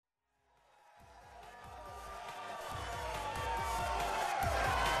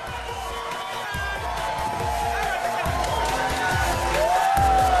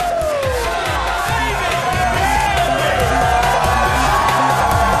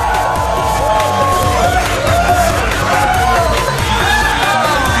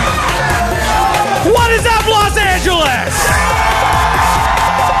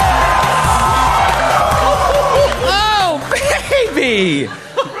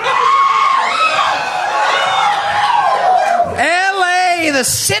LA! LA, the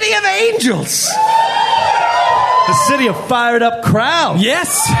city of angels. The city of fired up crowds. Yes.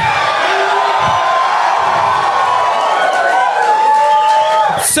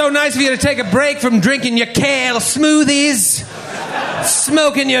 So nice of you to take a break from drinking your kale smoothies,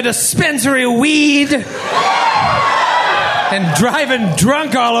 smoking your dispensary weed, and driving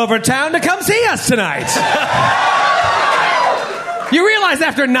drunk all over town to come see us tonight. You realize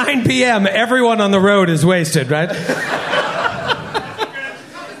after 9 p.m., everyone on the road is wasted, right?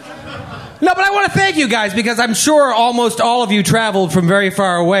 No, but I want to thank you guys because I'm sure almost all of you traveled from very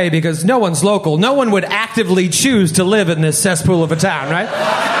far away because no one's local. No one would actively choose to live in this cesspool of a town, right?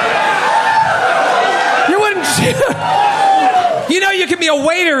 You wouldn't. You know you can be a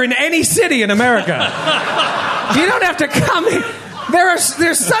waiter in any city in America. You don't have to come here.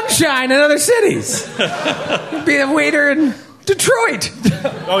 There's sunshine in other cities. You'd be a waiter in Detroit.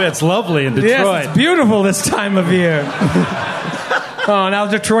 Oh, yeah, it's lovely in Detroit. Yes, it's beautiful this time of year. Oh, now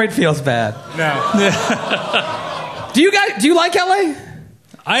Detroit feels bad. No. Do you like LA?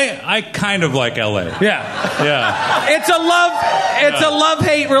 I kind of like LA. Yeah. Yeah. It's a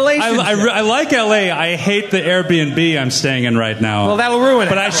love-hate relationship. I like LA. I hate the Airbnb I'm staying in right now. Well, that'll ruin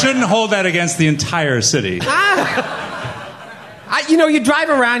it. But I shouldn't hold that against the entire city. You drive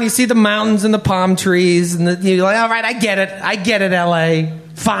around, you see the mountains and the palm trees, and you're like, all right, I get it, LA.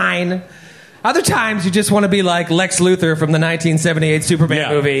 Fine. Other times, you just want to be like Lex Luthor from the 1978 Superman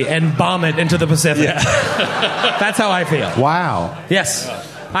movie and bomb it into the Pacific. Yeah. That's how I feel. Wow. Yes.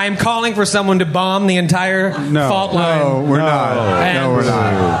 I am calling for someone to bomb the entire fault line. No, we're not. No, we're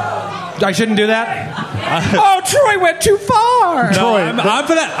not. I shouldn't do that? Oh, Troy went too far. No, Troy,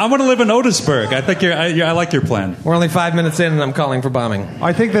 I'm going to live in Otisburg. I think I like your plan. We're only 5 minutes in, and I'm calling for bombing.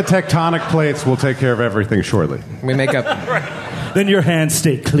 I think the tectonic plates will take care of everything shortly. We make up. Then your hands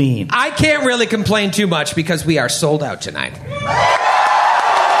stay clean. I can't really complain too much because we are sold out tonight. Sold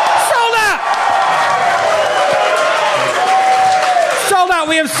out! Sold out.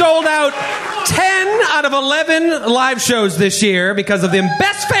 We have sold out 10 out of 11 live shows this year because of the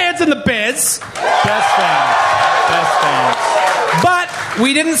best fans in the biz. Best fans. But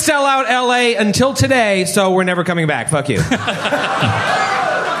we didn't sell out LA until today, so we're never coming back. Fuck you.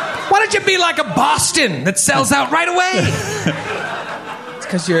 Why don't you be like a Boston that sells out right away?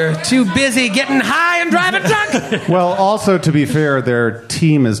 Because you're too busy getting high and driving drunk. Well, also, to be fair, their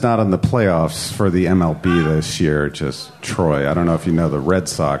team is not in the playoffs for the MLB this year, just Troy. I don't know if you know, the Red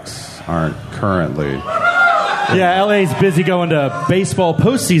Sox aren't currently. Yeah, LA's busy going to baseball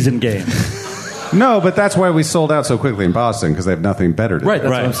postseason games. No, but that's why we sold out so quickly in Boston, because they have nothing better to do. Right,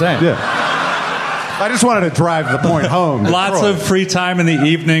 that's what I'm saying. Yeah. I just wanted to drive the point home. Lots Troy. of free time in the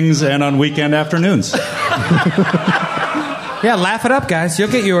evenings and on weekend afternoons. Yeah, laugh it up, guys.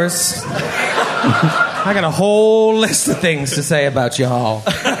 You'll get yours. I got a whole list of things to say about y'all.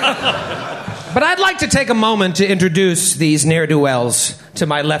 But I'd like to take a moment to introduce these ne'er-do-wells to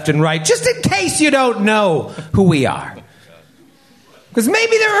my left and right, just in case you don't know who we are. Because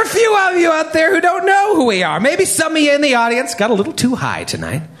maybe there are a few of you out there who don't know who we are. Maybe some of you in the audience got a little too high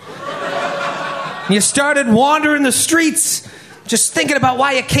tonight. You started wandering the streets just thinking about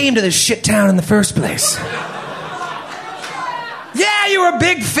why you came to this shit town in the first place. Yeah, you were a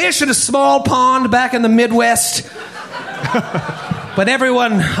big fish in a small pond back in the Midwest. But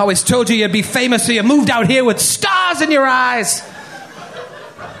everyone always told you you'd be famous, so you moved out here with stars in your eyes.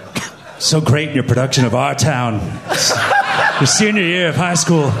 So great in your production of Our Town. Your senior year of high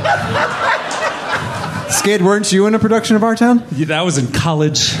school. Skid, weren't you in a production of Our Town? Yeah, that was in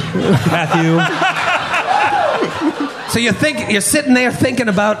college, Matthew. So you're sitting there thinking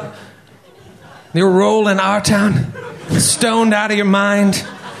about your role in Our Town, stoned out of your mind,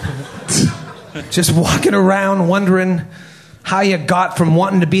 just walking around wondering how you got from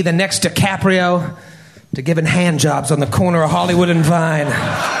wanting to be the next DiCaprio to giving hand jobs on the corner of Hollywood and Vine.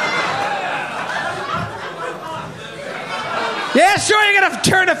 Yeah, sure, you're going to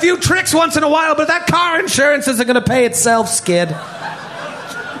turn a few tricks once in a while, but that car insurance isn't going to pay itself, Skid.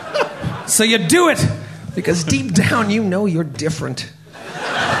 So you do it, because deep down you know you're different.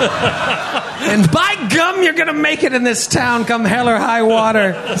 And by gum, you're going to make it in this town come hell or high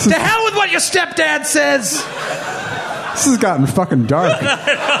water. To hell with what your stepdad says. This has gotten fucking dark.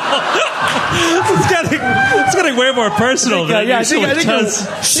 It's getting way more personal than it usually does.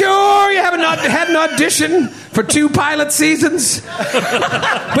 Sure, you haven't had an audition for 2 pilot seasons,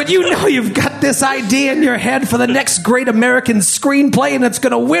 but you know you've got this idea in your head for the next great American screenplay, and it's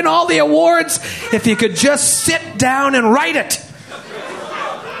going to win all the awards if you could just sit down and write it.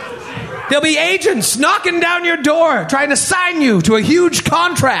 There'll be agents knocking down your door, trying to sign you to a huge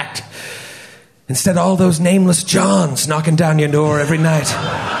contract. Instead, all those nameless Johns knocking down your door every night.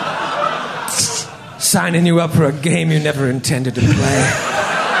 Signing you up for a game you never intended to play.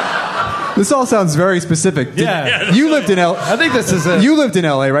 This all sounds very specific. Yeah. You lived in L. I think this is it. You lived in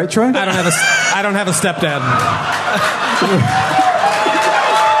L.A., right, Troy? I don't have a stepdad.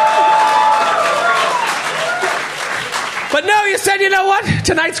 But no, you said, you know what?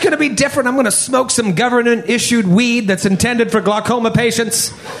 Tonight's going to be different. I'm going to smoke some government-issued weed that's intended for glaucoma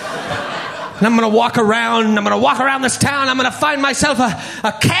patients. And I'm going to walk around. I'm going to walk around this town. I'm going to find myself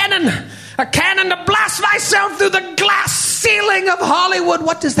a cannon. A cannon to blast myself through the glass ceiling of Hollywood.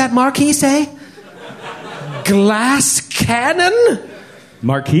 What does that marquee say? Glass cannon?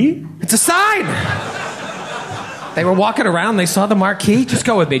 Marquee? It's a sign. They were walking around. They saw the marquee. Just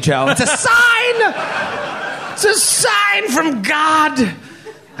go with me, Joe. It's a sign. It's a sign from God.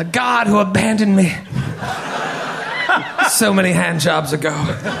 A God who abandoned me so many hand jobs ago.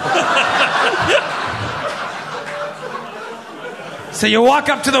 So you walk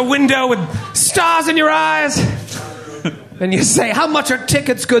up to the window with stars in your eyes, and you say, "How much are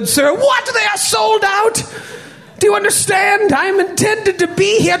tickets, good sir?" "What? They are sold out." "Do you understand? I'm intended to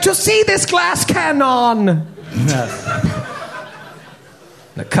be here to see this glass cannon." And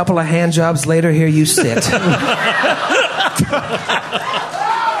a couple of hand jobs later, here you sit.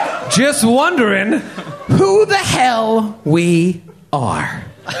 Just wondering who the hell we are.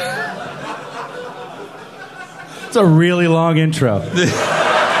 It's a really long intro.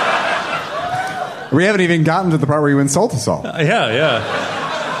 We haven't even gotten to the part where you insult us all. Yeah.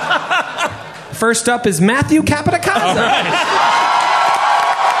 First up is Matthew Capitacasa.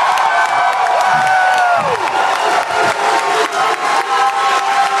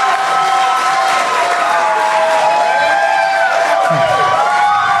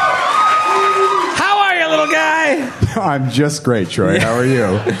 How are you, little guy? I'm just great, Troy. How are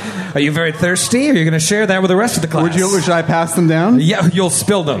you? Are you very thirsty? Or are you going to share that with the rest of the class? Should I pass them down? Yeah, you'll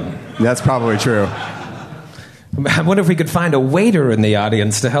spill them. That's probably true. I wonder if we could find a waiter in the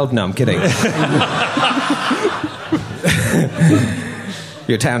audience to help. No, I'm kidding.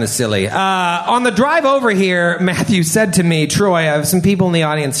 Your town is silly. On the drive over here, Matthew said to me, "Troy, I have some people in the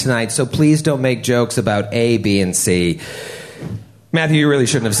audience tonight, so please don't make jokes about A, B, and C." Matthew, you really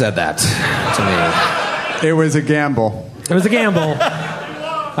shouldn't have said that to me. It was a gamble. It was a gamble.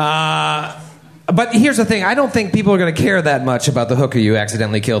 But here's the thing. I don't think people are going to care that much about the hooker you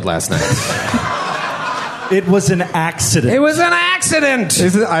accidentally killed last night. It was an accident. It was an accident.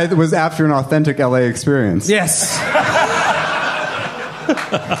 It was after an authentic L.A. experience. Yes.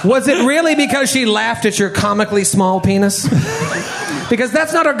 Was it really because she laughed at your comically small penis? Because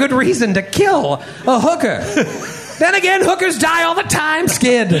that's not a good reason to kill a hooker. Then again, hookers die all the time,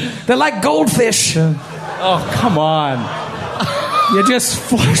 Skid. They're like goldfish. Oh, come on. You just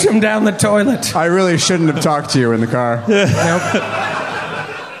flush them down the toilet. I really shouldn't have talked to you in the car. Nope.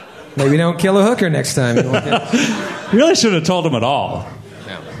 Maybe don't kill a hooker next time. You really shouldn't have told him at all.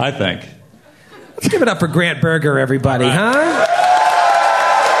 No. I think. Let's give it up for Grant Berger, everybody, huh?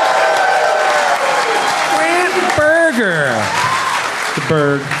 Grant Berger. The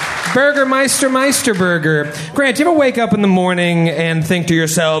bird. Meister Burger. Grant, do you ever wake up in the morning and think to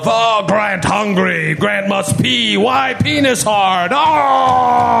yourself, "Oh, Grant hungry. Grant must pee. Why penis hard?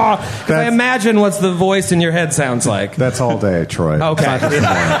 Oh!" Because I imagine what the voice in your head sounds like. That's all day, Troy. Okay.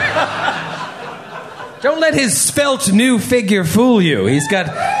 Don't let his svelte new figure fool you. He's got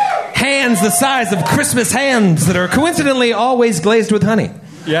hands the size of Christmas hams that are coincidentally always glazed with honey.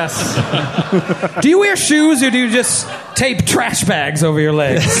 Yes. Do you wear shoes or do you just tape trash bags over your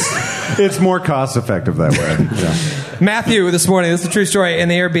legs? It's more cost effective that way. Yeah. Matthew, this morning, this is a true story, in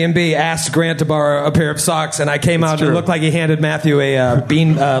the Airbnb, asked Grant to borrow a pair of socks, and I came out and it looked like he handed Matthew a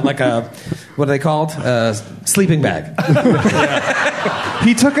bean, like a, what are they called? Sleeping bag.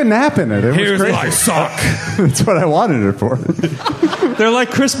 He took a nap in it. It Here's was great. my sock. That's what I wanted it for. They're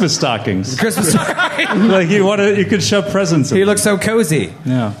like Christmas stockings. Christmas sock. Like you could shove presents in He them. looks so cozy.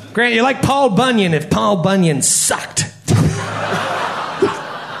 Yeah. Grant, you're like Paul Bunyan if Paul Bunyan sucked.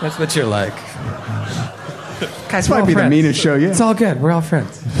 That's what you're like. Guys, we're Might all be friends. the meanest show yet. It's all good. We're all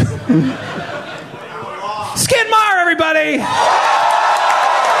friends. Skidmore, everybody!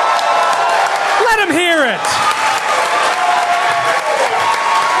 Let him hear it.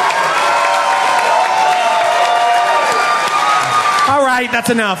 All right, that's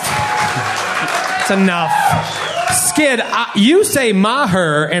enough. That's enough. Skid, you say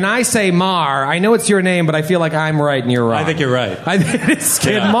Maher and I say Mar. I know it's your name, but I feel like I'm right and you're wrong. I think you're right. I think it's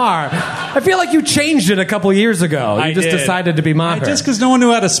Skid Yeah. Mar. I feel like you changed it a couple years ago. You I just did. decided to be Maher. Just because no one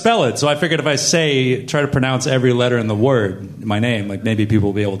knew how to spell it, so I figured if I try to pronounce every letter in the word, my name, like maybe people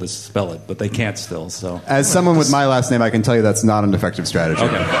will be able to spell it, but they can't still. So As someone with my last name, I can tell you that's not an effective strategy.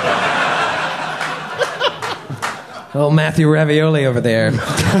 okay. Oh, Matthew Ravioli over there. Then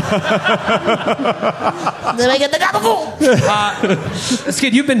I get the gabagool.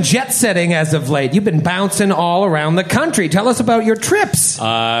 Skid, you've been jet setting as of late. You've been bouncing all around the country. Tell us about your trips.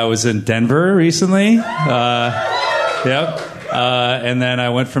 I was in Denver recently. And then I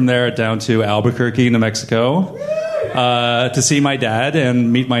went from there down to Albuquerque, New Mexico, to see my dad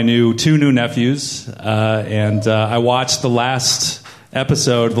and meet my two new nephews. I watched the last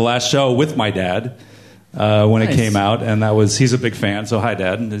show with my dad when it came out, and he's a big fan. So hi,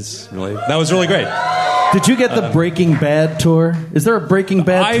 Dad. That was really great. Did you get the Breaking Bad tour? Is there a Breaking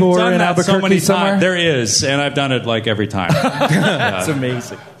Bad I've tour done in that Albuquerque so many somewhere? times. There is, and I've done it like every time. That's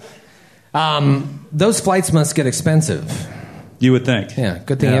amazing. Those flights must get expensive. You would think. Yeah,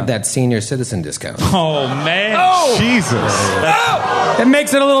 good thing you have that senior citizen discount. Oh man! Jesus. It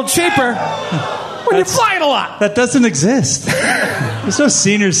makes it a little cheaper when you're flying a lot. That doesn't exist. There's no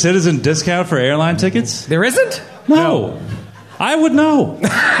senior citizen discount for airline tickets. There isn't? No. I would know.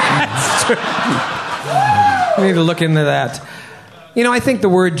 That's true. We need to look into that. You know, I think the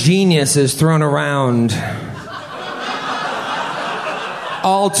word genius is thrown around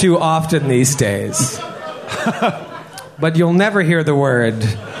all too often these days. But you'll never hear the word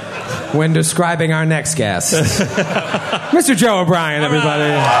when describing our next guest. Mr. Joe O'Brien,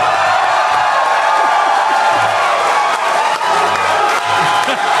 everybody.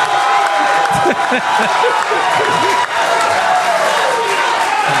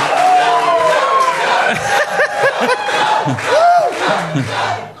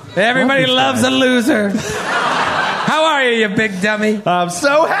 Everybody loves a loser. How are you, you big dummy? I'm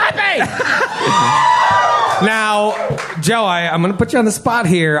so happy. Now, Joe, I'm going to put you on the spot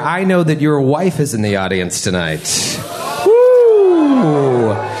here. I know that your wife is in the audience tonight.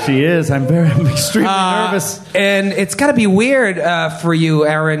 Woo! She is. I'm extremely nervous. And it's got to be weird for you,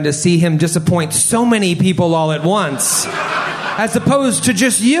 Aaron, to see him disappoint so many people all at once, as opposed to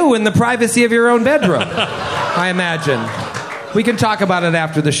just you in the privacy of your own bedroom, I imagine. We can talk about it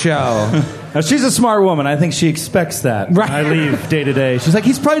after the show. Now, she's a smart woman. I think she expects that. Right. I leave day to day. She's like,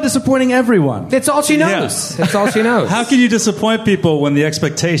 he's probably disappointing everyone. It's all she knows. Yeah. It's all she knows. How can you disappoint people when the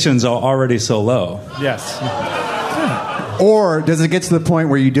expectations are already so low? Yes. Or does it get to the point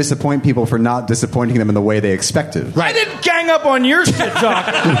where you disappoint people for not disappointing them in the way they expected? I didn't gang up on your shit talk.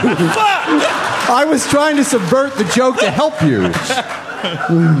 I was trying to subvert the joke to help you.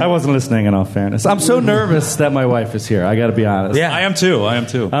 I wasn't listening, in all fairness. I'm so nervous that my wife is here. I got to be honest. Yeah. I am too.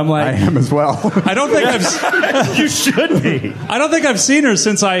 I'm like, I am as well. I don't think I've. you should be. I don't think I've seen her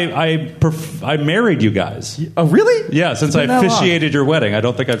since I married you guys. Oh, really? Yeah, since I been that long. officiated your wedding. I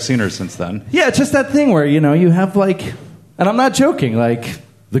don't think I've seen her since then. Yeah, it's just that thing where, you have like, and I'm not joking, like,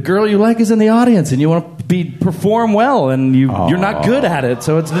 the girl you like is in the audience and you want to perform well and you're not good at it,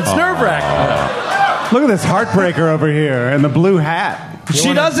 so it's nerve-wracking. Look at this heartbreaker over here in the blue hat.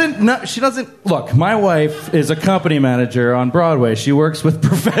 She doesn't. Look, my wife is a company manager on Broadway. She works with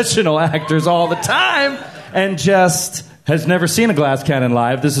professional actors all the time and just has never seen a Glass Cannon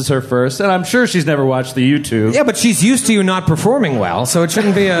live. This is her first, and I'm sure she's never watched the YouTube. Yeah, but she's used to you not performing well, so it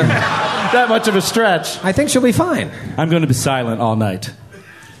shouldn't be that much of a stretch. I think she'll be fine. I'm going to be silent all night.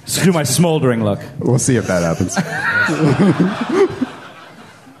 Just do my smoldering look. We'll see if that happens.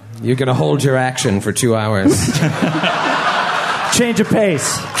 You're going to hold your action for 2 hours. Change of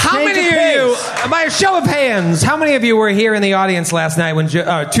pace. How many of you, by a show of hands, how many of you were here in the audience last night when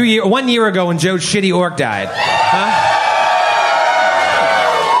 1 year ago when Joe's shitty orc died? Huh?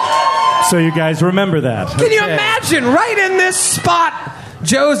 So you guys remember that. Can you imagine, right in this spot,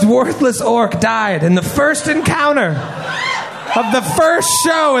 Joe's worthless orc died in the first encounter of the first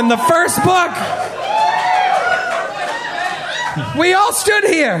show in the first book. We all stood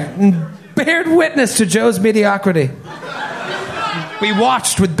here and bared witness to Joe's mediocrity. We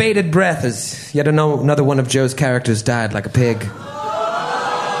watched with bated breath as yet another one of Joe's characters died like a pig.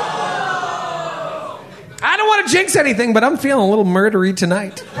 I don't want to jinx anything, but I'm feeling a little murdery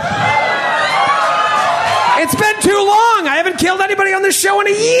tonight. It's been too long. I haven't killed anybody on this show in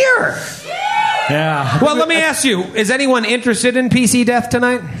a year. Yeah. Well, let me ask you, is anyone interested in PC death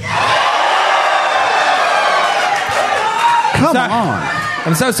tonight? Come on.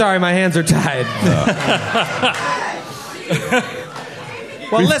 I'm so sorry, my hands are tied.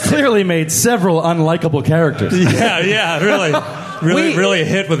 Well, We've listen. clearly made several unlikable characters. Yeah, really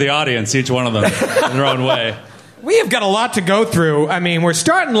hit with the audience, each one of them in their own way. We have got a lot to go through. I mean, we're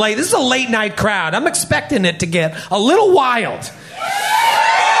starting late. This is a late night crowd. I'm expecting it to get a little wild.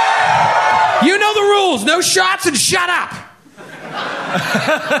 You know the rules. No shots and shut up.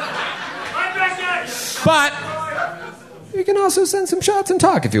 But you can also send some shots and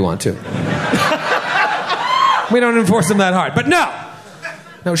talk if you want to. We don't enforce them that hard. But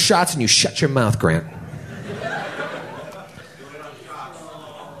no shots and you shut your mouth, Grant.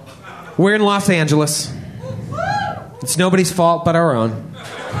 We're in Los Angeles. It's nobody's fault but our own.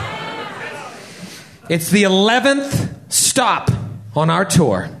 It's the 11th stop on our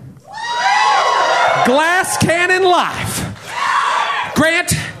tour. Glass Cannon Live.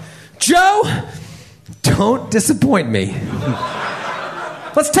 Grant, Joe, don't disappoint me.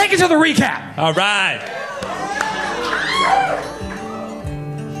 Let's take it to the recap. All right.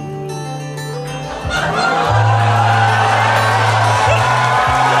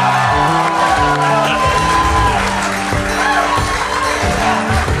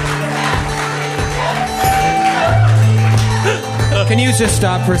 Can you just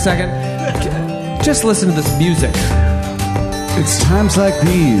stop for a second? Just listen to this music. It's times like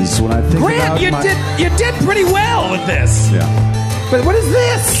these when I think Grant, about you did pretty well with this. Yeah. But what is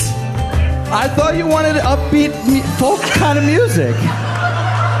this? I thought you wanted upbeat folk kind of music.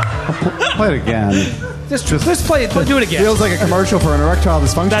 Play it again. Just play it. Do it again. Feels like a commercial for an erectile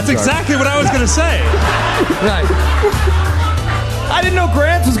dysfunction. That's drug. exactly what I was going to say. Right. I didn't know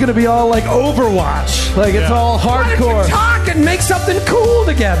Grant's was going to be all like Overwatch. Like it's all Why don't hardcore. you talk and make something cool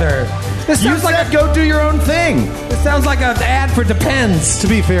together? This You sounds like said go do your own thing. this sounds like an ad for Depends. To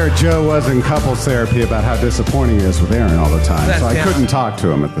be fair, Joe was in couples therapy about how disappointing he is with Aaron all the time, so I Yeah. couldn't talk to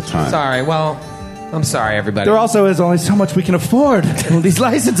him at the time. Sorry. Well, I'm sorry, everybody. There also is only so much we can afford in these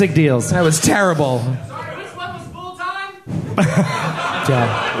licensing deals. That was terrible.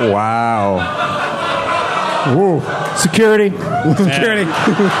 Wow. Whoa. Security. Security.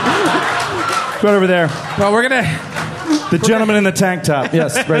 Right over there. Well, we're gonna The gentleman in the tank top.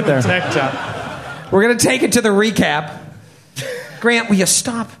 Yes, right there. we're gonna take it to the recap. Grant, will you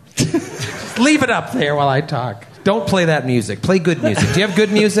stop? Just leave it up there while I talk. Don't play that music. Play good music. Do you have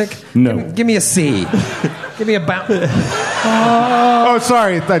good music? No. Give me a C. Give me a bounce. Oh,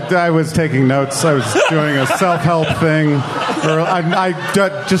 sorry. I was taking notes. I was doing a self-help thing. I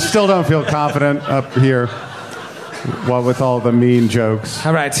just still don't feel confident up here with all the mean jokes.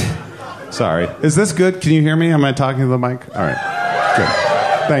 All right. Sorry. Is this good? Can you hear me? Am I talking to the mic? All right. Good.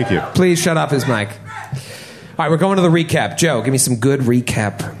 Thank you. Please shut off his mic. All right, we're going to the recap. Joe, give me some good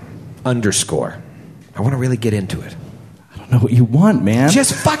recap underscore. I want to really get into it. I don't know what you want, man.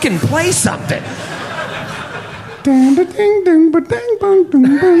 Just fucking play something.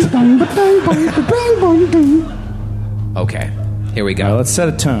 Okay, here we All right, go. let's set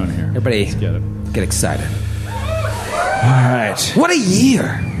a tone here. Everybody get it. get excited. All right. What a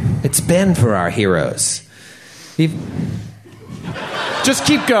year it's been for our heroes. Just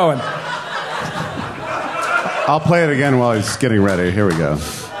keep going. I'll play it again while he's getting ready. Here we go.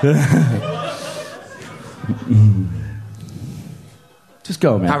 Just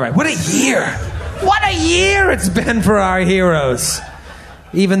go, man. All right, what a year. What a year it's been for our heroes.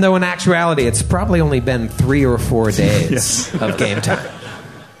 Even though in actuality it's probably only been 3 or 4 days of game time.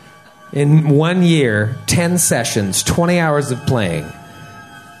 In 1 year, 10 sessions, 20 hours of playing,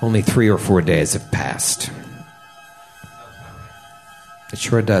 only 3 or 4 days have passed. It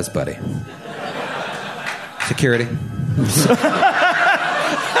sure does, buddy. Security.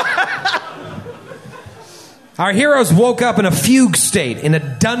 Our heroes woke up in a fugue state in a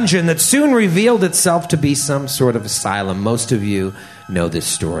dungeon that soon revealed itself to be some sort of asylum. Most of you know this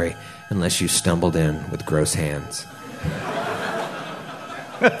story, unless you stumbled in with gross hands.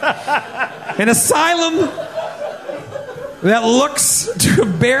 An asylum that looks to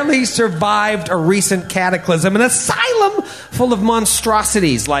have barely survived a recent cataclysm. An asylum full of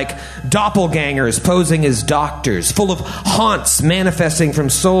monstrosities like doppelgangers posing as doctors, full of haunts manifesting from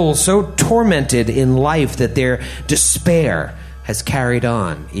souls so tormented in life that their despair has carried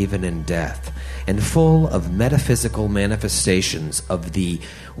on even in death, and full of metaphysical manifestations of the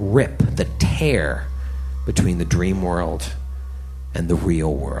rip, the tear between the dream world and the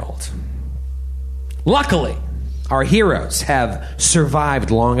real world. Luckily, our heroes have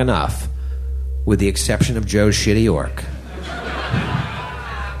survived long enough, with the exception of Joe's shitty orc.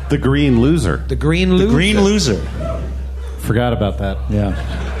 The Green Loser. The Green Loser. Green loser. Forgot about that.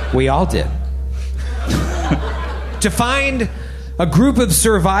 Yeah. We all did. To find A group of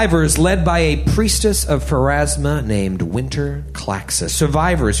survivors led by a priestess of Pharasma named Winter Claxus.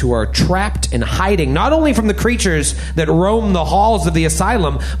 Survivors who are trapped and hiding not only from the creatures that roam the halls of the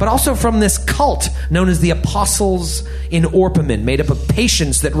asylum, but also from this cult known as the Apostles in Orpiment, made up of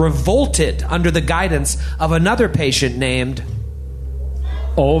patients that revolted under the guidance of another patient named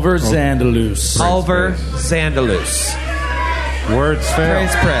Ulver Zandalus. Ulver Zandalus. Words fail.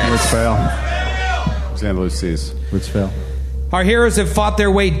 Praise. Words fail. Zandalus sees. Words fail. Our heroes have fought their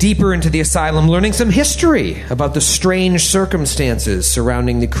way deeper into the asylum, learning some history about the strange circumstances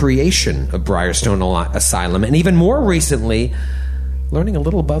surrounding the creation of Briarstone Asylum, and even more recently, learning a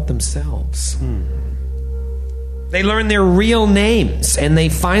little about themselves. They learn their real names, and they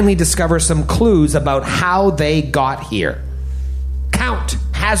finally discover some clues about how they got here. Count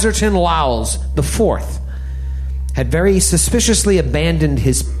Hazerton Lowles IV had very suspiciously abandoned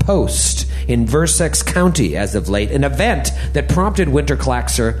his post in Versex County as of late, an event that prompted Winter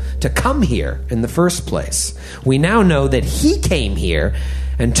Claxer to come here in the first place. We now know that he came here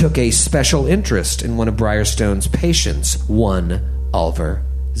and took a special interest in one of Briarstone's patients, one Ulver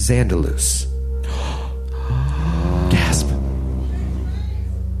Zandalus. Gasp.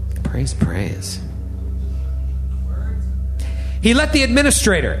 Praise. He let the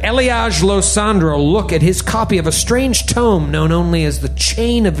administrator, Eliage Losandro, look at his copy of a strange tome known only as the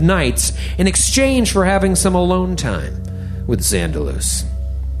Chain of Nights in exchange for having some alone time with Zandalus.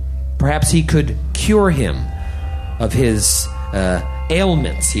 Perhaps he could cure him of his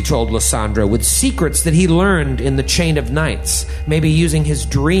ailments, he told Losandro, with secrets that he learned in the Chain of Nights, maybe using his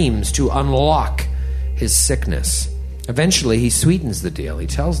dreams to unlock his sickness. Eventually, he sweetens the deal. He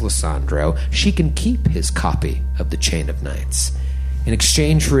tells Losandro she can keep his copy of the Chain of Nights in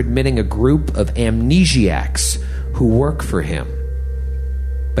exchange for admitting a group of amnesiacs who work for him.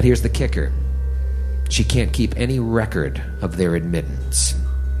 But here's the kicker. She can't keep any record of their admittance.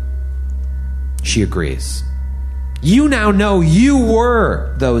 She agrees. You now know you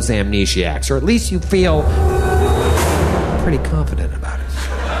were those amnesiacs, or at least you feel pretty confident about it.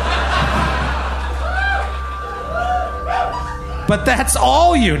 But that's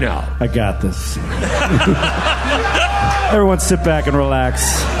all you know. I got this. Everyone sit back and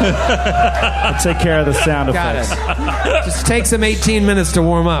relax. I'll take care of the sound effects. Got it. Just takes him 18 minutes to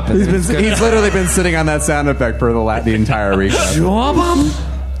warm up. He's literally been sitting on that sound effect for the entire recap.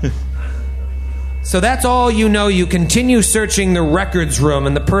 So that's all you know. You continue searching the records room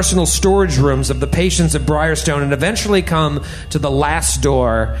and the personal storage rooms of the patients of Briarstone and eventually come to the last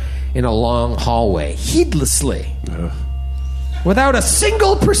door in a long hallway, heedlessly. Without a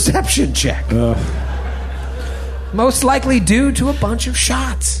single perception check. Most likely due to a bunch of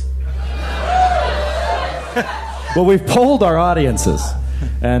shots. Well, we've polled our audiences,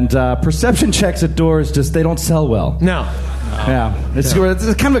 and perception checks at doors they don't sell well. No. Yeah. It's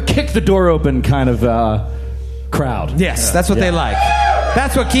kind of a kick the door open kind of crowd. Yes, that's what they like.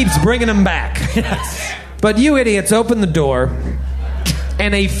 That's what keeps bringing them back. Yes. But you idiots open the door,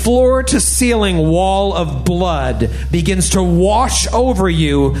 and a floor-to-ceiling wall of blood begins to wash over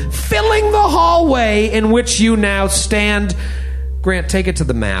you, filling the hallway in which you now stand. Grant, take it to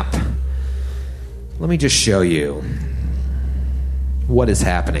the map. Let me just show you what is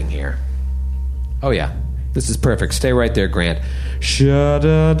happening here. Oh, yeah. This is perfect. Stay right there, Grant.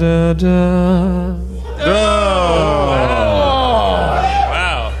 Sha-da-da-da.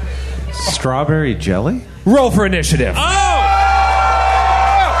 Wow. Strawberry jelly? Roll for initiative.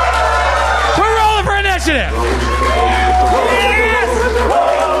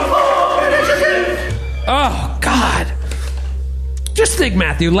 Oh, God. Just think,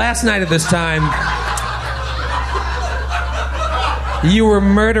 Matthew, last night at this time, you were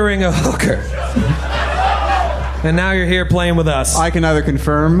murdering a hooker. And now you're here playing with us. I can neither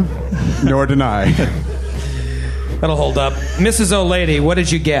confirm nor deny. That'll hold up. Mrs. O'Lady, what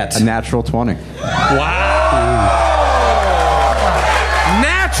did you get? A natural 20. Wow.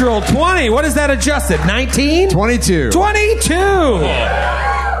 Natural 20. What is that adjusted? 19? 22. 22!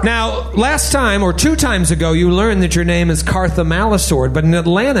 Now, last time, or 2 times ago, you learned that your name is Cartha Malisword, but in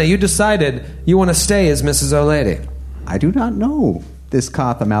Atlanta, you decided you want to stay as Mrs. O'Lady. I do not know this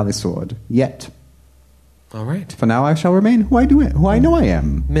Cartha Malisword yet. All right. For now, I shall remain who I know I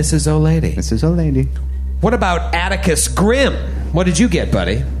am. Mrs. O'Lady. Mrs. O'Lady. What about Atticus Grimm? What did you get,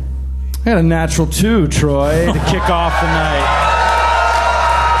 buddy? I got a natural 2, Troy, to kick off the night.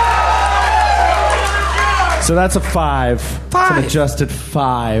 So that's a 5. 5. It's an adjusted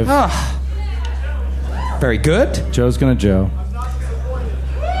 5. Oh. Very good. Joe's gonna Joe.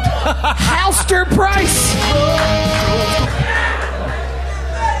 Halster Price.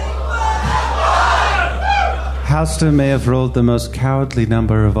 Halster may have rolled the most cowardly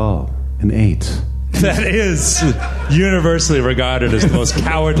number of all, an 8. That is universally regarded as the most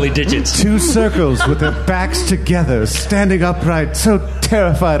cowardly digits. 2 circles with their backs together, standing upright, so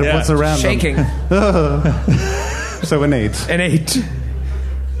terrified of what's around Shaking. them. So an 8. An 8.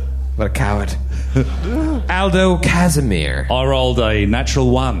 What a coward. Aldo Casimir. I rolled a natural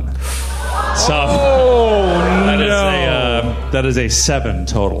 1. So that is a 7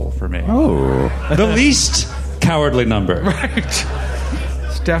 total for me. Oh. The least cowardly number. Right.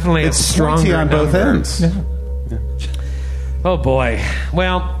 Definitely It's a stronger pointy on both number. ends. Oh boy.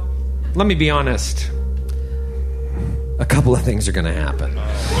 Well, let me be honest. A couple of things are going to happen.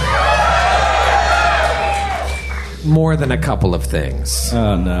 More than a couple of things.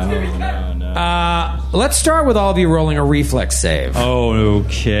 Oh, no. Let's start with all of you rolling a reflex save.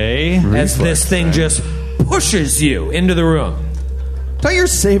 Okay. As this thing just pushes you into the room. Don't your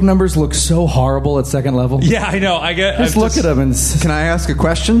save numbers look so horrible at second level? Yeah, I know. Just look at them and... Can I ask a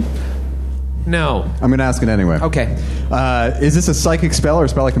question? No. I'm going to ask it anyway. Okay. Is this a psychic spell or a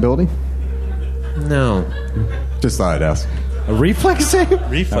spell-like ability? No. Just thought I'd ask. A reflex save?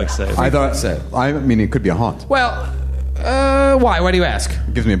 Reflex save. I thought. save. I mean, it could be a haunt. Well, why? Why do you ask?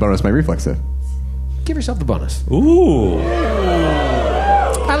 It gives me a bonus to my reflex save. Give yourself the bonus. Ooh.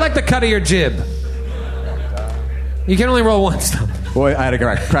 I like the cut of your jib. You can only roll once, though. Boy, I had a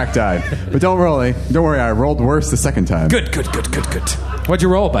crack die. But don't worry, I rolled worse the second time. Good. What'd you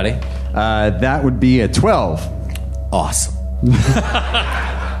roll, buddy? That would be a 12. Awesome.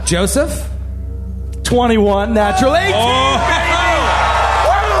 Joseph? 21, natural 18.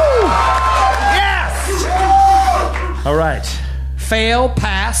 Yes! All right. Fail,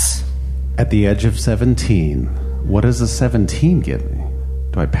 pass. At the edge of 17, what does a 17 give me?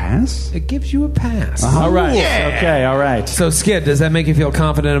 Do I pass? It gives you a pass. All right. Yeah. Okay, all right. So, Skid, does that make you feel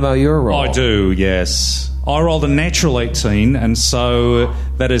confident about your roll? I do, yes. I rolled a natural 18, and so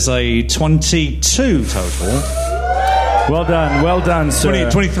that is a 22 total. Well done, sir.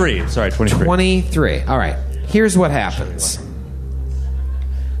 23. Sorry, 23. 23. All right. Here's what happens.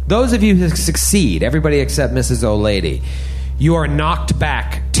 Those of you who succeed, everybody except Mrs. O'Lady, you are knocked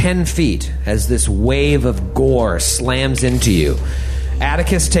back 10 feet as this wave of gore slams into you.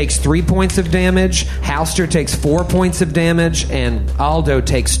 Atticus takes 3 points of damage, Halster takes 4 points of damage, and Aldo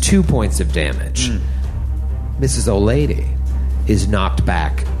takes 2 points of damage. Mrs. O'Lady is knocked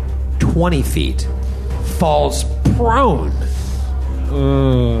back 20 feet, falls prone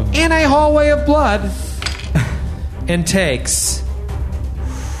in a hallway of blood, and takes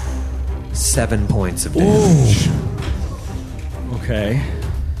 7 points of damage. Okay.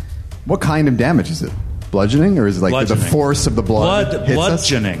 What kind of damage is it? Bludgeoning, or is it like the Bludgeoning. force of the blood? hits us?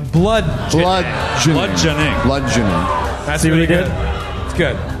 Bludgeoning. Bludgeoning. That's See what he really did? good. It's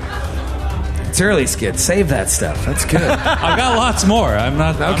good. It's early, Skid. Save that stuff. That's good. I've got lots more. I'm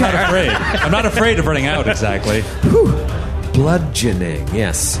not afraid. I'm not afraid of running out, exactly. Bludgeoning,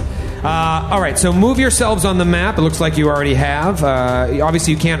 yes. All right, so move yourselves on the map. It looks like you already have.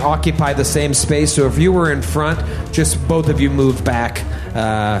 Obviously, you can't occupy the same space, so if you were in front, just both of you move back.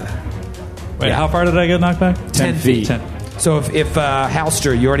 Wait, how far did I get knocked back? 10 feet. 10. So if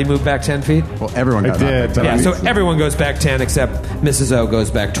Halster, you already moved back 10 feet? Well, everyone got did, knocked but back. Yeah, so everyone goes back 10 except Mrs. O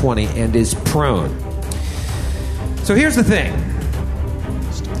goes back 20 and is prone. So here's the thing.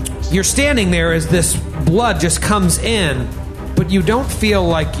 You're standing there as this blood just comes in, but you don't feel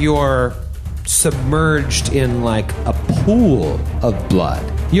like you're submerged in like a pool of blood.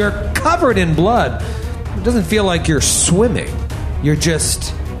 You're covered in blood. It doesn't feel like you're swimming. You're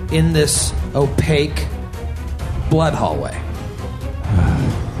just in this opaque blood hallway.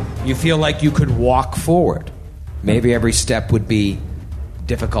 You feel like you could walk forward. Maybe every step would be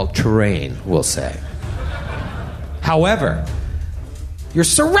difficult terrain, we'll say. However, you're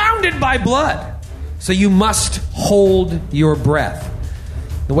surrounded by blood, so you must hold your breath.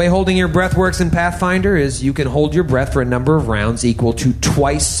 The way holding your breath works in Pathfinder is you can hold your breath for a number of rounds equal to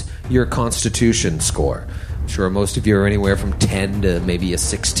twice your Constitution score. I'm sure most of you are anywhere from 10 to maybe a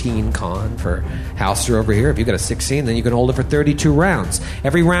 16 con for Halster over here. If you got a 16, then you can hold it for 32 rounds.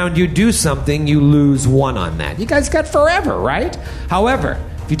 Every round you do something, you lose 1 on that. You guys got forever, right? However,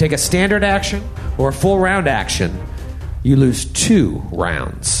 if you take a standard action or a full round action, you lose 2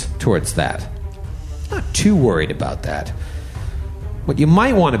 rounds towards that. Not too worried about that. What you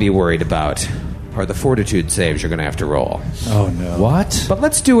might want to be worried about are the fortitude saves you're going to have to roll. Oh, no. What? But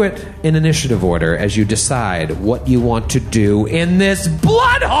let's do it in initiative order as you decide what you want to do in this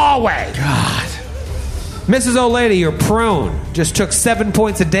blood hallway. God. Mrs. O'Lady, you're prone. Just took 7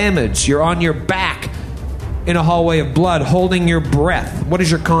 points of damage. You're on your back. in a hallway of blood, holding your breath. What is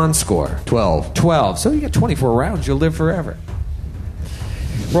your con score? 12. 12. So you get 24 rounds. You'll live forever.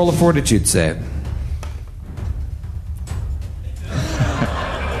 Roll a fortitude save.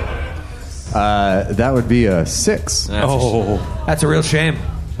 That would be a 6. That's a real shame.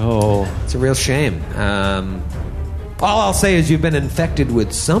 It's a real shame. All I'll say is you've been infected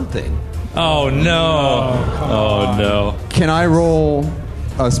with something. Oh, no. Can I roll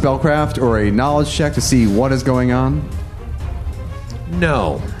a spellcraft or a knowledge check to see what is going on?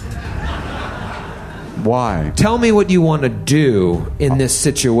 No. Why? Tell me what you want to do in this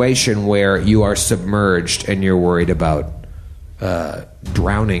situation where you are submerged and you're worried about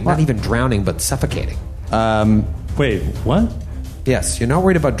drowning. Not even drowning, but suffocating. Wait, what? Yes, you're not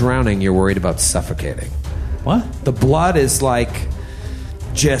worried about drowning, you're worried about suffocating. What? The blood is like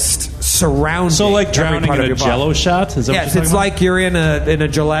just surrounding. So like every drowning part in of a your body. Jello shot? Is that Yes, what you're it's talking like you're in a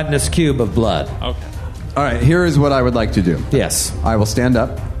gelatinous cube of blood. about? Okay. All right, here is what I would like to do. Yes, I will stand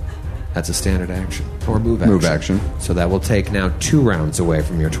up. that's a standard action or move action. Move action. So that will take now 2 rounds away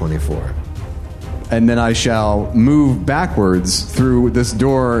from your 24. And then I shall move backwards through this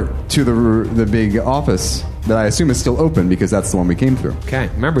door to the big office that I assume is still open because that's the one we came through. Okay,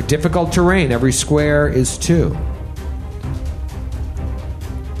 remember, difficult terrain. Every square is 2.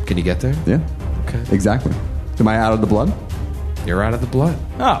 Can you get there? Yeah, Okay. exactly. Am I out of the blood? You're out of the blood.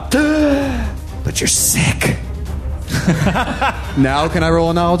 Oh. But you're sick. Now can I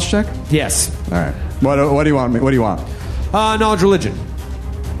roll a knowledge check? Yes. All right. What do you want? What do you want? Knowledge religion.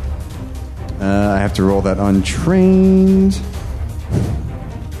 I have to roll that untrained.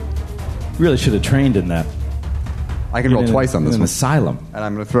 Really should have trained in that. I can roll twice on this an one. asylum. And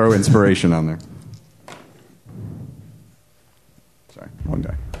I'm going to throw inspiration on there. Sorry, one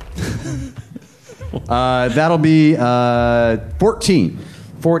die. That'll be 14.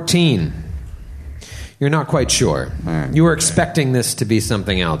 14. You're not quite sure. All right. You were expecting this to be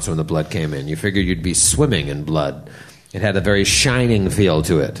something else when the blood came in. You figured you'd be swimming in blood. It had a very shining feel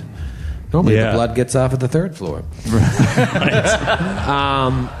to it. Normally the blood gets off at the 3rd floor.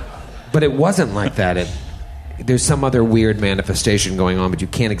 But it wasn't like that. There's some other weird manifestation going on, but you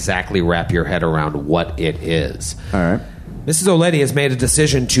can't exactly wrap your head around what it is. All right. Mrs. O'Lady has made a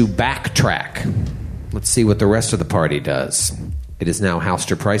decision to backtrack. Let's see what the rest of the party does. It is now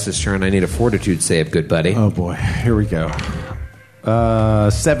Halster Price's turn. I need a fortitude save, good buddy. Oh boy, here we go.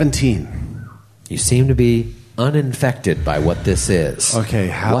 17. You seem to be uninfected by what this is.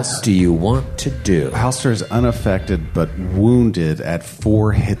 Okay, what do you want to do? Halster is unaffected but wounded at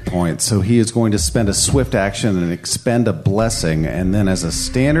 4 hit points, so he is going to spend a swift action and expend a blessing, and then as a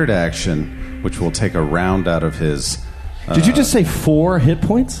standard action, which will take a round out of his... Did you just say 4 hit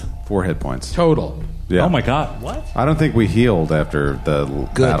points? 4 hit points. Total. Yeah. Oh my God! What? I don't think we healed after the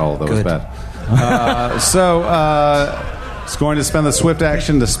battle. That was good. bad. He's going to spend the swift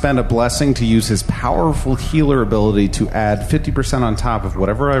action to spend a blessing to use his powerful healer ability to add 50% on top of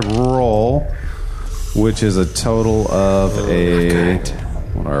whatever I roll, which is a total of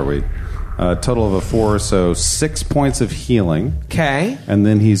what are we? A total of a 4, so 6 points of healing. Okay. And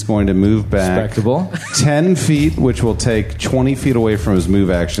then he's going to move back Respectable. 10 feet, which will take 20 feet away from his move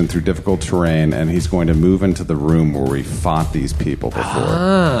action through difficult terrain, and he's going to move into the room where we fought these people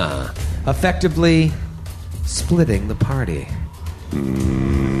before. Effectively splitting the party. We're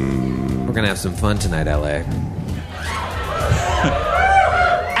going to have some fun tonight, L.A.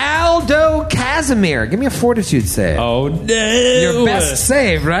 Aldo Casimir. Give me a fortitude save. Oh no! Your best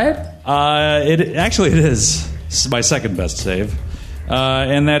save, right? It is. This is my second best save,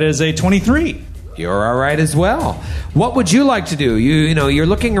 and that is a 23. You're all right as well. What would you like to do? You know, you're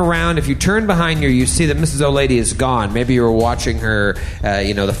looking around. If you turn behind you see that Mrs. O'Lady is gone. Maybe you were watching her,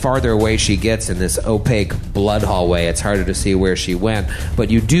 the farther away she gets in this opaque blood hallway, it's harder to see where she went. But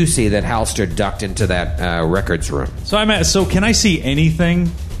you do see that Halster ducked into that records room. So can I see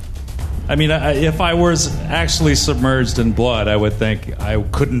anything? I mean, if I was actually submerged in blood, I would think I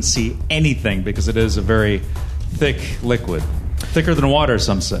couldn't see anything because it is a very thick liquid. Thicker than water,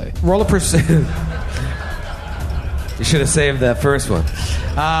 some say. Roll a percent. You should have saved that first one.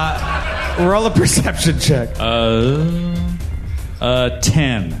 Roll a perception check.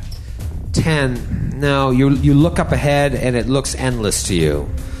 10. 10. No, you look up ahead and it looks endless to you.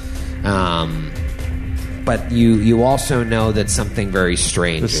 But you also know that something very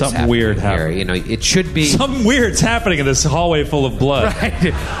strange There's is something happening weird here. happening. You know, it should be... Something weird's happening in this hallway full of blood. Right.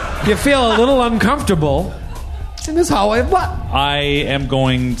 You feel a little uncomfortable in this hallway of blood. I'm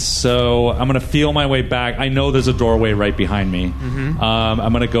going to feel my way back. I know there's a doorway right behind me. Mm-hmm.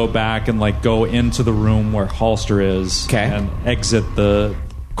 I'm going to go back and go into the room where Halster is Okay. and exit the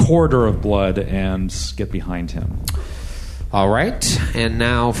corridor of blood and get behind him. All right, and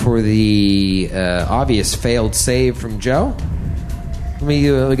now for the obvious failed save from Joe. Let me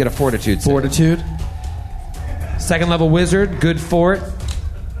get a fortitude save. Fortitude? Second level wizard, good for it.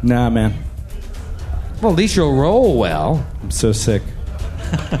 Nah, man. Well, at least you'll roll well. I'm so sick.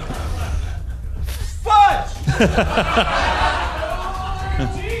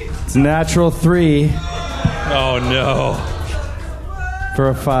 It's a natural 3 Oh no! for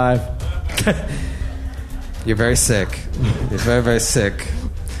a 5. You're very sick. You're very, very sick.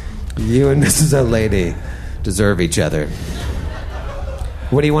 You and Mrs. O'Lady deserve each other.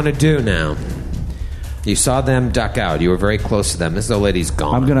 What do you want to do now? You saw them duck out. You were very close to them. Mrs. O'Lady's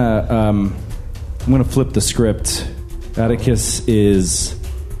gone. I'm gonna flip the script. Atticus is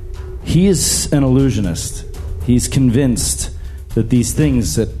an illusionist. He's convinced that these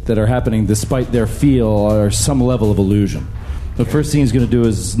things that are happening, despite their feel, are some level of illusion. The first thing he's going to do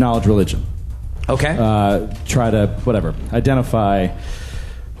is knowledge religion. Okay. Try to identify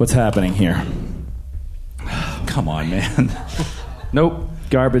what's happening here. Come on, man. Nope.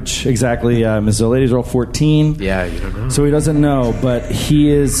 Garbage. Exactly. Mrs. O'Lady's roll 14. Yeah, you don't know. So he doesn't know, but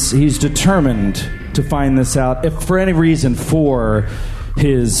he's determined to find this out, if for any reason, for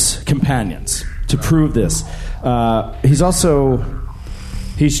his companions, to prove this.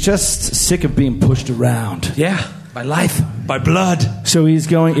 He's just sick of being pushed around. Yeah, by life. By blood. So he's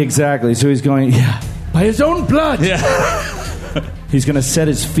going, by his own blood. Yeah. He's going to set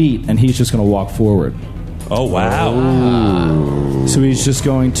his feet, and he's just going to walk forward. Oh, wow. So he's just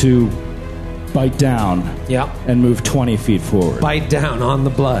going to bite down and move 20 feet forward. Bite down on the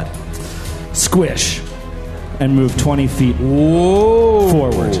blood. Squish. And move 20 feet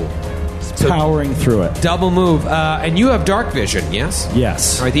forward. Powering through it. Double move. And you have dark vision, yes?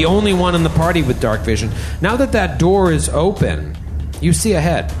 Yes. All right, the only one in the party with dark vision. Now that door is open, you see a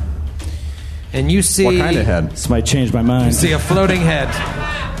head. And you see... What kind of head? This might change my mind. You see a floating head.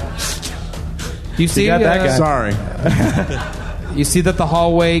 You see... got that guy. Sorry. You see that the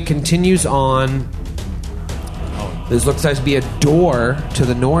hallway continues on. This looks like to be a door to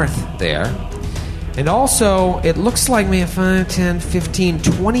the north there. And also, it looks like maybe 5, 10, 15,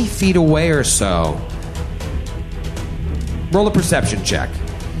 20 feet away or so. Roll a perception check.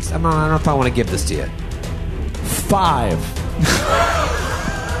 I don't know if I want to give this to you. 5.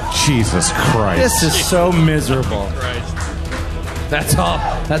 Jesus Christ. This is so miserable. That's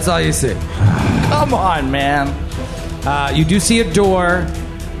all you see. Come on, man. You do see a door.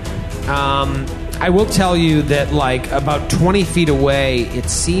 I will tell you that, like, about 20 feet away, it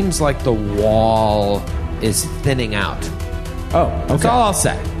seems like the wall is thinning out. Oh, okay. That's all I'll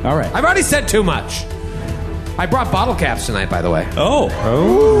say. All right. I've already said too much. I brought bottle caps tonight, by the way. Oh.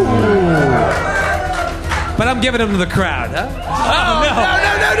 But I'm giving them to the crowd. Huh?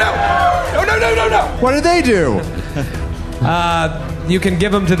 No. What did they do? You can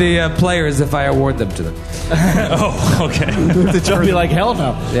give them to the players if I award them to them. Oh, okay. They'll be like, hell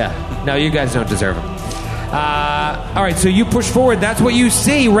no. Yeah. No, you guys don't deserve them. All right, so you push forward. That's what you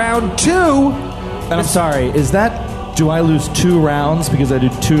see. Round 2. And I'm sorry, is that... Do I lose 2 rounds because I do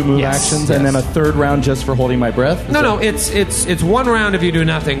 2 move actions and then a third round just for holding my breath? No, it's 1 round if you do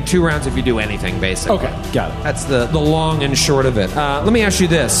nothing, 2 rounds if you do anything, basically. Okay, got it. That's the long and short of it. Let me ask you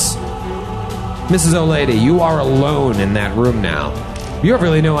this. Mrs. O'Lady, you are alone in that room now. You have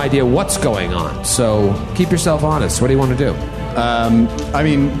really no idea what's going on, so keep yourself honest. What do you want to do? I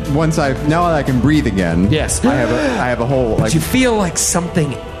mean, now that I can breathe again. Yes. I have a whole. But you feel like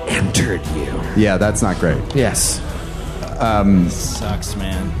something entered you. Yeah, that's not great. Yes. Sucks,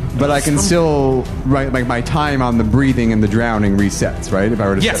 man. But I can still, right? Like my time on the breathing and the drowning resets, right? If I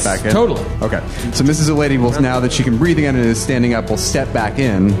were to step back in. Totally. Okay. So Mrs. O'Lady will, now that she can breathe again and is standing up, will step back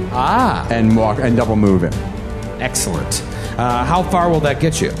in. And walk and double move in. Excellent. How far will that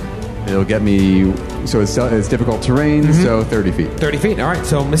get you? It'll get me. So it's difficult terrain. So 30 feet. 30 feet. All right.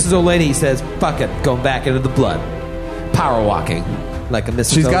 So Mrs. O'Lady says, "Fuck it, going back into the blood, power walking like a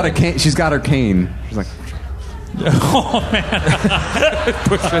Mrs. She's got O'Lady." a cane. She's got her cane. She's like. Oh, man.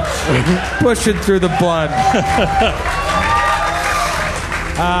 pushing through the blood.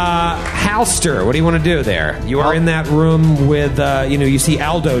 Halster, what do you want to do there? You are in that room with, you see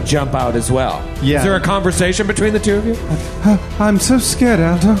Aldo jump out as well. Yeah. Is there a conversation between the two of you? I'm so scared,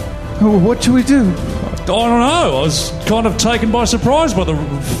 Aldo. What should we do? I don't know. I was kind of taken by surprise by the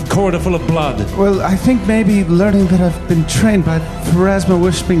corridor full of blood. Well, I think maybe learning that I've been trained by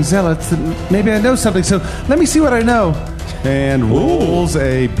Pharasma-worshipping zealots, that maybe I know something, so let me see what I know. And rolls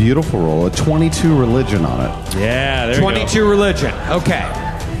a beautiful roll, a 22 religion on it. Yeah, there 22 religion. Okay.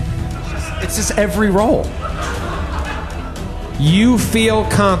 It's just every roll. You feel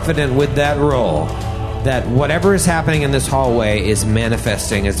confident with that roll that whatever is happening in this hallway is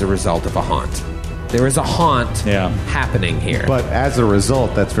manifesting as a result of a haunt. There is a haunt happening here. But as a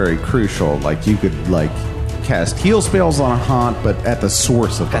result, that's very crucial. Like, you could, like, cast heal spells on a haunt, but at the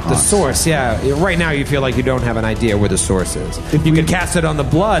source of the haunt. At the source, yeah. Right now you feel like you don't have an idea where the source is. You can cast it on the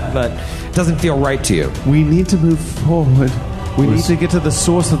blood, but it doesn't feel right to you. We need to move forward. We need to get to the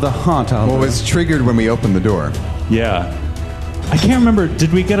source of the haunt. Well, it was triggered when we opened the door. Yeah. I can't remember.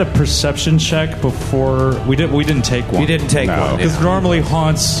 Did we get a perception check before we did? We didn't take one. You didn't take one. Because normally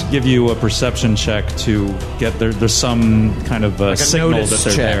haunts give you a perception check to get there. There's some kind of Like a signal notice that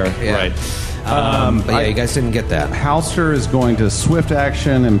they're check, there, yeah. right? But yeah, you guys didn't get that. Halster is going to swift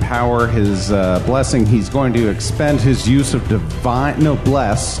action, empower his blessing. He's going to expend his use of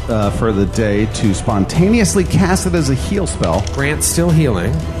bless for the day to spontaneously cast it as a heal spell. Grant's still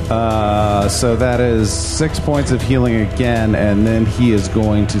healing. So that is 6 points of healing again, and then he is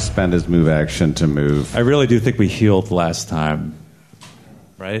going to spend his move action to move. I really do think we healed last time,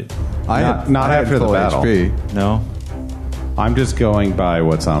 right? Not after the full battle. HP. No. I'm just going by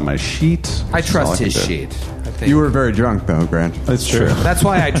what's on my sheet. I That's all trust can his do. sheet. I think. You were very drunk, though, Grant. That's true. That's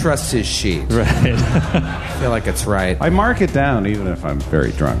why I trust his sheet. Right. I feel like it's right. I mark it down even if I'm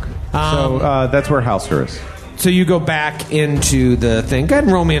very drunk. So that's where Halster is. So you go back into the thing. Go ahead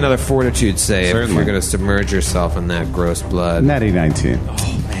and roll me another fortitude save if Certainly. you're going to submerge yourself in that gross blood. Natty 19.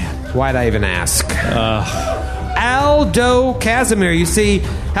 Why'd I even ask? Aldo Casimir. You see,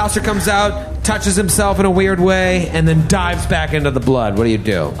 Halster comes out, touches himself in a weird way, and then dives back into the blood. What do you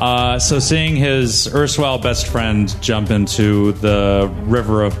do? So seeing his erstwhile best friend jump into the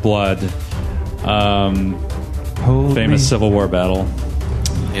river of blood, famous Civil War battle.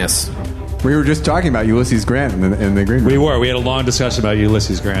 Yes. We were just talking about Ulysses Grant in the green room. We were. We had a long discussion about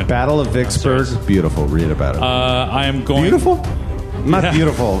Ulysses Grant. Battle of Vicksburg. Beautiful. Read about it. I am going. Beautiful? Not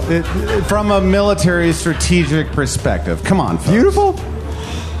beautiful. From a military strategic perspective. Come on, folks. Beautiful?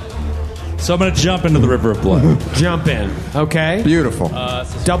 So I'm going to jump into the river of blood. Jump in. Okay. Beautiful.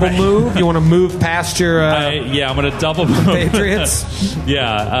 Double move. You want to move past your I'm going to double move. Patriots?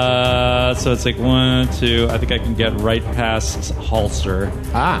 Yeah. So it's like 1, 2. I think I can get right past Halster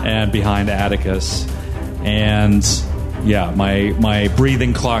and behind Atticus. And yeah, my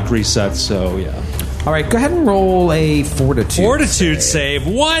breathing clock resets. So yeah. All right, go ahead and roll a fortitude. Fortitude save.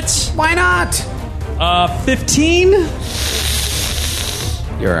 What? Why not? 15?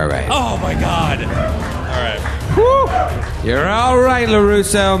 You're all right. Oh my god. All right. You're all right,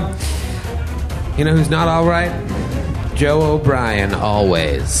 LaRusso. You know who's not all right? Joe O'Brien,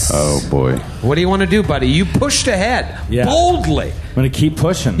 always. Oh, boy. What do you want to do, buddy? You pushed ahead boldly. I'm going to keep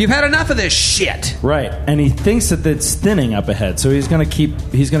pushing. You've had enough of this shit. Right, and he thinks that it's thinning up ahead, so he's going to keep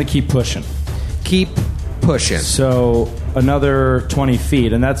pushing. Keep pushing. So another 20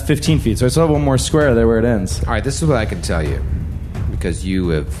 feet, and that's 15 feet. So it's still one more square there where it ends. All right, this is what I can tell you, because you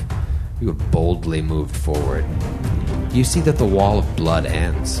have boldly moved forward. You see that the wall of blood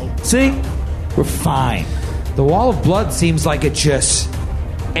ends. See? We're fine. The wall of blood seems like it just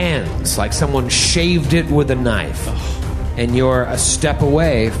ends, like someone shaved it with a knife. And you're a step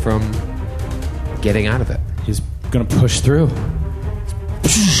away from getting out of it. He's going to push through.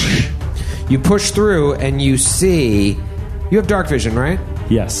 You push through and you see... You have dark vision, right?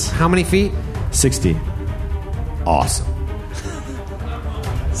 Yes. How many feet? 60. Awesome.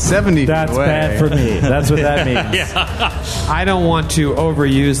 70 That's away. bad for me. That's what that means. I don't want to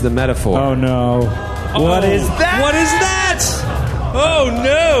overuse the metaphor. Oh, no. What is that? What is that? Oh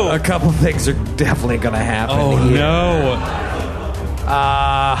no! A couple things are definitely going to happen Oh here. no!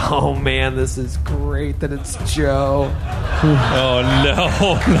 Oh, man, this is great that it's Joe. Oh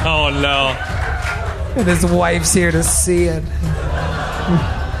no! No! And his wife's here to see it.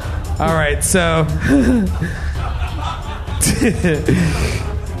 All right, so...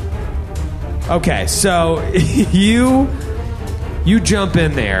 Okay, so you jump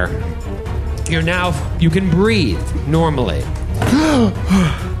in there. You can breathe normally.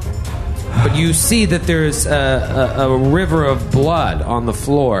 But you see that there's a river of blood on the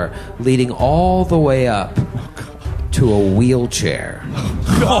floor leading all the way up to a wheelchair.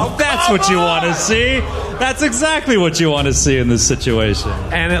 Oh, that's what you want to see. That's exactly what you want to see in this situation.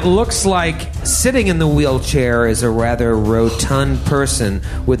 And it looks like sitting in the wheelchair is a rather rotund person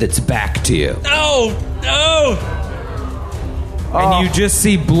with its back to you. No! And you just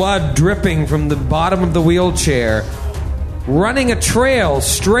see blood dripping from the bottom of the wheelchair, running a trail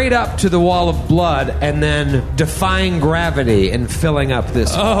straight up to the wall of blood, and then defying gravity and filling up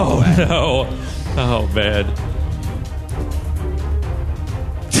this hallway. No! Oh man!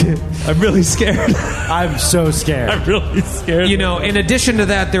 I'm really scared. I'm so scared. I'm really scared. You know, in addition to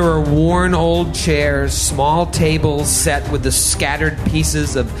that, there are worn old chairs, small tables set with the scattered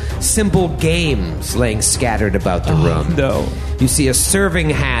pieces of simple games laying scattered about the room. No. You see a serving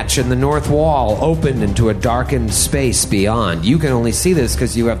hatch in the north wall open into a darkened space beyond. You can only see this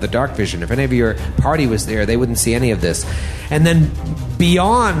because you have the dark vision. If any of your party was there, they wouldn't see any of this. And then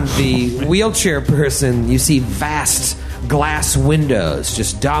beyond the wheelchair person, you see vast glass windows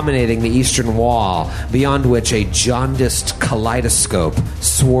just dominating the eastern wall, beyond which a jaundiced kaleidoscope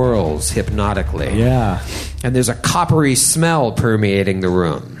swirls hypnotically. Yeah. And there's a coppery smell permeating the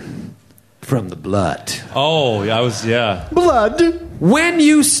room from the blood. Oh, yeah. Blood. When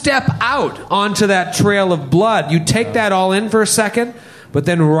you step out onto that trail of blood, you take that all in for a second, but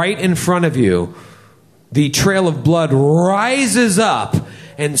then right in front of you, the trail of blood rises up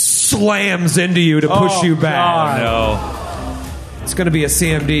and slams into you to push you back. No. It's going to be a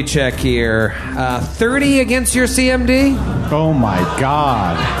CMD check here. 30 against your CMD? Oh my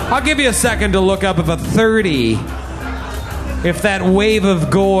God. I'll give you a second to look up if a 30, if that wave of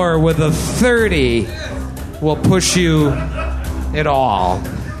gore with a 30 will push you at all.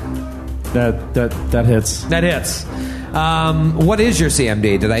 That hits. That hits. What is your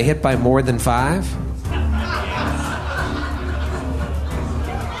CMD? Did I hit by more than 5?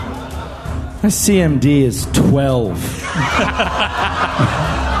 My CMD is 12.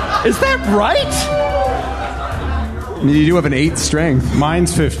 Is that right? You do have an 8 strength.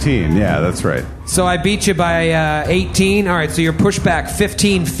 Mine's 15. Yeah, that's right. So I beat you by 18. All right, so you're pushed back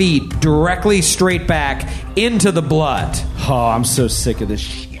 15 feet, directly straight back into the blood. Oh, I'm so sick of this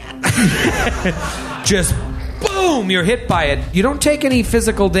shit. Just boom, you're hit by it. You don't take any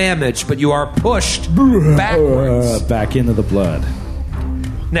physical damage, but you are pushed backwards. Back into the blood.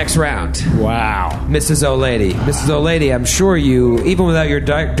 Next round. Wow. Mrs. O'Lady. Mrs. O'Lady, I'm sure you, even without your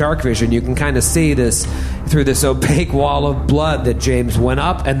dark vision, you can kind of see this through this opaque wall of blood that James went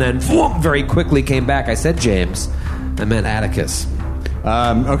up and then very quickly came back. I said James. I meant Atticus.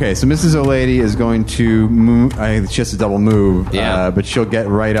 Okay, so Mrs. O'Lady is going to move. She has to double move, but she'll get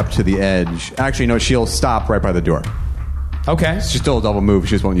right up to the edge. Actually, no, she'll stop right by the door. Okay. She's still a double move. She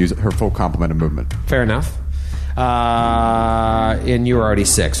just won't use her full complement of movement. Fair enough. And you were already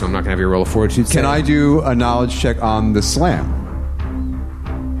 6, so I'm not going to have your roll of fortitude. Can I do a knowledge check on the slam?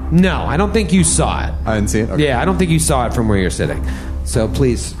 No, I don't think you saw it. I didn't see it? Okay. Yeah, I don't think you saw it from where you're sitting. So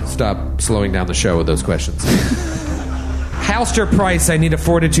please stop slowing down the show with those questions. Halster Price, I need a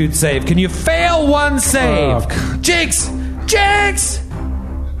fortitude save. Can you fail one save? Jinx!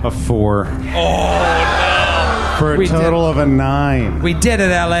 A 4. Oh, no. For a total of a 9. We did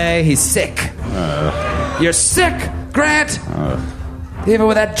it, L.A. He's sick. You're sick, Grant. Even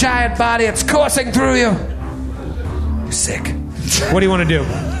with that giant body, it's coursing through you. You're sick. What do you want to do?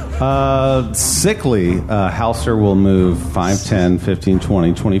 Sickly, Halster will move 5, 10, 15,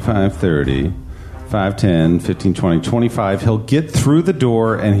 20, 25, 30. 5, 10, 15, 20, 25. He'll get through the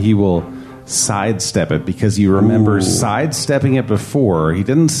door and he will sidestep it because he remembers sidestepping it before. He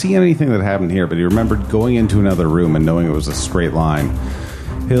didn't see anything that happened here, but he remembered going into another room and knowing it was a straight line.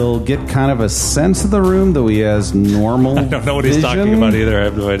 He'll get kind of a sense of the room, though he has normal I don't know what vision. he's talking about either. I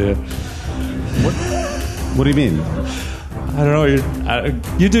have no idea. What do you mean? I don't know.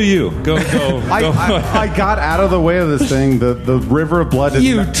 You do you. Go. I got out of the way of this thing. The river of blood didn't...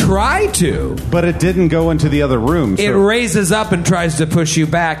 You try to. But it didn't go into the other room. So. It raises up and tries to push you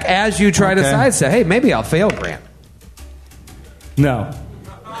back as you try to sidestep. Hey, maybe I'll fail, Grant. No.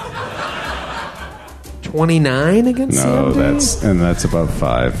 29 against CMD? that's above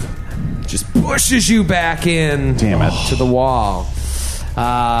 5. Just pushes you back in. Damn it. To the wall.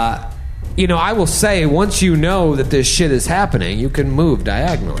 I will say, once you know that this shit is happening, you can move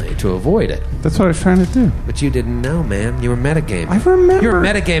diagonally to avoid it. That's what I was trying to do. But you didn't know, man. You were metagaming. I remember. You were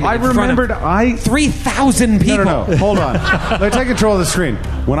metagaming. I remembered. 3,000 people. No. Hold on. Let me take control of the screen.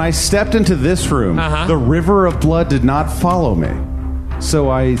 When I stepped into this room, the river of blood did not follow me. So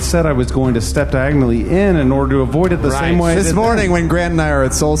I said I was going to step diagonally in order to avoid it the same way. This morning, when Grant and I are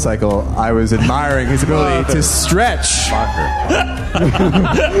at Soul Cycle, I was admiring his ability to stretch.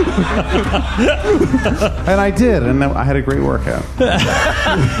 And I did, and I had a great workout.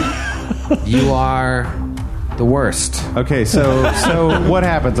 You are the worst. Okay, so what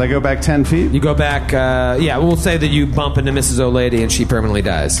happens? I go back 10 feet? You go back, we'll say that you bump into Mrs. O'Lady and she permanently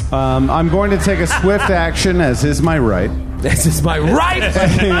dies. I'm going to take a swift action, as is my right. This is my right,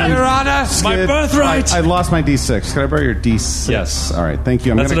 Your Honor. My birthright. I lost my D6. Can I borrow your D6? Yes. All right, thank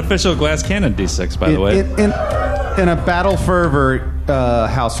you. That's an official glass cannon D6, by the way. In a battle fervor,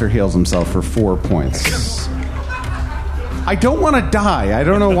 Halster heals himself for 4 points. I don't want to die. I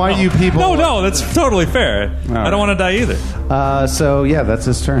don't know why you people. No, that's totally fair. I don't want to die either. So yeah, that's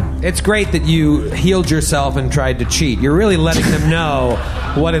his turn. It's great that you healed yourself and tried to cheat. You're really letting them know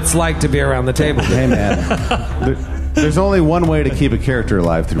what it's like to be around the table. Hey man, there's only one way to keep a character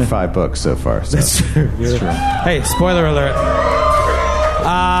alive through 5 books so far. So. That's true. Hey, spoiler alert.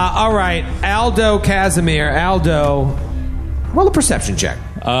 All right, Aldo Casimir. Aldo, roll a perception check.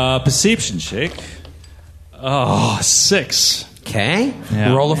 Perception check. 6. Okay.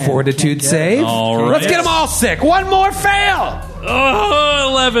 Yeah. Roll a fortitude save. All right. Let's get them all sick. One more fail.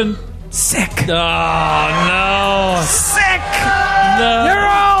 11. Sick. Oh, no. Sick. No. You're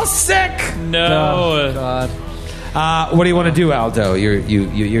all sick. No. God. What do you want to do, Aldo?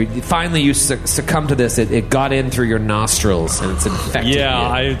 You finally you succumb to this. It got in through your nostrils and it's infected you.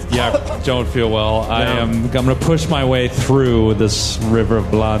 I don't feel well. I'm going to push my way through this river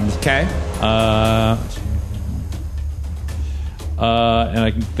of blood. Okay. And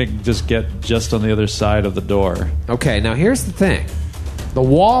I can just get just on the other side of the door. Okay. Now here's the thing. The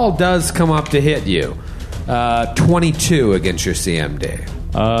wall does come up to hit you. 22 against your CMD.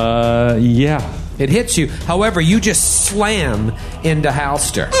 Yeah. It hits you. However, you just slam into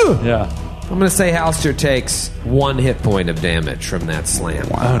Halster. Yeah. I'm going to say Halster takes 1 hit point of damage from that slam.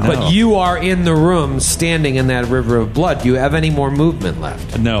 Wow. But No. you are in the room standing in that river of blood. Do you have any more movement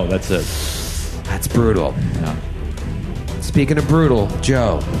left? No, that's it. That's brutal. Yeah. Speaking of brutal,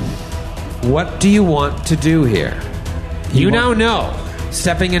 Joe, what do you want to do here? You now know,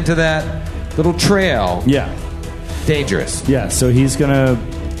 stepping into that little trail, Yeah. dangerous. Yeah, so he's going to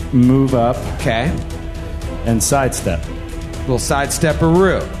move up Okay. and sidestep. Little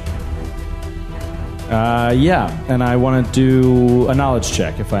sidestep-a-roo. Yeah, and I want to do a knowledge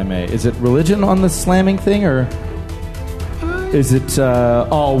check, if I may. Is it religion on the slamming thing, or is it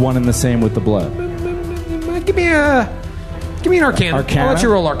all one and the same with the blood? Give me an Arcana. Arcana? I'll let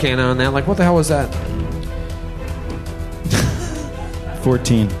you roll Arcana on that. Like, what the hell was that?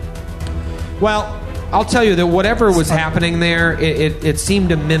 14. Well, I'll tell you that whatever was happening there, it seemed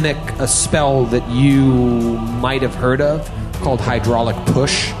to mimic a spell that you might have heard of called Hydraulic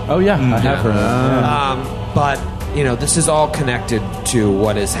Push. Oh, yeah, I have heard of it. But, you know, this is all connected to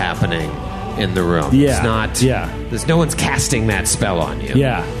what is happening in the room. Yeah. It's not... Yeah. There's no one's casting that spell on you.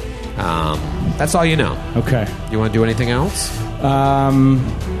 Yeah. That's all you know. Okay. You want to do anything else?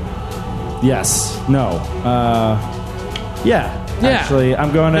 Yes. No. Yeah. Yeah. Actually,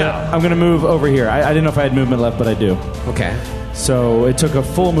 I'm gonna move over here. I didn't know if I had movement left, but I do. Okay. So it took a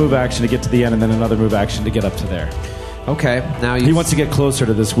full move action to get to the end, and then another move action to get up to there. Okay. Now He wants to get closer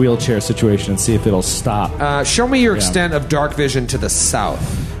to this wheelchair situation and see if it'll stop. show me your extent of dark vision to the south,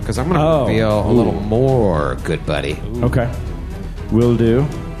 because I'm going to reveal a little more, good buddy. Okay. Will do.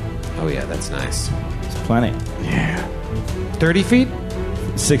 Oh yeah, that's nice. It's plenty. 30 feet?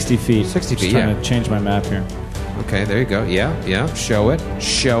 60 feet. 60 feet, Just trying yeah. to change my map here. Okay, there you go. Yeah. Show it.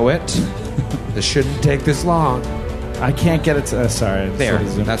 This shouldn't take this long. I can't get it to... sorry. I just There. had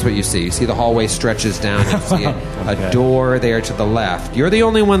to zoom. That's what you see. You see the hallway stretches down. You see a door there to the left. You're the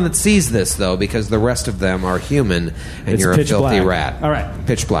only one that sees this, though, because the rest of them are human, and It's you're a pitch filthy black. rat. All right.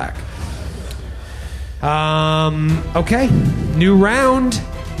 Pitch black. Okay. New round.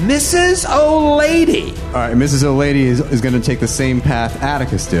 Mrs. O'Lady. All right, Mrs. O'Lady is going to take the same path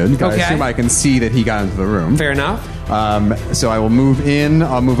Atticus did. Okay. I assume I can see that he got into the room. Fair enough. So I will move in,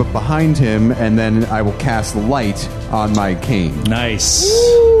 I'll move up behind him, and then I will cast light on my cane. Nice.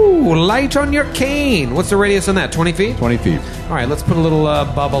 Ooh, light on your cane. What's the radius on that? 20 feet? 20 feet. All right, let's put a little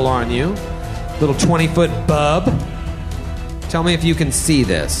bubble on you. Little 20-foot bub. Tell me if you can see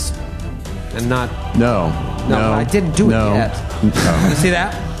this. And not... No. No, I didn't do it no, yet. No. You see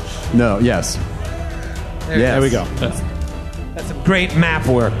that? No, yes. There, Yes. There we go. That's some great map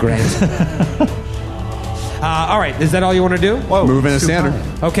work, Grant. All right, is that all you want to do? Whoa, Move in a too standard.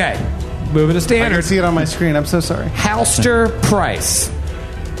 high. Okay, moving to I standard. can see it on my screen. I'm so sorry. Halster Price.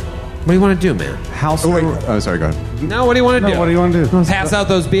 What do you want to do, man? House. Oh, wait. Oh, sorry, go ahead. No, what do you want to do? What do you want to do? Pass out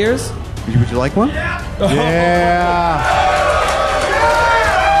those beers? Would you like one? Yeah.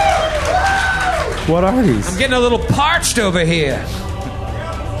 What are these? I'm getting a little parched over here.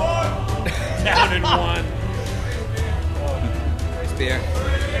 Down in one. Nice beer.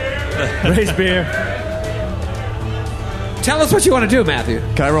 Raise beer. Tell us what you want to do, Matthew.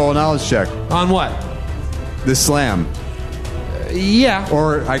 Can I roll a knowledge check? On what? This slam. Yeah.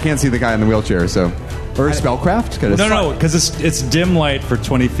 Or I can't see the guy in the wheelchair, so. Or spellcraft? No, because it's dim light for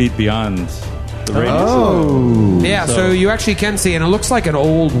 20 feet beyond the radius. Oh. Yeah, so you actually can see, and it looks like an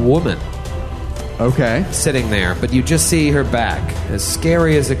old woman Okay. sitting there, but you just see her back. As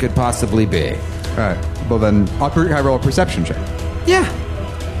scary as it could possibly be. All right. Well, then, I roll a perception check. Yeah.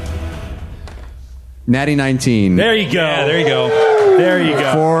 Natty 19. There you go. Yeah, there you go. There you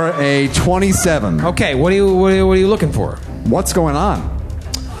go. For a 27. Okay, what are you looking for? What's going on?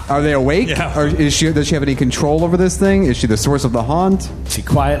 Are they awake? Yeah. Or does she have any control over this thing? Is she the source of the haunt? She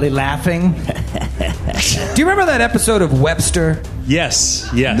quietly laughing. Do you remember that episode of Webster?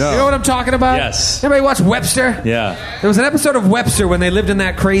 Yes. No. You know what I'm talking about? Yes. Everybody watch Webster? Yeah. There was an episode of Webster when they lived in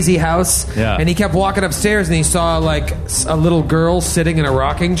that crazy house. Yeah. And he kept walking upstairs and he saw like a little girl sitting in a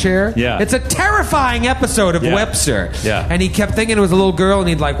rocking chair. Yeah. It's a terrifying episode of Yeah. Webster. Yeah. And he kept thinking it was a little girl and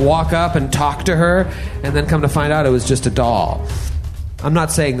he'd like walk up and talk to her and then come to find out it was just a doll. I'm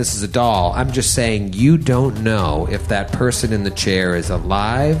not saying this is a doll. I'm just saying you don't know if that person in the chair is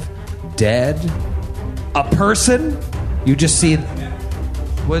alive, dead, a person. You just see...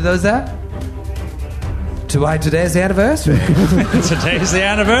 What was that? Today's the anniversary. Today's the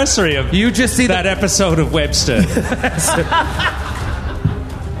anniversary of You just see that episode of Webster.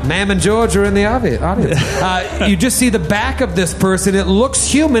 Ma'am and George are in the audience. You just see the back of this person. It looks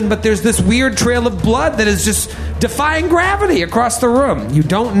human, but there's this weird trail of blood that is just defying gravity across the room. You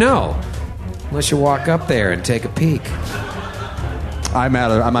don't know unless you walk up there and take a peek. I'm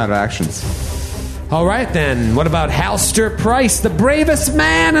out of actions. All right, then. What about Halster Price, the bravest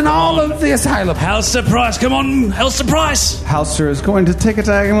man in all of the asylum? Halster Price, come on, Halster Price. Halster is going to take a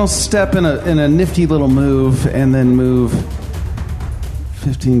diagonal step in a nifty little move and then move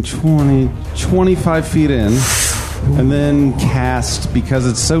 15, 20, 25 feet in. And then cast, because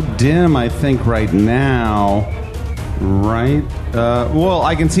it's so dim, I think, right now. Right? Well,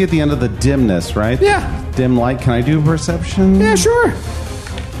 I can see at the end of the dimness, right? Yeah. Dim light. Can I do perception? Yeah, sure.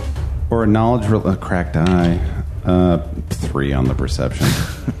 Or a knowledge, cracked eye. 3 on the perception.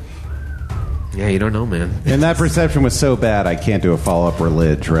 Yeah, you don't know, man. And that perception was so bad, I can't do a follow-up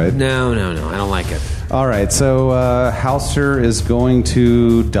relig, right? No. I don't like it. All right, so Halster is going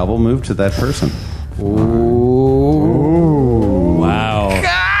to double move to that person. Wow.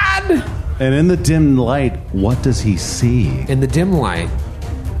 God! And in the dim light, what does he see? In the dim light,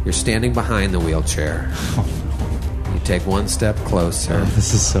 you're standing behind the wheelchair. You take one step closer.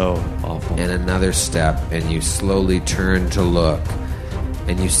 This is so awful. And another step, and you slowly turn to look,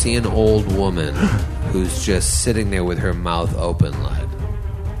 and you see an old woman who's just sitting there with her mouth open like,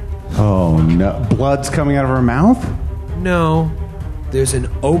 Oh, no. Blood's coming out of her mouth? no, there's an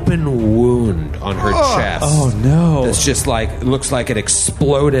open wound on her chest. Oh, no. It's just like, it looks like it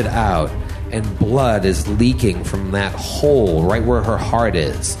exploded out, and blood is leaking from that hole right where her heart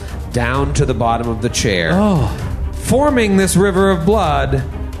is, down to the bottom of the chair, forming this river of blood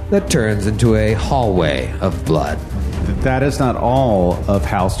that turns into a hallway of blood. That is not all of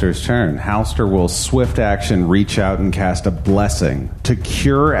Halster's turn. Halster will swift action reach out and cast a blessing to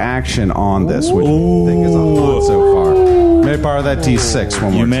cure action on this, which I think is a lot so far. May I borrow that D6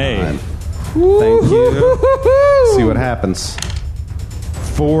 one more time? Thank you. See what happens.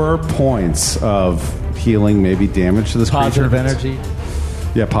 4 points of healing, maybe damage to this Positive creature. energy.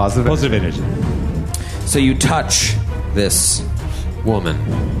 Yeah, positive energy. So you touch this woman.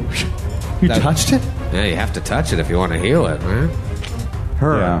 You touched it? Yeah, you have to touch it if you want to heal it, man.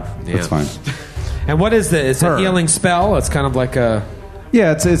 Her. Yeah, that's fine. And what is this? It's Her. a healing spell? It's kind of like a...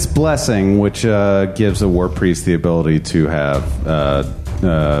 Yeah, it's blessing, which gives a war priest the ability to have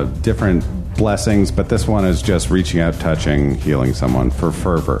different blessings, but this one is just reaching out, touching, healing someone for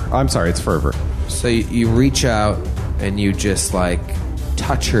fervor. I'm sorry, it's fervor. So you reach out and you just like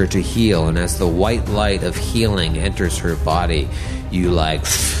touch her to heal, and as the white light of healing enters her body, you like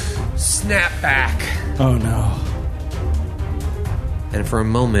snap back. Oh no. And for a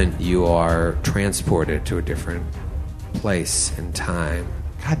moment you are transported to a different place and time.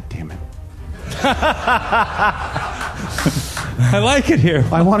 God damn it. I like it here.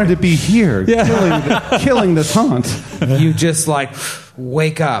 I wanted to be here, killing this haunt. You just like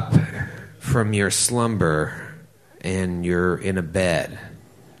wake up from your slumber and you're in a bed.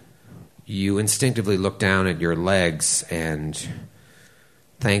 You instinctively look down at your legs, and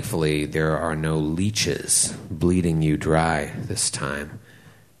thankfully there are no leeches bleeding you dry this time.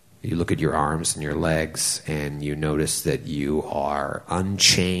 You look at your arms and your legs, and you notice that you are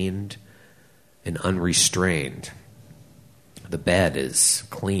unchained and unrestrained. The bed is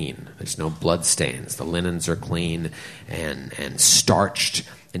clean. There's no blood stains. The linens are clean and starched,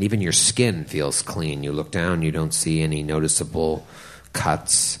 and even your skin feels clean. You look down, you don't see any noticeable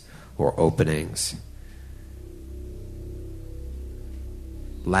cuts or openings.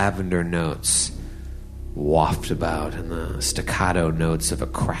 Lavender notes waft about, and the staccato notes of a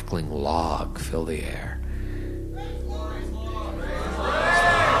crackling log fill the air.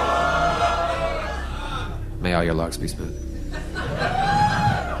 May all your logs be smooth.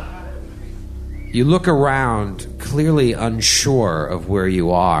 You look around, clearly unsure of where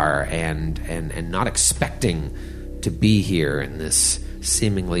you are and not expecting to be here in this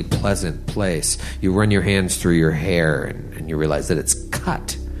seemingly pleasant place. You run your hands through your hair and you realize that it's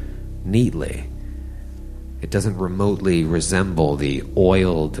cut neatly. It doesn't remotely resemble the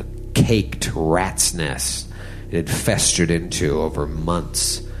oiled, caked rat's nest it had festered into over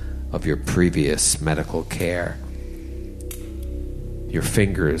months of your previous medical care. Your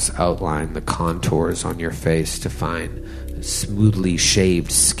fingers outline the contours on your face to find smoothly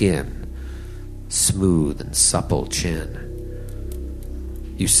shaved skin, smooth and supple chin.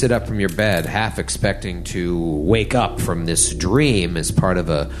 You sit up from your bed, half expecting to wake up from this dream as part of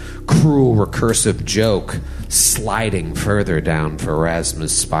a cruel, recursive joke sliding further down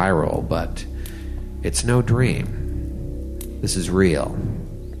Pharasma's spiral, but it's no dream. This is real.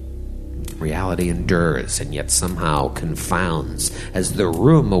 Reality endures and yet somehow confounds as the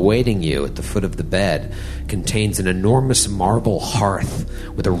room awaiting you at the foot of the bed contains an enormous marble hearth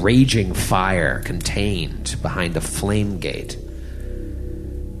with a raging fire contained behind a flame gate.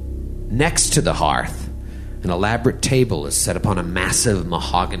 Next to the hearth, an elaborate table is set upon a massive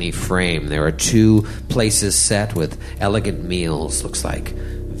mahogany frame. There are 2 places set with elegant meals, looks like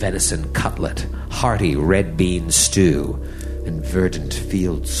venison cutlet, hearty red bean stew, and verdant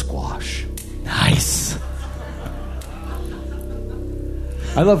field squash. Nice.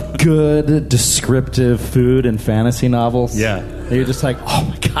 I love good, descriptive food in fantasy novels. Yeah. You're just like, oh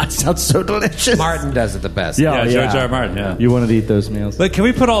my God, it sounds so delicious. Martin does it the best. Yeah, George R. R. Martin, yeah. You wanted to eat those meals. Like, can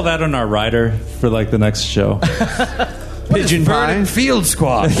we put all that on our rider for, like, the next show? Pigeon pie. Verdant field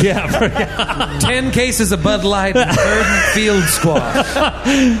squash. Yeah. 10 cases of Bud Light and verdant field squash.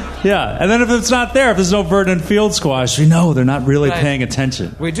 Yeah. And then if it's not there, if there's no verdant field squash, we know they're not really Right. paying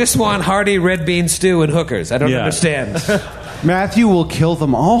attention. We just want hearty red bean stew and hookers. I don't Yeah. understand. Matthew will kill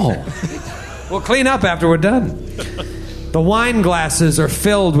them all. We'll clean up after we're done. The wine glasses are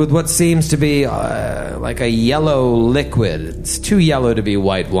filled with what seems to be like a yellow liquid. It's too yellow to be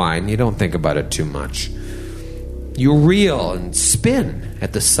white wine. You don't think about it too much. You reel and spin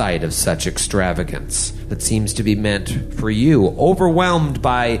at the sight of such extravagance that seems to be meant for you, overwhelmed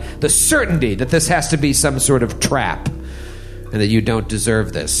by the certainty that this has to be some sort of trap and that you don't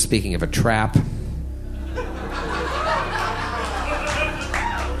deserve this. Speaking of a trap,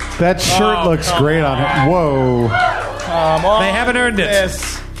 That shirt looks great on him. Whoa. they haven't earned it.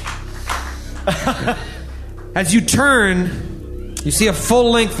 As you turn, you see a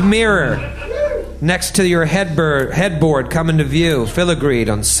full-length mirror next to your headboard come into view,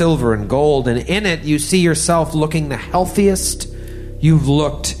 filigreed on silver and gold, and in it you see yourself looking the healthiest you've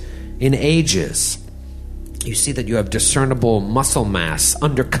looked in ages. You see that you have discernible muscle mass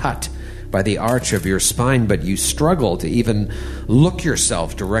undercut by the arch of your spine, but you struggle to even look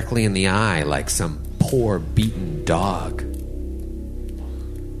yourself directly in the eye like some poor beaten dog.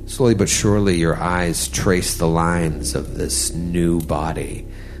 Slowly but surely your eyes trace the lines of this new body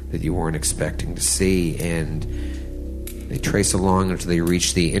that you weren't expecting to see, and they trace along until they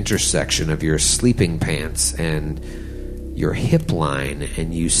reach the intersection of your sleeping pants and your hip line,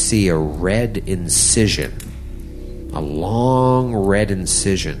 and you see a red incision, a long red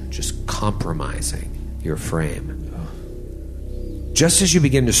incision just compromising your frame. Just as you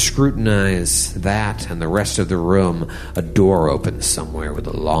begin to scrutinize that and the rest of the room, a door opens somewhere with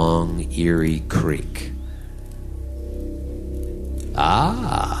a long, eerie creak.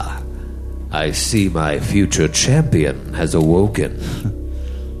 Ah, I see my future champion has awoken.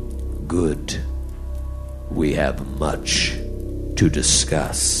 Good. We have much to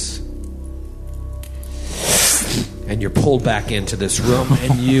discuss. And you're pulled back into this room,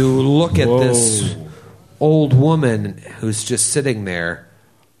 and you look at this old woman who's just sitting there,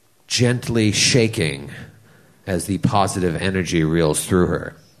 gently shaking as the positive energy reels through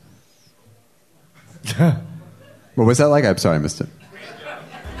her. What was that like? I'm sorry, I missed it.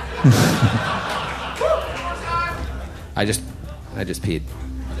 I just peed.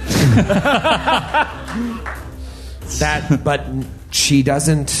 But she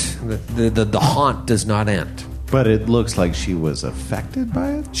doesn't. The haunt does not end. But it looks like she was affected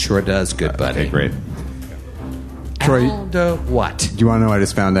by it? Sure does, good buddy. Okay, great. Troy, What? do you want to know what I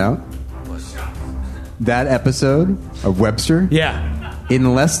just found out? That episode of Webster, Yeah.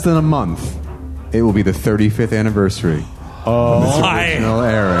 in less than a month, it will be the 35th anniversary of its original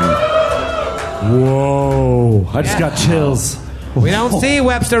airing. Whoa. I just got chills. We don't see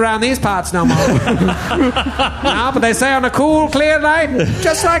Webster around these parts no more. No, but they say on a cool, clear night,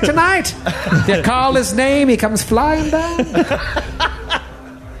 just like tonight, you call his name, he comes flying down.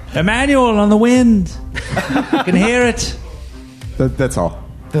 Emmanuel on the wind. I can hear it. That's all.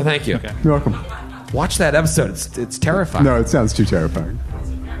 Thank you. You're welcome. Watch that episode. It's terrifying. No, it sounds too terrifying.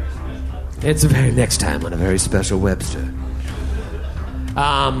 It's the very next time on a very special Webster.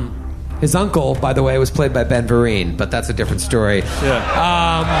 His uncle, by the way, was played by Ben Vereen, but that's a different story.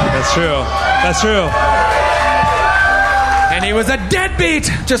 Yeah. That's true. That's true. And he was a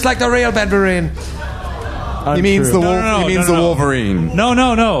deadbeat, just like the real Ben Vereen. He means the Wolverine.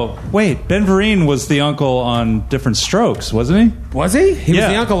 No. Wait, Ben Vereen was the uncle on Different Strokes, wasn't he? Was he? He Yeah.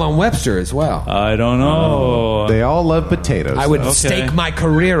 was the uncle on Webster as well. I don't know. They all love potatoes. I would Okay. stake my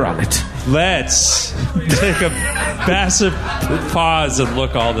career on it. Let's take a massive pause and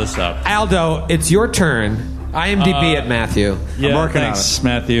look all this up. Aldo, it's your turn. IMDb it, Matthew. Yeah, working on thanks,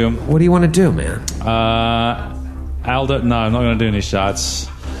 Matthew. What do you want to do, man? Aldo, no, I'm not going to do any shots.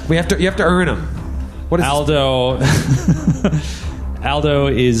 You have to earn them. What is Aldo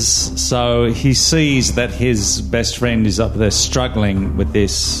is, so he sees that his best friend is up there struggling with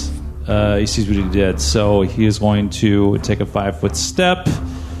this. He sees what he did, so he is going to take a 5-foot step.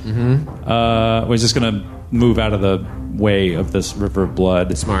 We're just going to move out of the way of this river of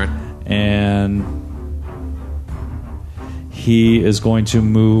blood. Smart. And he is going to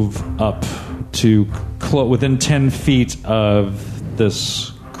move up to within 10 feet of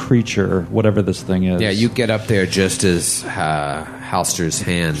this creature, whatever this thing is. Yeah, you get up there just as Halster's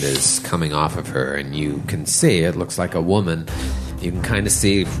hand is coming off of her, and you can see it looks like a woman. You can kind of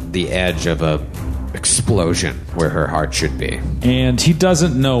see the edge of a explosion where her heart should be. And he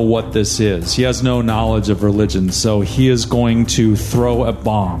doesn't know what this is. He has no knowledge of religion, so he is going to throw a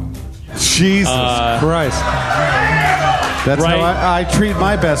bomb. Jesus Christ. That's Right. how I treat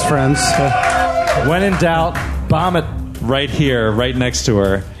my best friends. When in doubt, bomb it. Right here, right next to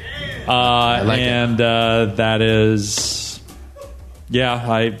her. like it. And that is... Yeah,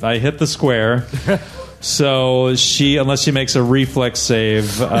 I hit the square. So she, unless she makes a reflex save,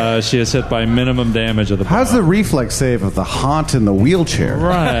 she is hit by minimum damage of the bomb. How's the reflex save of the haunt in the wheelchair?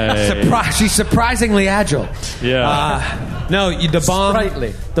 Right. She's surprisingly agile. Yeah.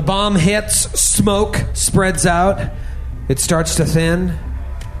 The bomb hits, smoke spreads out, it starts to thin,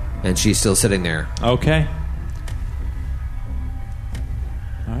 and she's still sitting there. Okay.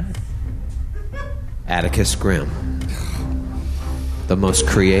 Atticus Grimm, the most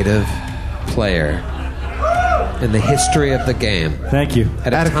creative player in the history of the game. Thank you.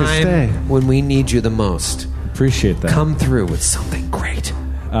 At a Atticus, time stay. when we need you the most, Appreciate that. come through with something great.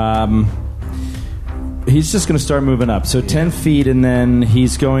 He's just going to start moving up. So 10 feet, and then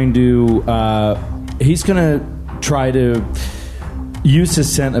he's going to try to use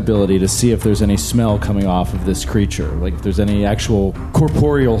his scent ability to see if there's any smell coming off of this creature, like if there's any actual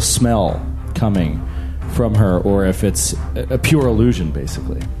corporeal smell coming from her, or if it's a pure illusion,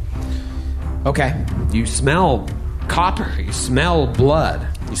 basically. Okay, you smell copper. You smell blood.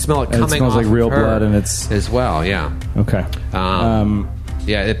 You smell it And it coming smells off like real of her blood, and it's- as well. Yeah. Okay.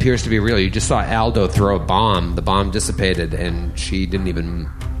 Yeah, it appears to be real. You just saw Aldo throw a bomb. The bomb dissipated, and she didn't even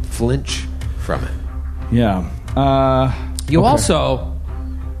flinch from it. Yeah. You Okay. also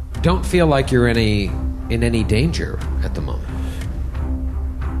don't feel like you're in any danger at the moment.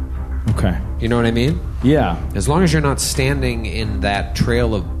 Okay. You know what I mean? Yeah. As long as you're not standing in that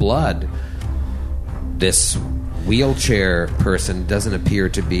trail of blood, this wheelchair person doesn't appear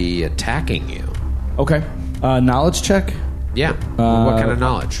to be attacking you. Okay. Knowledge check? Yeah. What kind of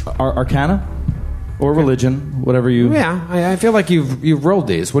knowledge? Arcana? Or religion, whatever you... Yeah, I feel like you've rolled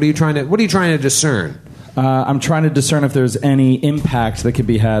these. What are you trying to discern? I'm trying to discern if there's any impact that could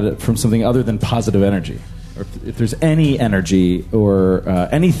be had from something other than positive energy. Or if there's any energy or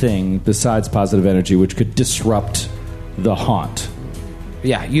anything besides positive energy which could disrupt the haunt.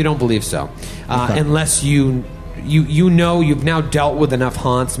 Yeah, you don't believe so. Okay. Unless you know you've now dealt with enough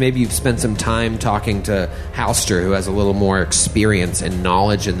haunts. Maybe you've spent some time talking to Halster, who has a little more experience and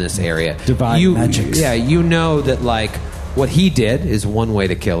knowledge in this area. Divine magics. Yeah, you know that like what he did is one way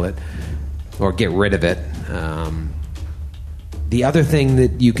to kill it or get rid of it. The other thing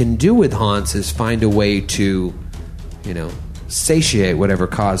that you can do with haunts is find a way to, satiate whatever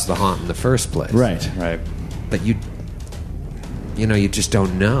caused the haunt in the first place. Right. But you just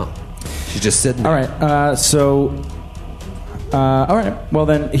don't know. She's just sitting there. All right. All right. Well,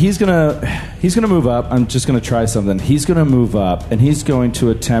 then he's gonna move up. I'm just gonna try something. He's gonna move up, and he's going to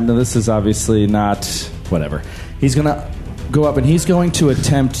attempt. Now, this is obviously not whatever. He's gonna go up, and he's going to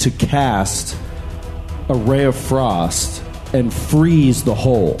attempt to cast a ray of frost and freeze the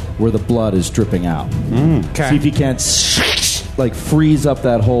hole where the blood is dripping out. Okay. See if he can't freeze up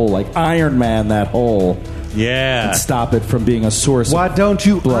that hole, like Iron Man that hole Yeah. Stop it from being a source. Why don't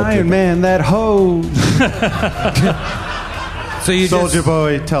you blood Iron dripping. Man that hose? So you Soldier just,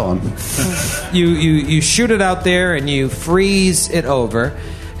 Boy, tell him. you shoot it out there and you freeze it over,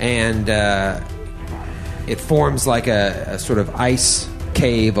 and it forms like a sort of ice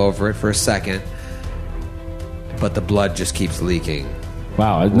cave over it for a second, but the blood just keeps leaking.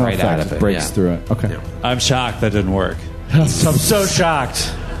 Wow, no Right effect. out of it, Breaks yeah. through it. Okay. Yeah. I'm shocked that didn't work. I'm so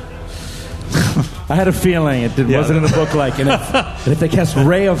shocked. I had a feeling it Yeah. wasn't in the book like, and if they cast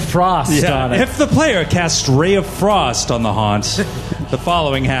Ray of Frost on it. If the player casts Ray of Frost on the haunt, the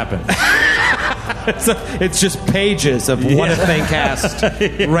following happens. It's just pages of what if they cast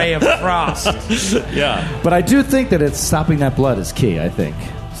Ray of Frost. Yeah. But I do think that it's stopping that blood is key, I think.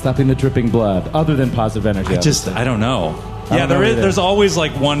 Stopping the dripping blood, other than positive energy. I don't know. I Yeah, don't know either. there's always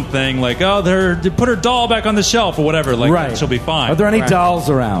like one thing, like, oh, they put her doll back on the shelf or whatever. Like, Right. she'll be fine. Are there any Right. dolls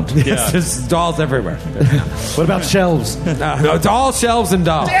around? Yeah. There's dolls everywhere. What about shelves? No, doll shelves and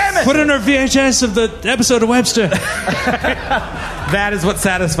dolls. Put in her VHS of the episode of Webster. That is what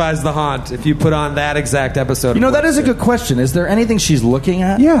satisfies the haunt. If you put on that exact episode. You know, of that is a Webster. good question. Is there anything she's looking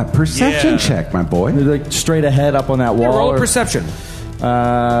at? Yeah, perception Yeah. check, my boy. Like straight ahead up on that Yeah, wall? roll or- perception.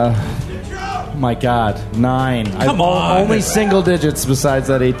 My God, 9. Come on. Only single digits besides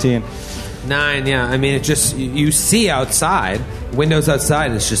that 18. 9. Yeah, I mean, it just you see outside windows outside.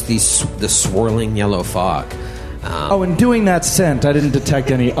 And it's just the swirling yellow fog. Oh, and doing that scent, I didn't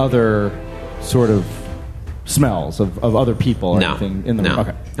detect any other sort of smells of other people or No, anything in the no. room. Okay.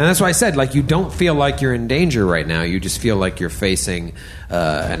 And that's why I said, like, you don't feel like you're in danger right now. You just feel like you're facing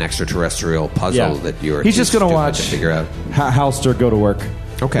an extraterrestrial puzzle that you're. He's just going to stupid watch to figure out. Halster go to work.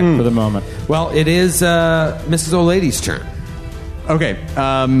 Okay. For the moment. Well, it is Mrs. O'Lady's turn. Okay,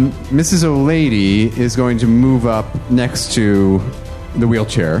 Mrs. O'Lady is going to move up next to the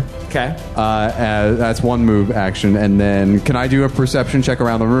wheelchair. Okay. That's one move action, and then can I do a perception check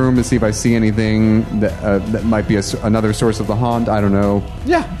around the room to see if I see anything that might be another source of the haunt? I don't know.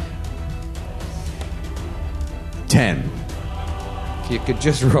 Yeah. 10. You could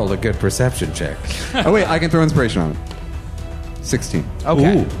just roll a good perception check. Oh wait, I can throw inspiration on it. 16.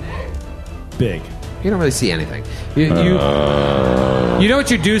 Okay. Ooh. Big. You don't really see anything. You know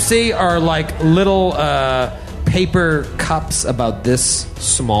what you do see are like little paper cups about this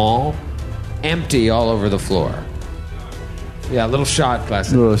small, empty all over the floor. Yeah, little shot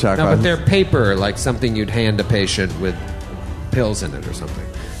glasses. Little shot no, glasses. but they're paper, like something you'd hand a patient with pills in it or something.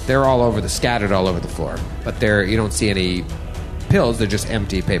 They're all scattered all over the floor. But you don't see any pills. They're just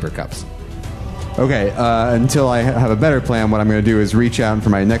empty paper cups. Okay, until I have a better plan, what I'm going to do is reach out, and for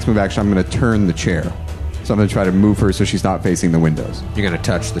my next move action, I'm going to turn the chair. So I'm going to try to move her so she's not facing the windows. You're going to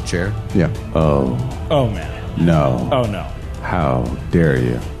touch the chair? Yeah. Oh, Oh, man. no. Oh, no. How dare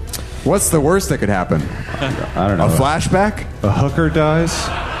you? What's the worst that could happen? I don't know. A flashback? A hooker dies?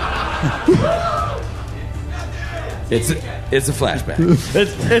 It's a flashback.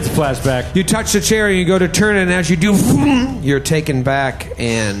 It's flashback. You touch the chair and you go to turn it, and as you do, you're taken back,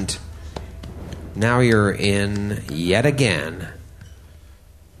 and now you're in, yet again,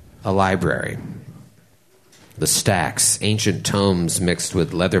 a library. The stacks, ancient tomes mixed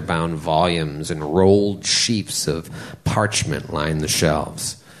with leather-bound volumes and rolled sheafs of parchment line the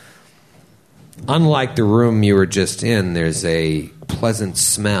shelves. Unlike the room you were just in, there's a pleasant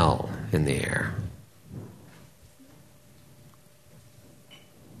smell in the air.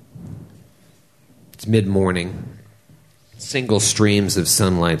 It's mid-morning. Single streams of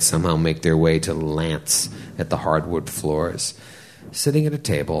sunlight somehow make their way to Lance at the hardwood floors. Sitting at a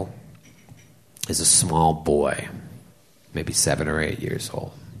table is a small boy, maybe 7 or 8 years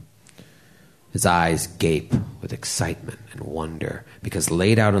old. His eyes gape with excitement and wonder because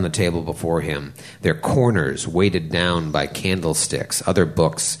laid out on the table before him, their corners weighted down by candlesticks, other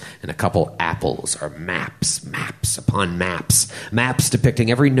books, and a couple apples are maps upon maps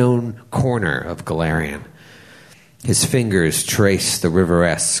depicting every known corner of Galarian. His fingers trace the River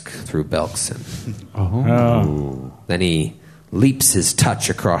Esk through Belkson. Oh. Then he leaps his touch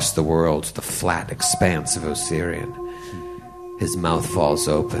across the world to the flat expanse of Osirian. His mouth falls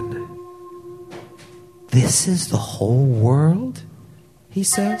open. "This is the whole world?" he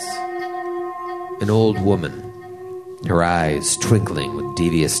says. An old woman, her eyes twinkling with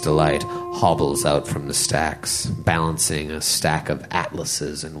devious delight, hobbles out from the stacks, balancing a stack of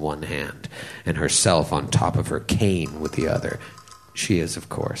atlases in one hand and herself on top of her cane with the other. She is, of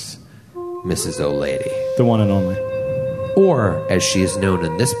course, Mrs. O'Lady. The one and only. Or, as she is known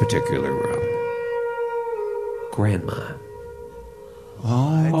in this particular room, Grandma.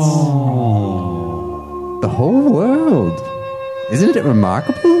 The whole world. Isn't it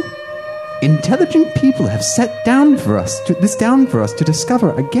remarkable? Intelligent people have set this down for us to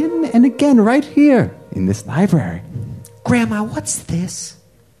discover again and again right here in this library. Grandma, what's this?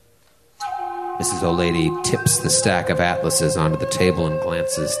 Mrs. O'Lady tips the stack of atlases onto the table and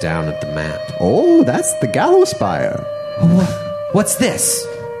glances down at the map. Oh, that's the Gallows Spire. What's this?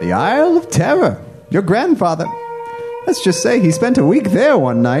 The Isle of Terror. Your grandfather. Let's just say he spent a week there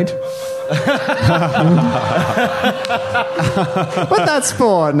one night. But that's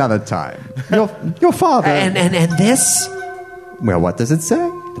for another time. Your father... And this? Well, what does it say?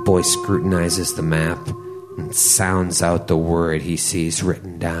 The boy scrutinizes the map and sounds out the word he sees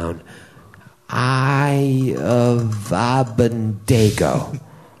written down. Eye of Abednego.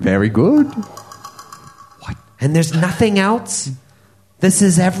 Very good. What? And there's nothing else? This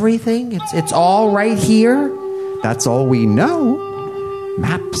is everything? It's all right here? That's all we know.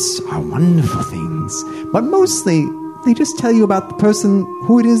 Maps are wonderful things, but mostly they just tell you about the person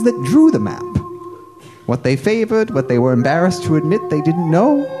who it is that drew the map. What they favored, what they were embarrassed to admit they didn't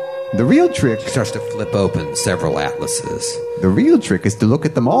know. The real trick... Starts to flip open several atlases. The real trick is to look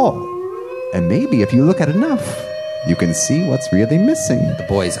at them all. And maybe if you look at enough, you can see what's really missing. The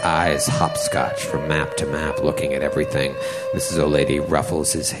boy's eyes hopscotch from map to map, looking at everything. Mrs. O'Lady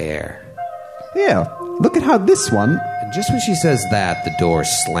ruffles his hair. Yeah, look at how this one... And just when she says that, the door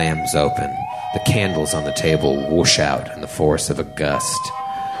slams open. The candles on the table whoosh out in the force of a gust.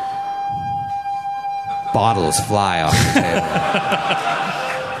 Bottles fly off the table.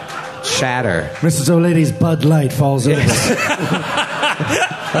 Chatter. Mrs. O'Lady's Bud Light falls over.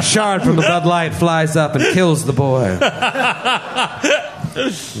 A shard from the Bud Light flies up and kills the boy.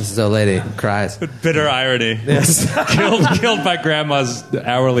 Mrs. O'Lady cries. Bitter irony. Yes. killed by Grandma's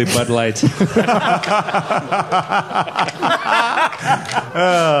hourly Bud Light.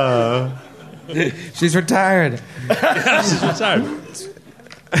 She's retired. She's retired.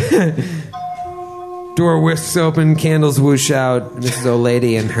 Door whisks open, candles whoosh out. Mrs.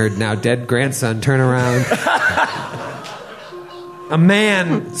 O'Lady and her now dead grandson turn around. A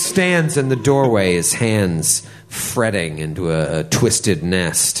man stands in the doorway, his hands fretting into a twisted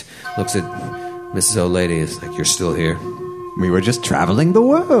nest. Looks at Mrs. O'Lady, is like, "You're still here? We were just traveling the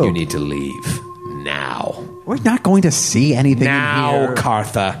world. You need to leave. Now." We're not going to see anything Now, in here.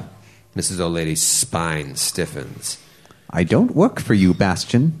 Cartha. Mrs. O'Lady's spine stiffens. I don't work for you,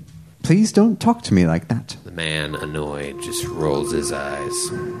 Bastion. Please don't talk to me like that. The man, annoyed, just rolls his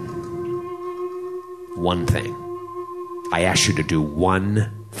eyes. One thing. I asked you to do one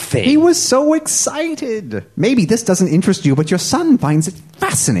thing. He was so excited. Maybe this doesn't interest you, but your son finds it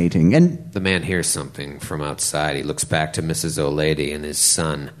fascinating, and... The man hears something from outside. He looks back to Mrs. O'Lady and his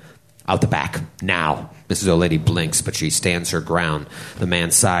son. Out the back, now. Mrs. O'Lady blinks, but she stands her ground. The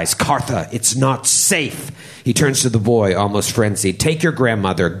man sighs. "Cartha, it's not safe." He turns to the boy, almost frenzied. "Take your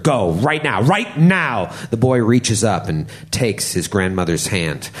grandmother. Go. Right now. Right now." The boy reaches up and takes his grandmother's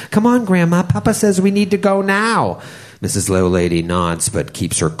hand. "Come on, Grandma. Papa says we need to go now." Mrs. O'Lady nods, but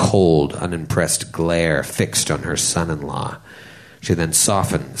keeps her cold, unimpressed glare fixed on her son-in-law. She then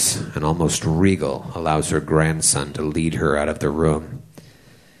softens and, almost regal, allows her grandson to lead her out of the room.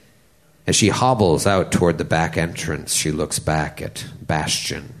 As she hobbles out toward the back entrance, she looks back at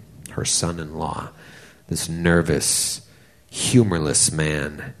Bastion, her son-in-law, this nervous, humorless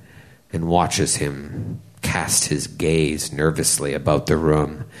man, and watches him cast his gaze nervously about the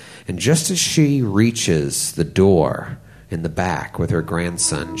room. And just as she reaches the door in the back with her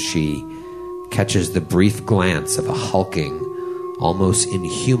grandson, she catches the brief glance of a hulking, almost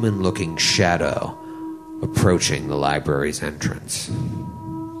inhuman-looking shadow approaching the library's entrance.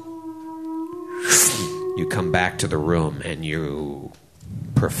 You come back to the room and you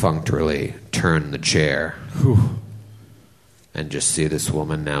perfunctorily turn the chair. And just see this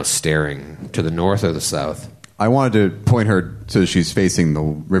woman now staring to the north or the south. I wanted to point her so she's facing the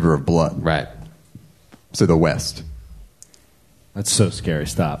River of Blood. Right. So the west. That's so scary.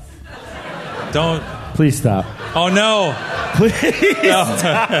 Stop. Don't. Please stop. Oh, no. Please. No.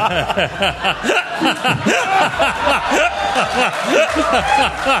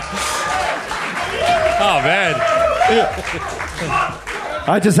 Oh, man.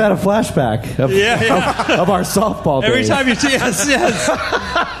 I just had a flashback of, of our softball Every days. time you see us, yes.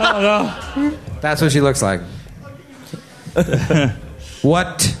 Oh, no. That's what she looks like.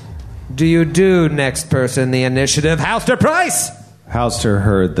 What do you do, next person? The initiative. Halster Price! Halster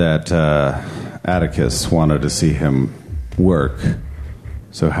heard that Atticus wanted to see him work.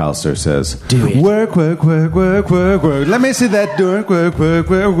 So Halster says, Do it. Work, work, work, work, work, work. Let me see that work, work, work,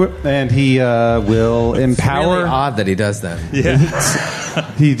 work, work. And he will empower... Really odd that he does that.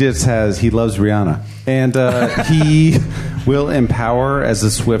 He just has... He loves Rihanna. And he will empower as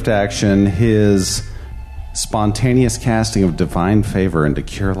a swift action his spontaneous casting of divine favor into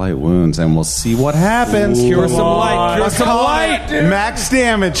cure light wounds, and we'll see what happens. Cure some light. Cure some light. Max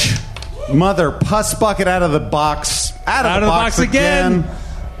damage. Mother pus bucket out of the box. Out of the box again.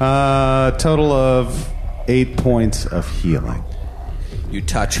 Total of 8 points of healing. You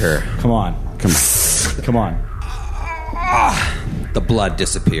touch her. Come on. The blood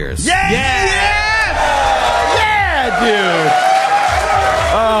disappears. Yeah, dude.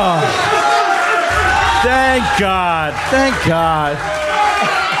 Oh, thank God.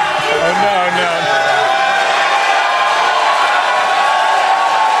 Oh no.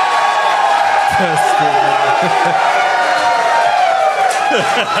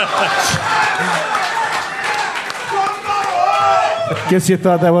 Guess you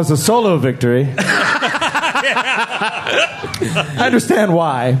thought that was a solo victory. I understand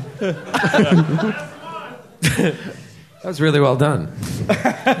why. That was really well done.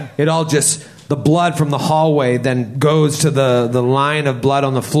 It all just, the blood from the hallway then goes to the line of blood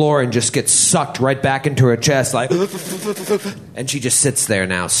on the floor and just gets sucked right back into her chest, like, and she just sits there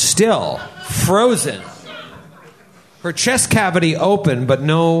now, still frozen. Her chest cavity open, but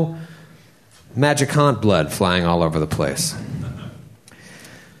no Magicant blood flying all over the place.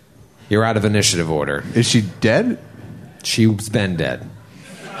 You're out of initiative order. Is she dead? She's been dead.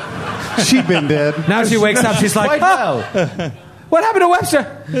 She'd been dead. Now she wakes up, she's like, oh, what happened to Webster?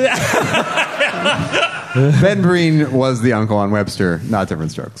 Ben Breen was the uncle on Webster, not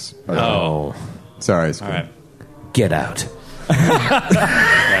different strokes. Okay. Oh. Sorry. All right. Get out.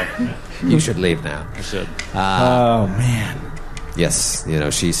 You should leave now. I should. Oh, man. Yes,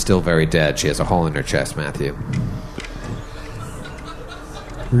 she's still very dead. She has a hole in her chest, Matthew.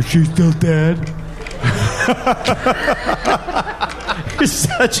 Is she still dead? You're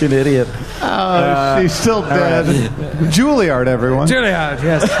such an idiot. She's still dead. Juilliard, everyone. Juilliard,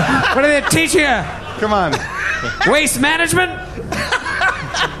 yes. What do they teach you? Come on. Waste management?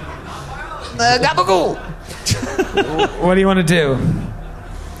 Gabagool. What do you want to do?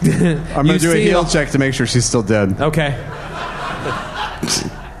 I'm going to do a heal check to make sure she's still dead. Okay.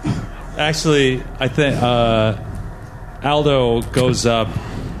 Actually, I think Aldo goes up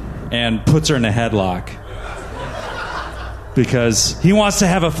and puts her in a headlock because he wants to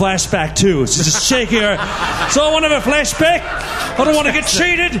have a flashback too. So just shaking her. So I want to have a flashback. I don't want to get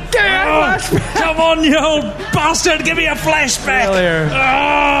cheated. Give me a flashback. Come on, you old bastard. Give me a flashback.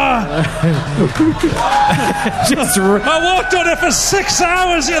 I walked on it for 6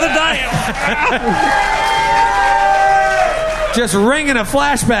 hours the other day. Just wringing a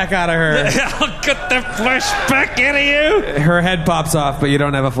flashback out of her. I'll get the flashback out of you. Her head pops off, but you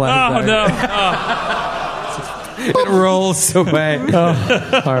don't have a flashback. Oh, no. It rolls away.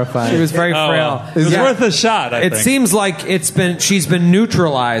 Horrifying. She was very frail. It was worth a shot, I think. It seems like she's been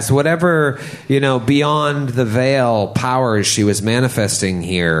neutralized. Whatever, beyond the veil powers she was manifesting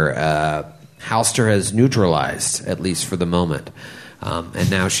here, Halster has neutralized, at least for the moment.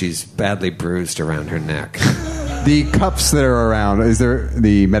 And now she's badly bruised around her neck. The cups that are around, is there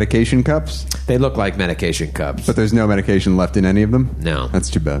the medication cups? They look like medication cups. But there's no medication left in any of them? No.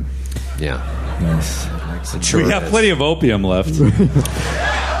 That's too bad. Yeah. Yes. We have plenty of opium left.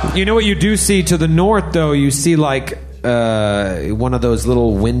 You know what you do see to the north, though? You see, like, one of those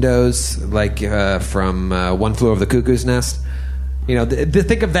little windows, like from One Flew Over the Cuckoo's Nest.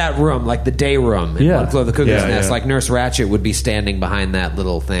 Think of that room, like the day room in One Flew Over the Cuckoo's Nest. Yeah. Like Nurse Ratched would be standing behind that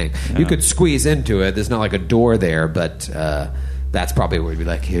little thing. Yeah. You could squeeze into it. There's not like a door there, but that's probably where we'd be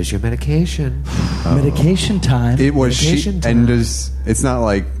like, here's your medication. Medication time. It was Medication time. And it's not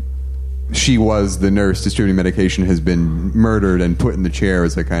like she was the nurse distributing medication, has been murdered and put in the chair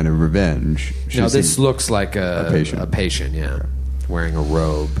as a kind of revenge. No, this looks like a patient. A patient, yeah. Wearing a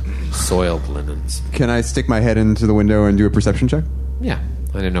robe, soiled linens. Can I stick my head into the window and do a perception check? Yeah.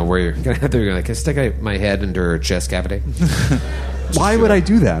 I didn't know where you're going to Can I stick my head into her chest cavity? Why would I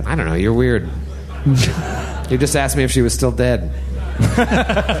do that? I don't know. You're weird. You just asked me if she was still dead.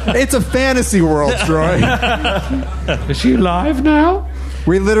 It's a fantasy world, Troy. Is she alive now?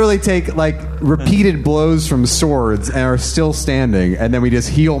 We literally take repeated blows from swords and are still standing, and then we just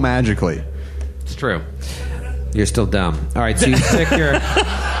heal magically. It's true. You're still dumb. All right, so you stick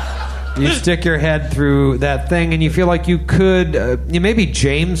your head through that thing, and you feel like you could. Maybe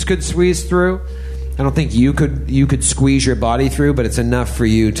James could squeeze through. I don't think you could squeeze your body through, but it's enough for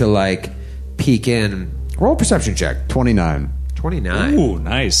you to peek in. Roll a perception check. 29. 29. Ooh,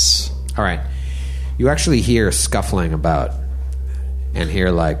 nice. All right. You actually hear scuffling about, and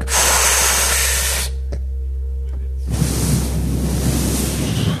hear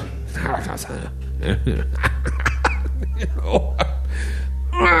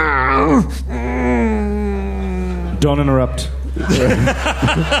Don't interrupt.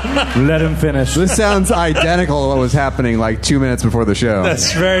 Let him finish. This sounds identical to what was happening like 2 minutes before the show.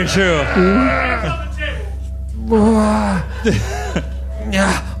 That's very true.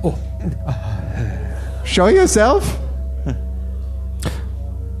 Show yourself.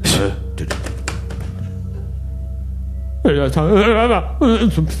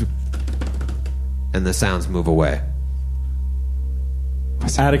 And the sounds move away.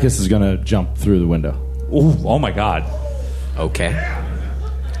 Atticus is going to jump through the window. Ooh, oh my God. Okay.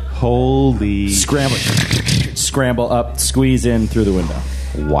 Holy Scramble up, squeeze in through the window.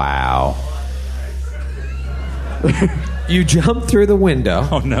 wow. You jump through the window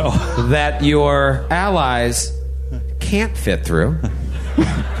Oh no. that your allies can't fit through.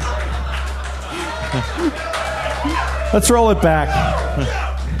 Let's roll it back.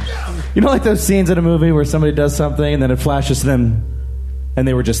 You know, like those scenes in a movie where somebody does something and then it flashes to them and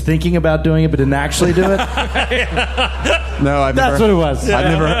they were just thinking about doing it but didn't actually do it? No, That's what it was.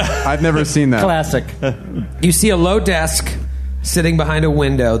 I've never seen that. Classic. You see a low desk sitting behind a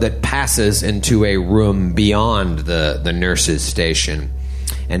window that passes into a room beyond the nurse's station.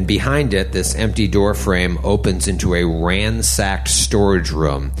 And behind it, this empty door frame opens into a ransacked storage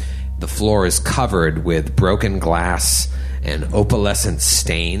room. The floor is covered with broken glass and opalescent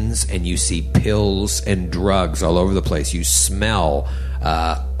stains, and you see pills and drugs all over the place. You smell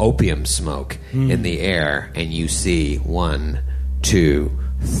opium smoke in the air, and you see 1, 2,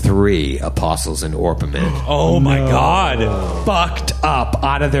 3 apostles in Orpiment. Oh my God. Fucked up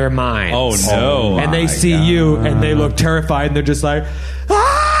out of their minds. Oh no. And they see you, and they look terrified, and they're just like,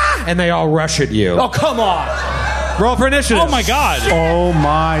 ah! And they all rush at you. Oh, come on. Roll for initiative. Oh my God. Oh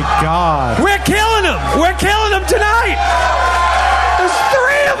my God. We're killing them! We're killing them tonight! There's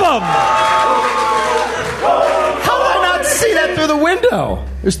 3 of them! How did I not see that through the window?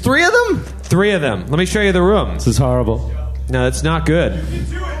 There's 3 of them? 3 of them. Let me show you the room. This is horrible. No, it's not good.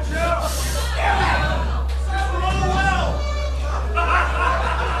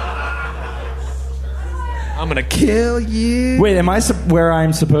 I'm gonna kill you. Wait, am I where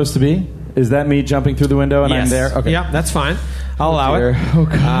I'm supposed to be? Is that me jumping through the window and I'm there? Okay. Yeah, that's fine. I'll allow it. Oh,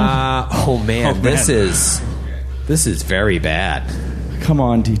 God. Oh man, this is very bad. Come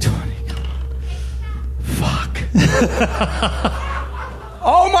on, D20. Fuck.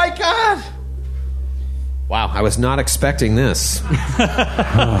 Oh my God. Wow, I was not expecting this. But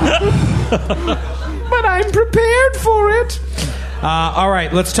I'm prepared for it. All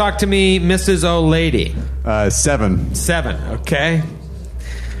right, let's talk to me, Mrs. O'Lady. 7. 7, okay.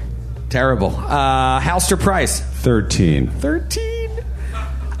 Terrible. Halster Price. 13. 13.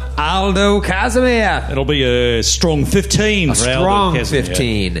 Aldo Casimir. It'll be a strong 15. A strong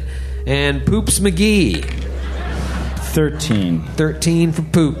 15. And Poops McGee. 13. 13 for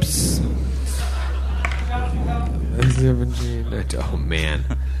Poops. 17. Oh, man.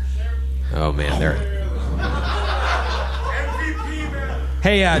 Oh, man. They're...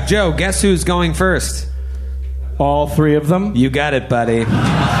 Hey, Joe, guess who's going first? All 3 of them? You got it, buddy.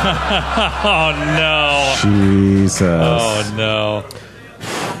 Oh no. Jesus. Oh no.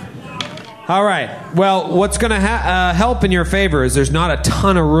 All right. Well, what's going to help in your favor is there's not a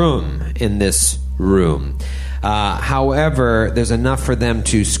ton of room in this room. However, there's enough for them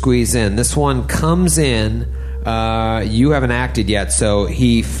to squeeze in. This one comes in. You haven't acted yet, so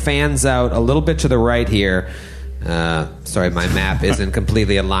he fans out a little bit to the right here. Sorry, my map isn't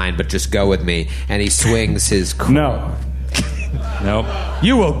completely aligned, but just go with me. And he swings his... No. Nope.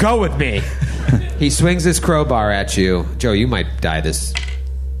 You will go with me. He swings his crowbar at you. Joe, you might die this...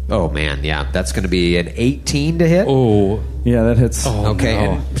 Oh, man, yeah. That's going to be an 18 to hit. Oh. Yeah, that hits. Okay,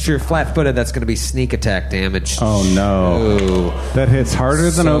 and if you're flat-footed, that's going to be sneak attack damage. Oh, no. Ooh. That hits harder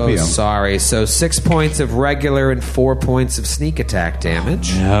than So opium. sorry. So 6 points of regular and 4 points of sneak attack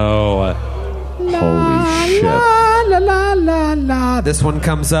damage. No. Holy shit. La, la, la, la, la. This one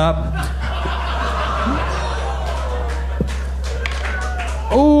comes up.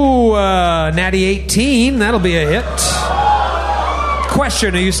 Ooh, natty 18. That'll be a hit.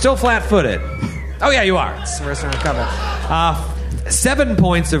 Question, are you still flat-footed? Oh, yeah, you are. It's the first round cover. 7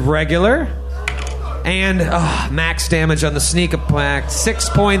 points of regular. And max damage on the sneak attack. 6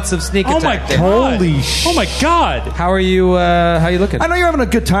 points of sneak attack damage. Holy shit. Oh my God. How are you looking? I know you're having a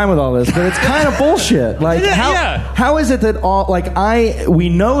good time with all this, but it's kind of bullshit. Like, how is it that we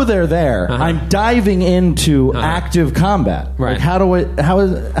know they're there? Uh-huh. I'm diving into active combat. Right. Like, how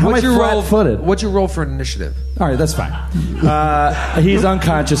am I flat-footed? What'd you roll for an initiative? All right, that's fine. He's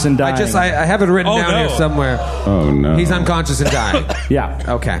unconscious and dying. I have it written down here somewhere. Oh, no. He's unconscious and dying. Yeah.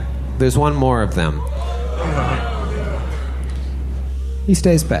 Okay. There's one more of them. He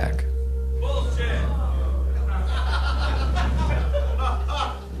stays back.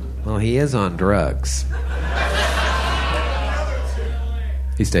 Well, he is on drugs.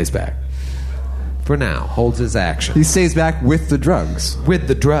 He stays back. For now, holds his action. He stays back with the drugs. With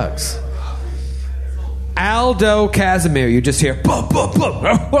the drugs. Aldo Casimir, you just hear boom, boom, boom,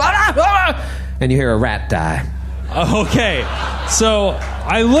 and you hear a rat die. Okay, so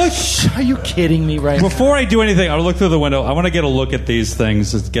I look. Are you kidding me right Before I do anything, I'll look through the window. I want to get a look at these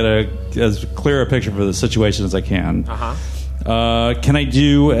things, just get as clear a picture for the situation as I can. Can I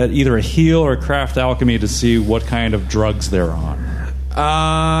do either a heal or craft alchemy to see what kind of drugs they're on?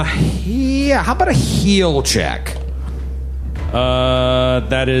 Yeah. How about a heal check?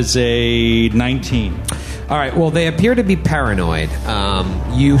 That is a 19. All right. Well, they appear to be paranoid.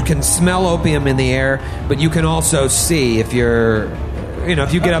 You can smell opium in the air, but you can also see if you're,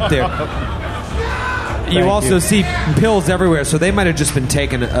 if you get up there. You also see pills everywhere, so they might have just been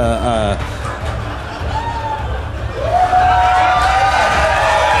taking a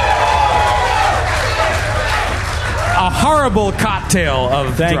horrible cocktail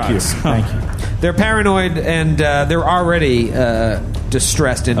of drugs. Thank you. They're paranoid and they're already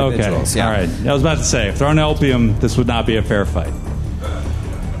distressed individuals. Okay. Yeah. All right. I was about to say, if they're on opium, this would not be a fair fight.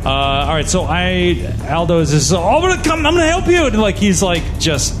 All right. So Aldo is just, I'm gonna help you, and he's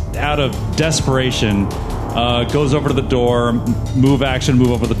just out of desperation, goes over to the door, move action,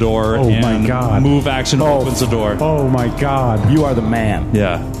 move over the door. Oh, and my God. Move action opens the door. Oh my God! You are the man.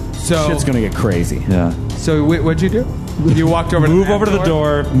 Yeah. So Shit's gonna get crazy. Yeah. So what'd you do? You walked over. Move over to the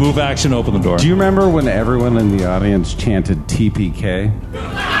door. Move action. Open the door. Do you remember when everyone in the audience chanted TPK?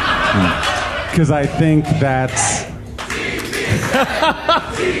 Because I think that's...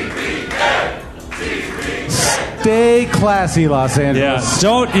 Stay classy, Los Angeles.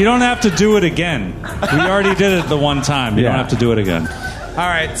 Yeah. You don't have to do it again. We already did it the one time. You don't have to do it again. All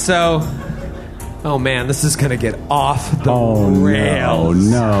right. So. Oh man, this is gonna get off the rails.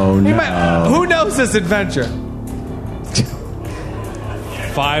 No. Who knows this adventure?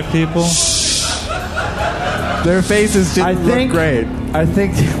 5 people. Their faces didn't look great. I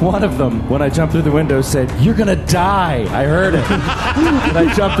think one of them, when I jumped through the window, said, "You're gonna die." I heard it. And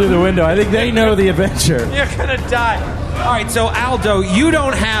I jumped through the window. I think they know the adventure. You're gonna die. All right, so Aldo, you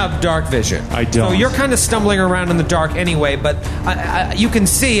don't have dark vision. I don't. So you're kind of stumbling around in the dark anyway, but you can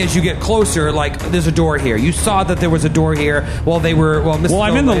see as you get closer, there's a door here. You saw that there was a door here while they were... Well,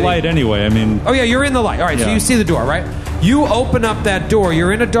 I'm in the light anyway. I mean... Oh, yeah, you're in the light. All right, so you see the door, right? You open up that door.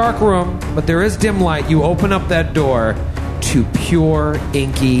 You're in a dark room, but there is dim light. You open up that door to pure,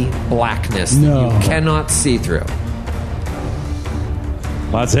 inky blackness that you cannot see through.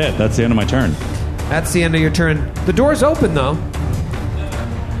 Well, that's it. That's the end of my turn. That's the end of your turn. The door's open, though.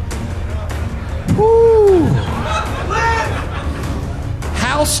 Woo!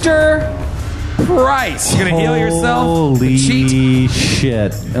 Halster Price. You gonna heal yourself? Holy Cheat?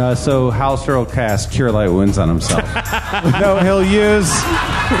 shit. So Halster will cast Cure Light Wounds on himself. No, he'll use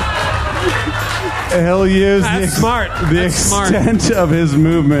That's smart. the That's extent of his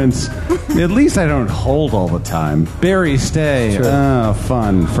movements. At least I don't hold all the time. Barry, stay. Oh,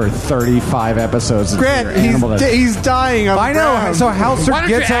 fun for 35 episodes. Grant, he's dying. I know. So Halster Why don't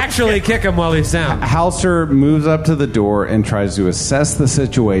you gets up. actually kick him while he's down? Halster moves up to the door and tries to assess the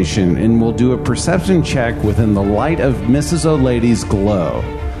situation and will do a perception check within the light of Mrs. O'Lady's glow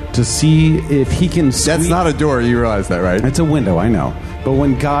to see if he can... That's not a door, you realize that, right? It's a window, I know. But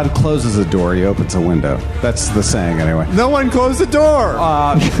when God closes a door, he opens a window. That's the saying, anyway. No one closed the door!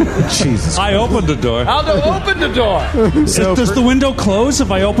 Jesus. I opened the door. Aldo, open the door. Does the window close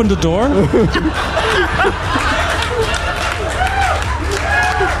if I open the door?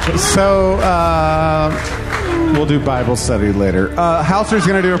 So, we'll do Bible study later. Halster's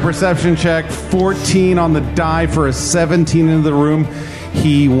going to do a perception check. 14 on the die for a 17 into the room.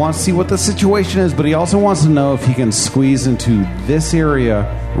 He wants to see what the situation is, but he also wants to know if he can squeeze into this area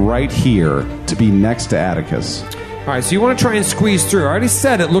right here to be next to Atticus. All right, so you want to try and squeeze through. I already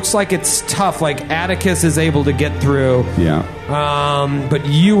said it looks like it's tough. Atticus is able to get through. Yeah. But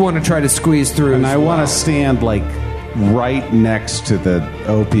you want to try to squeeze through. And I want to stand, right next to the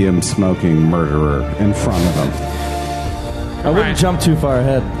opium-smoking murderer in front of him. I wouldn't jump too far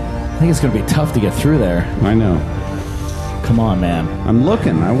ahead. I think it's going to be tough to get through there. I know. Come on, man. I'm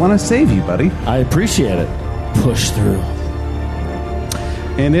looking. I want to save you, buddy. I appreciate it. Push through.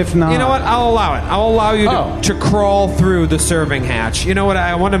 And if not... You know what? I'll allow it. I'll allow you to crawl through the serving hatch. You know what?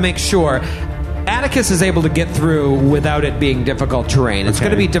 I want to make sure. Atticus Atticus is able to get through without it being difficult terrain. It's Okay.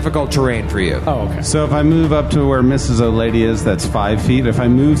 going to be difficult terrain for you. Oh, okay. So if I move up to where Mrs. O'Lady is, that's 5 feet. If I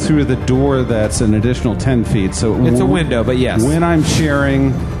move through the door, that's an additional 10 feet. So It's a window, but yes. When I'm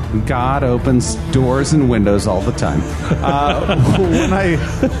sharing, God opens doors and windows all the time.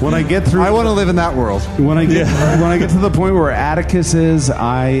 When I get through, I want to live in that world. When I get to the point where Atticus is,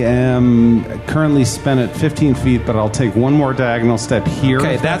 I am currently spent at 15 feet, but I'll take one more diagonal step here.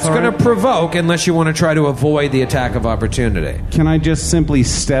 Okay, if that's all going to right. provoke unless you want to try to avoid the attack of opportunity. Can I just simply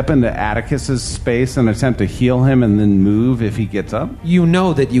step into Atticus's space and attempt to heal him and then move if he gets up? You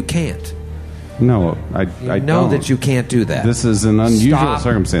know that you can't. No, I know don't. that you can't do that. This is an unusual Stop.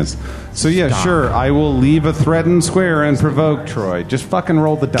 circumstance. So yeah, Stop. sure, I will leave a threatened square and provoke Troy. Just fucking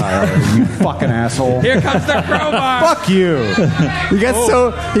roll the die, you fucking asshole. Here comes the crowbar. Fuck you. He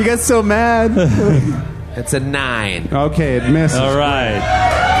gets so mad. It's a 9. Okay, it misses. All right.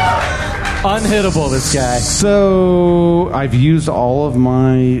 Unhittable, this guy. So I've used all of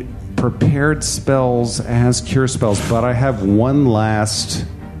my prepared spells as cure spells, but I have one last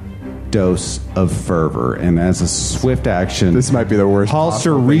dose of fervor, and as a swift action, This might be the worst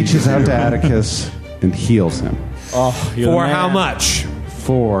Holster possible thing reaches to out do. to Atticus and heals him. Oh, you're the For man. how much?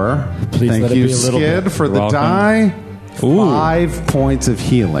 For Please thank let it you, be a little Skid, bit. for the Welcome. die. Ooh. 5 points of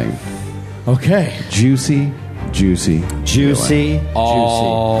healing. Okay. Juicy, juicy, Juicy.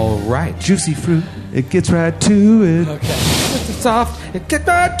 All right. juicy fruit. It gets right to it. It's soft. It get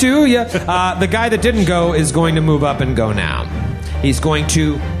back to you. The guy that didn't go is going to move up and go now. He's going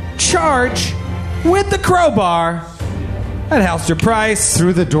to charge with the crowbar at Halster Price.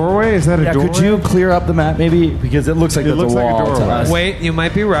 Through the doorway? Is that a Yeah, doorway? could you clear up the map, maybe? Because it looks like there's looks a like a wall to doorway. us. Wait, you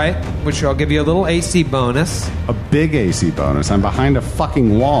might be right, which I'll give you a little AC bonus. A big AC bonus. I'm behind a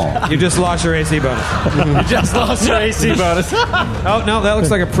fucking wall. You just lost your AC bonus. You just lost your AC bonus. Oh, no, that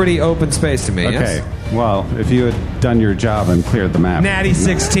looks like a pretty open space to me. Okay. Yes? Well, if you had done your job and cleared the map. Natty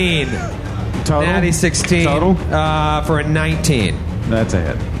 16. Total? Natty 16. Total? For a 19. That's a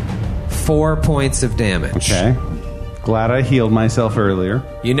hit. 4 points of damage. Okay. Glad I healed myself earlier.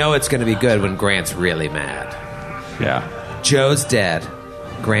 You know it's going to be good when Grant's really mad. Yeah. Joe's dead.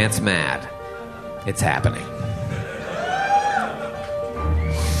 Grant's mad. It's happening.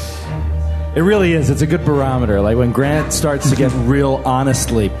 It really is. It's a good barometer. Like when Grant starts to get real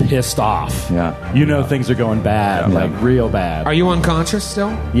honestly pissed off, Yeah. you know things are going bad, like real bad. Are you unconscious still?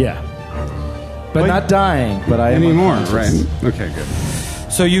 Yeah. But not dying, but I am Anymore, unconscious. right? Okay, good.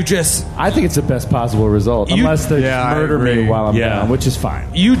 So you just I think it's the best possible result, You- unless they Yeah, I murder me agree. while I'm Yeah. down, which is fine.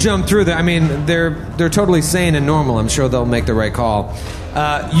 you jump through the. I mean, they're totally sane and normal. I'm sure they'll make the right call.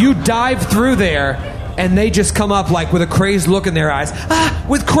 You dive through there, and they just come up like with a crazed look in their eyes,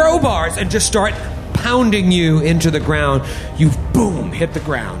 with crowbars, and just start pounding you into the ground. You boom hit the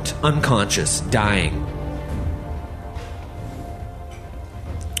ground, unconscious, dying,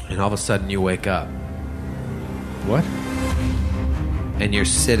 and all of a sudden you wake up. What? And you're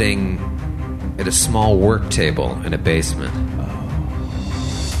sitting at a small work table in a basement.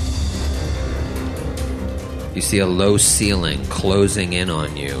 You see a low ceiling closing in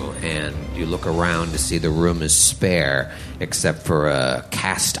on you, and you look around to see the room is spare except for a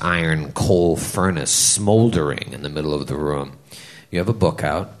cast iron coal furnace smoldering in the middle of the room. You have a book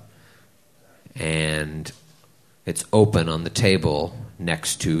out, and it's open on the table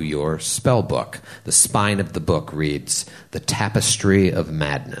next to your spell book. The spine of the book reads, The Tapestry of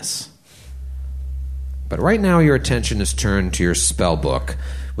Madness. But right now your attention is turned to your spell book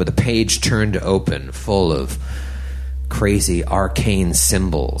with a page turned open full of crazy arcane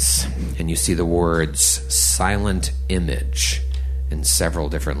symbols. And you see the words Silent Image in several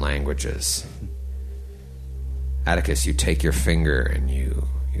different languages. Atticus, you take your finger and you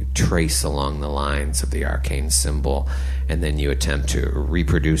trace along the lines of the arcane symbol, and then you attempt to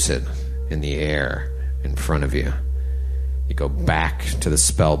reproduce it in the air in front of you. You go back to the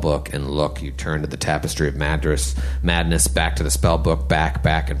spell book and look. You turn to the Tapestry of Madness, back to the spell book,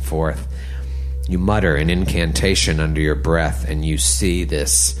 back and forth. You mutter an incantation under your breath, and you see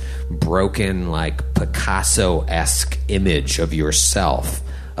this broken, like Picasso-esque image of yourself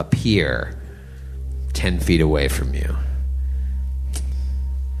appear 10 feet away from you.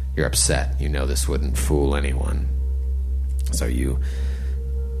 You're upset. You know this wouldn't fool anyone. So you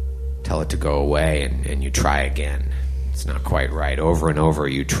tell it to go away, and you try again. It's not quite right. Over and over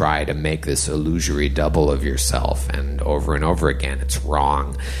you try to make this illusory double of yourself, and over again it's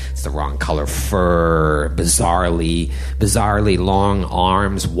wrong. It's the wrong color fur, bizarrely long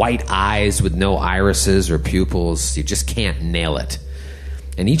arms, white eyes with no irises or pupils. You just can't nail it.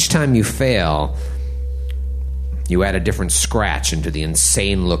 And each time you fail, you add a different scratch into the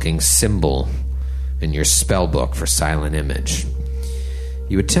insane-looking symbol in your spell book for Silent Image.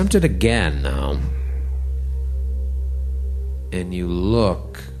 You attempt it again, though, and you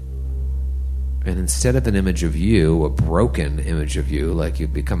look, and instead of an image of you, a broken image of you, like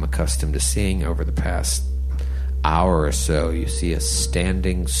you've become accustomed to seeing over the past hour or so, you see a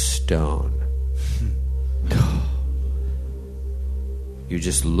standing stone. You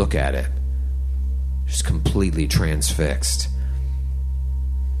just look at it, just completely transfixed.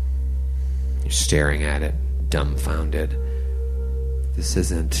 You're staring at it, dumbfounded. This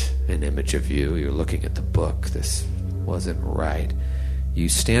isn't an image of you. You're looking at the book. This wasn't right. You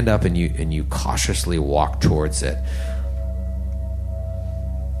stand up and you cautiously walk towards it.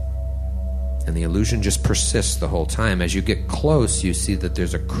 And the illusion just persists the whole time. As you get close, you see that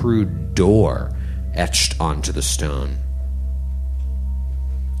there's a crude door etched onto the stone.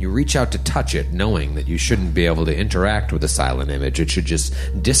 You reach out to touch it, knowing that you shouldn't be able to interact with a silent image. It should just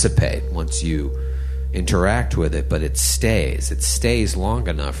dissipate once you interact with it, but it stays. It stays long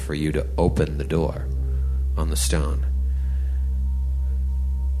enough for you to open the door on the stone.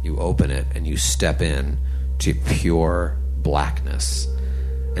 You open it and you step in to pure blackness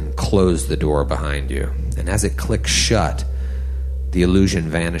and close the door behind you. And as it clicks shut, the illusion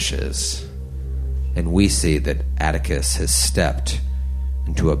vanishes, and we see that Atticus has stepped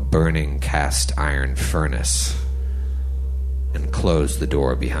into a burning cast iron furnace and closed the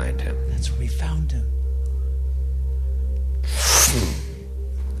door behind him. That's where we found him.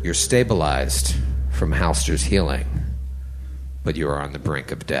 You're stabilized from Halster's healing, but you are on the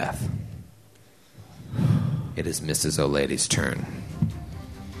brink of death. It is Mrs. O'Lady's turn.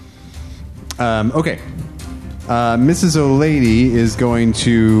 Okay. Mrs. O'Lady is going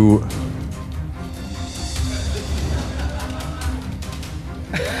to...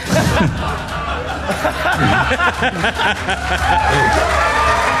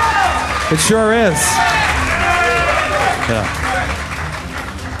 It sure is.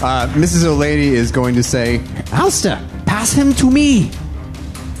 Mrs. O'Lady is going to say, Halster, pass him to me.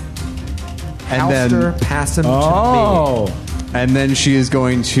 and Halster, then pass him to Oh, and then she is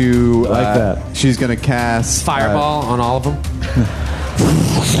going to like that. She's going to cast me. Fireball on all of them.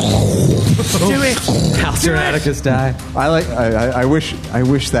 Do it. Halster and Atticus die. I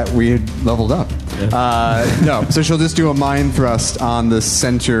wish that we had leveled up. No, so she'll just do a mind thrust on the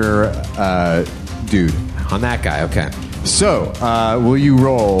center dude. On that guy, okay. So, will you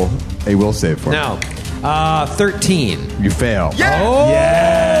roll a will save for me? No. 13. You fail. Oh!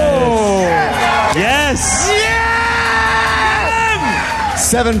 yes.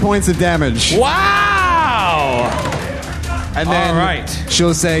 7 points of damage. Wow! And then All right.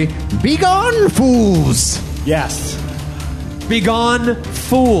 she'll say, "Be gone, fools!" Yes. Begone,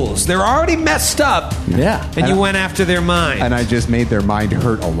 fools. They're already messed up, Yeah. and you went after their mind. And I just made their mind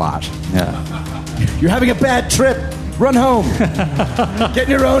hurt a lot. Yeah. You're having a bad trip. Run home. Get in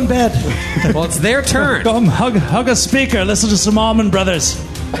your own bed. Well, it's their turn. Come, hug a speaker. Listen to some Allman Brothers.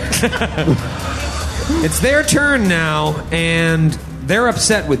 It's their turn now, and they're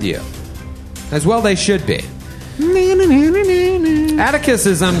upset with you. As well they should be. Atticus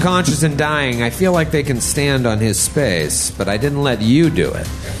is unconscious and dying. I feel like they can stand on his space, but I didn't let you do it.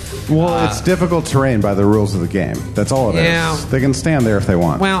 Well, it's difficult terrain by the rules of the game. That's all it is. Yeah. They can stand there if they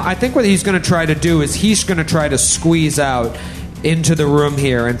want. Well, I think what he's going to try to do is he's going to try to squeeze out into the room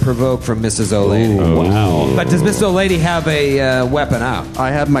here and provoke from Mrs. O'Lady. Wow. But does Mrs. O'Lady have a weapon out?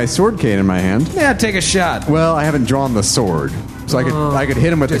 I have my sword cane in my hand. Yeah, take a shot. Well, I haven't drawn the sword, so I could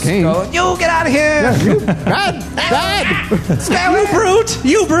hit him with the cane. Go, you get out of here! Bad! Stay away, brute!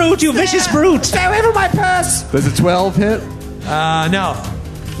 You brute! You vicious brute! Stay away from my purse! Does a 12 hit? No.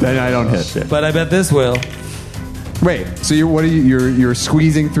 Then I don't hit. But I bet this will. Wait, so you're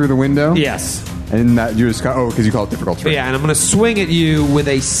squeezing through the window? Yes. And that you just because you call it difficult terrain. Yeah, and I'm going to swing at you with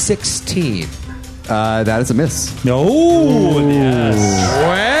a 16. That is a miss. Oh, yes.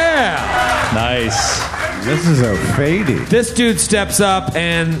 Wow. Nice. This is a fadey. This dude steps up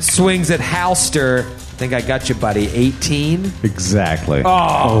and swings at Halster. I think I got you, buddy. 18. Exactly.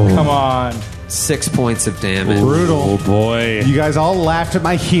 Oh, come on. 6 points of damage. Oh, boy. You guys all laughed at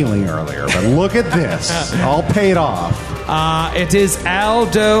my healing earlier, but look at this. All paid off. It is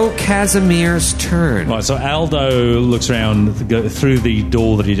Aldo Casimir's turn. Right, so Aldo looks around through the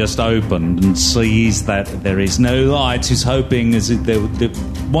door that he just opened and sees that there is no light. He's hoping, they're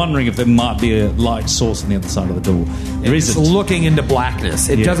wondering if there might be a light source on the other side of the door. There He's isn't. looking into blackness.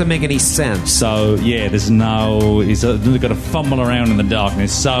 It doesn't make any sense. So, yeah, there's no... He's got to fumble around in the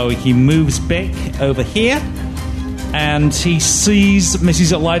darkness. So he moves back over here and he sees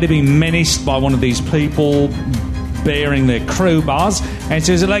Mrs. O'Lady being menaced by one of these people. bearing the crowbars, and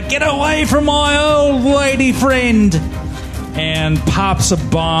she's like, "Get away from my old lady friend!" and pops a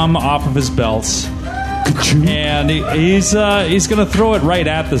bomb off of his belt. And he's going to throw it right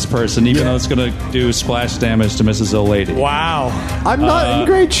at this person, even though it's going to do splash damage to Mrs. O'Lady. Wow. I'm not in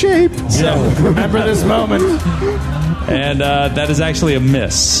great shape. So, Remember this moment. and that is actually a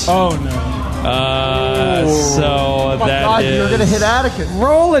miss. Oh, no. So that is... you're going to hit Atticus.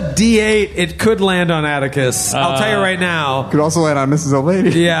 Roll a D8. It could land on Atticus. I'll tell you right now. Could also land on Mrs.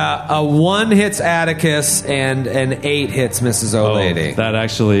 O'Lady. Yeah, a 1 hits Atticus and an 8 hits Mrs. O'Lady. That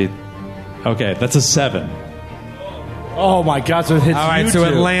actually... Okay, that's a 7. Oh, my God. So it hits All right, so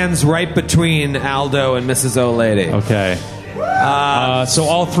it lands right between Aldo and Mrs. O'Lady. Okay. So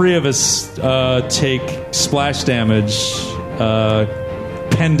all three of us take splash damage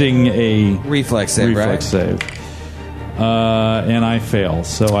pending a Reflex save, reflex save. And I fail,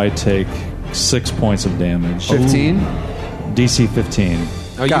 so I take 6 points of damage. 15? DC 15.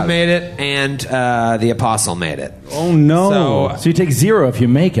 Oh, you made it, and the Apostle made it. Oh, no. So you take 0 if you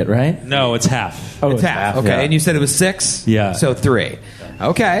make it, right? No, it's half. Oh, It's half. Okay, yeah. and you said it was 6? Yeah. So 3.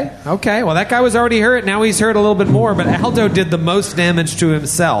 Okay. Well, that guy was already hurt. Now he's hurt a little bit more, but Aldo did the most damage to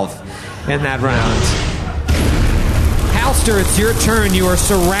himself in that round. Halster, it's your turn. You are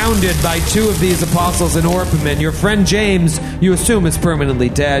surrounded by 2 of these apostles in Orpiment. Your friend James, you assume, is permanently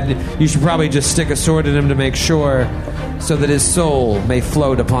dead. You should probably just stick a sword in him to make sure, so that his soul may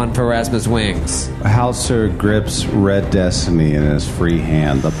float upon Pharasma's wings. Halster grips Red Destiny in his free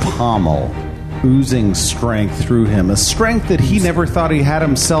hand, the pommel oozing strength through him, a strength that he never thought he had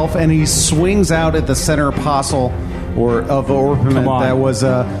himself, and he swings out at the center apostle of Orpiment that was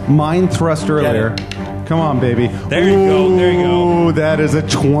a mind thrust earlier. Come on, baby. There you go. There you go. Ooh, that is a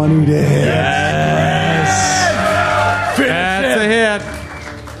 20 to hit. That's a hit.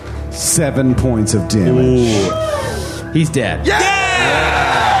 7 points of damage. He's dead. He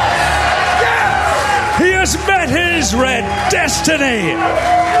has met his red destiny!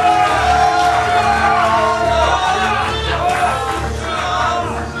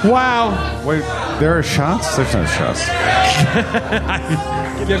 Wow. Wait, there are shots? There's no shots.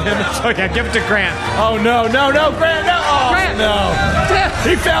 Give it to Grant. Oh, no, Grant, no. Oh, Grant. no.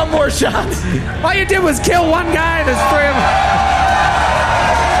 He found more shots. All you did was kill one guy. There's 3 of them.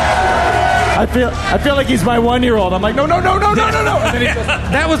 I feel like he's my 1-year-old. I'm like, no. And then he just,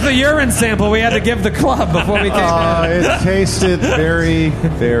 That was the urine sample we had to give the club before we came in. It tasted very,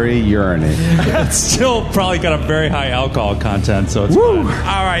 very urine-y. It's still probably got a very high alcohol content, so it's fine.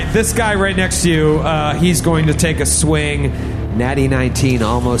 All right, this guy right next to you, he's going to take a swing. Natty 19,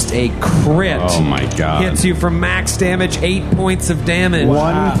 almost a crit. Oh, my God. Hits you for max damage, 8 points of damage.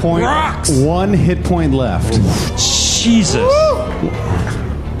 1 point, Rocks. 1 hit point left. Jesus.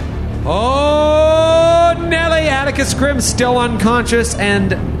 Oh, Nelly, Atticus Grimm still unconscious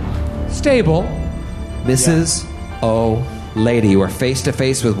and stable. Mrs. O'Lady, you are face to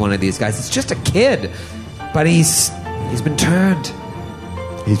face with one of these guys. It's just a kid, but he's been turned.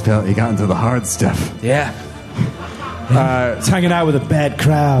 He got into the hard stuff. Yeah. he's hanging out with a bad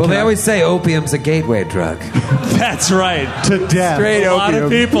crowd. Well, they always say opium's a gateway drug. That's right. To death. A lot of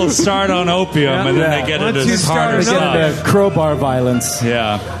people start on opium and then they get Once into you harder start stuff. into crowbar violence.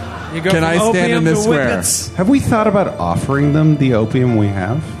 Yeah. You go Can from I stand opium in this to square? whippets. Have we thought about offering them the opium we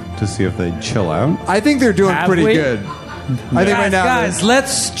have to see if they'd chill out? I think they're doing Have pretty we? good. I think right now. Guys,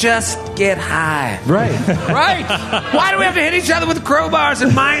 let's just get high. Right. Right? Why do we have to hit each other with crowbars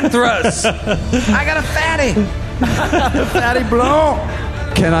and mind thrusts? I got a fatty. Fatty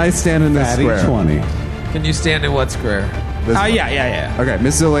Blanc. Can I stand in this Fatty square? 20. Can you stand in what square? This one. Yeah. Okay,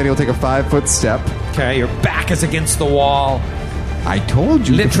 Mrs. O'Lady will take a 5-foot step. Okay, your back is against the wall. I told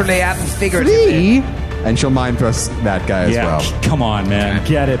you. Literally and figuratively. 3. And she'll mind thrust that guy as well. Come on, man.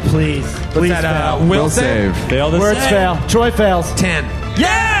 Get it, please. Please that, fail. will Will save. Fail this Words fail. Troy fails. 10.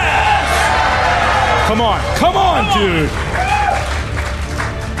 Yes! Come on, dude.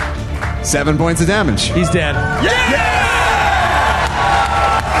 7 points of damage. He's dead.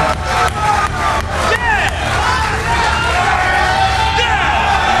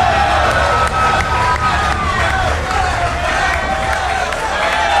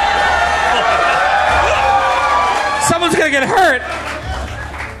 Someone's gonna get hurt.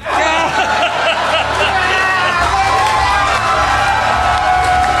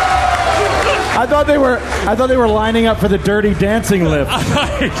 I thought they were lining up for the Dirty Dancing lift.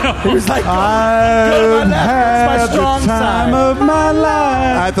 He was like, I've had my the strong time side. of my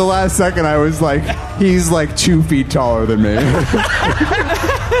life. At the last second, I was like, he's like 2 feet taller than me.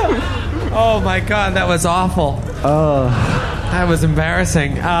 Oh my god, that was awful. That was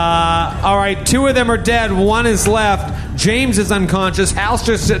embarrassing. All right, 2 of them are dead. 1 is left. James is unconscious.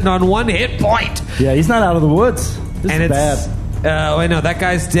 Halster's sitting on 1 hit point. Yeah, he's not out of the woods. This And is it's bad. wait, no, that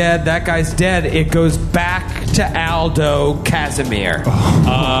guy's dead. That guy's dead. It goes back to Aldo Casimir.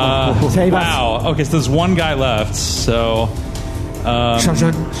 Wow. Okay, so there's 1 guy left. So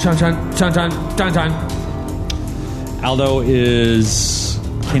Shun. Aldo is.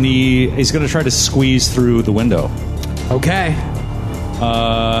 He's going to try to squeeze through the window. Okay.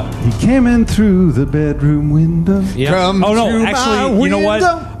 He came in through the bedroom window. Come Oh no! to my Actually, you know what?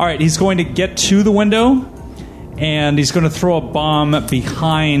 window. All right, he's going to get to the window, and he's going to throw a bomb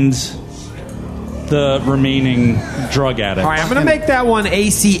behind the remaining drug addict. All right, I'm going to make that one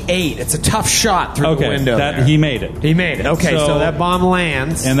AC 8. It's a tough shot through the window. there. He made it. He made it. Okay, so that bomb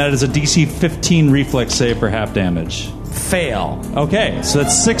lands. And that is a DC 15 reflex save for half damage. Fail. Okay, so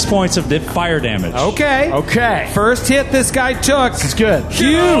that's 6 points of fire damage. Okay. First hit this guy took. It's good.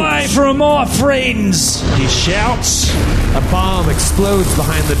 Get away from my friends! He shouts. A bomb explodes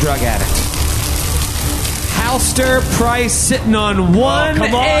behind the drug addict. Halster Price sitting on 1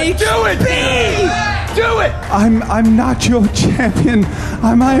 come on. HP. Do it, Do it! I'm not your champion.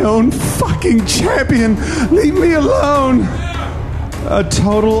 I'm my own fucking champion. Leave me alone. A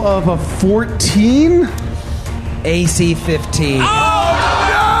total of a 14. AC 15. No!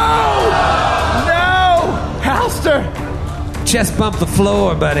 Halster! Chest bump the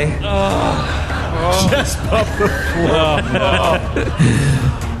floor, buddy. Chest bump the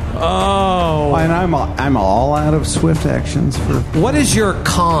Oh. And I'm all out of swift actions for What is your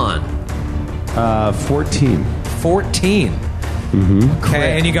con? 14. 14.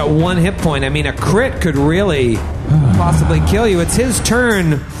 Okay, and you got 1 hit point. I mean, a crit could really possibly kill you. It's his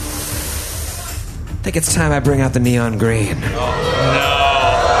turn. I think it's time I bring out the neon green.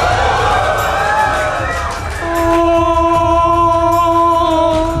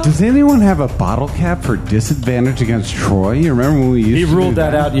 Does anyone have a bottle cap for disadvantage against Troy? You remember when we used He to ruled do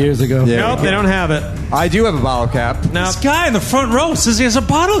that out years ago. Yeah. Nope, they don't have it. I do have a bottle cap. No, This guy in the front row says he has a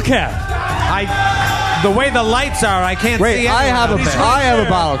bottle cap. the way the lights are, I can't Wait, see I anyone. have a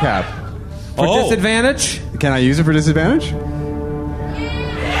bottle cap. For disadvantage? Can I use it for disadvantage?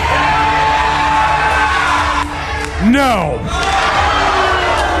 No.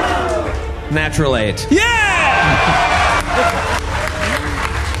 Natural 8.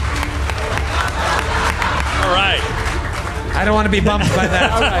 All right. I don't want to be bumped by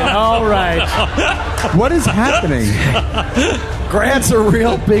that. All right. What is happening? Grant's a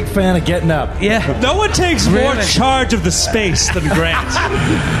real big fan of getting up. Yeah. No one takes more Really? charge of the space than Grant.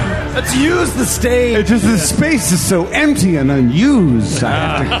 Let's use the stage. It's just the space is so empty and unused.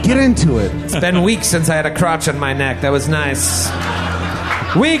 I have to get into it. It's been weeks since I had a crotch on my neck. That was nice.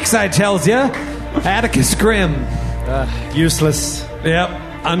 Weeks, I tells ya. Atticus Grimm. Useless. Yep.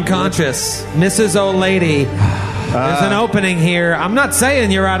 Unconscious. Mrs. Old Lady. There's an opening here. I'm not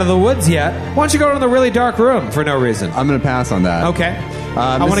saying you're out of the woods yet. Why don't you go to the really dark room for no reason? I'm going to pass on that. Okay.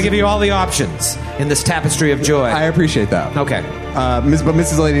 I want to give you all the options in this tapestry of joy. I appreciate that. Okay. But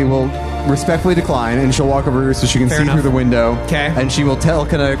Mrs. Lady will respectfully decline, and she'll walk over so she can Fair see enough. through the window. Okay. And she will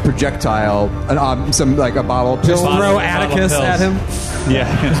telekinetic projectile some like a bottle of pills. Just throw Atticus at him. Yeah.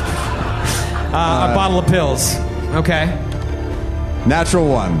 A bottle of pills. Okay. Natural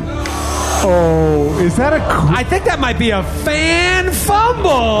 1. Oh, is that a? I think that might be a fan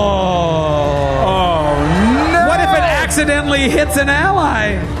fumble. Oh, no. What if it accidentally hits an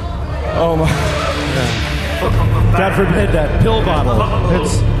ally? Oh my. God forbid that pill bottle.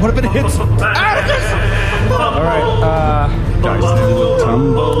 What if it hits Atticus? All right.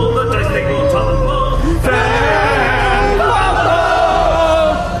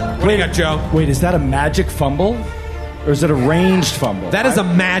 What do you got, Joe? Wait, is that a magic fumble? Or is it a ranged fumble? That is a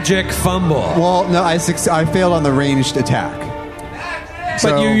magic fumble. Well, no, I failed on the ranged attack.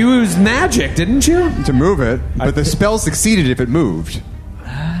 But you used magic, didn't you? To move it, but the spell succeeded if it moved.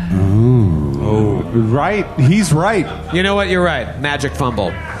 Oh, right. He's right. You know what? You're right. Magic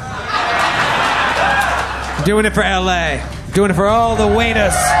fumble. Doing it for LA. Doing it for all the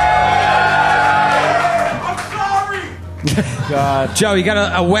waiters. God. Joe, you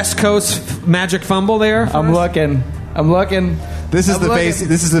got a West Coast magic fumble there? I'm looking. This is the face.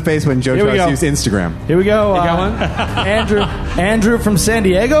 This is the face when Joe Here we tries go. to use Instagram. Here we go. You got one? Andrew from San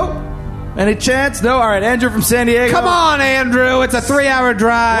Diego? Any chance? No? All right, Andrew from San Diego. Come on, Andrew. It's a 3-hour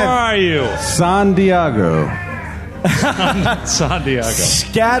drive. Where are you? San Diego. San Diego.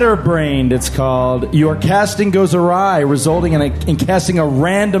 Scatterbrained, it's called. Your casting goes awry, resulting in casting a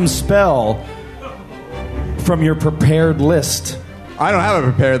random spell from your prepared list. I don't have a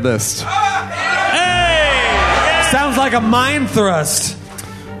prepared list. Sounds like a mind thrust.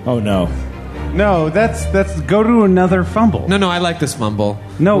 Oh no. No, that's go to another fumble. No, I like this mumble.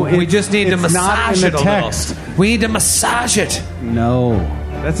 No, we just need to it's not massage in it the a text. little. We need to massage it. No,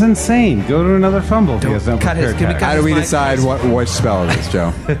 that's insane. Go to another fumble. If he has no cut his- prepared can we text. cut How do we decide which spell it is,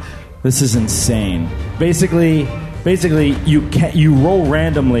 Joe? This is insane. Basically, you roll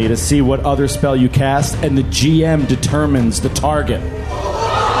randomly to see what other spell you cast, and the GM determines the target.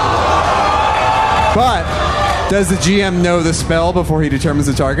 But does the GM know the spell before he determines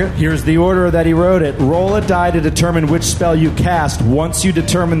the target? Here's the order that he wrote it. Roll a die to determine which spell you cast. Once you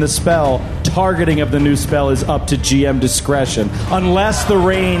determine the spell, targeting of the new spell is up to GM discretion, unless the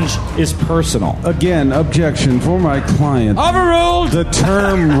range is personal. Again, objection for my client. Overruled. The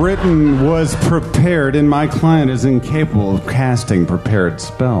term written was prepared, and my client is incapable of casting prepared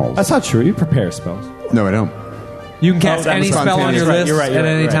spells. That's not true. You prepare spells. No, I don't. You can cast that any was spell on your spontaneous. list Right, you're at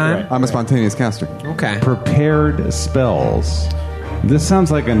right, any right, time. right. I'm a spontaneous caster. Okay. Prepared spells. This sounds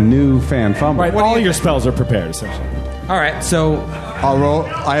like a new fan fumble. Right, all your spells are prepared, essentially. All right. So, I'll roll.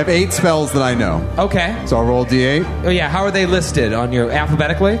 I have 8 spells that I know. okay. So I'll roll D8. Oh yeah. How are they listed on your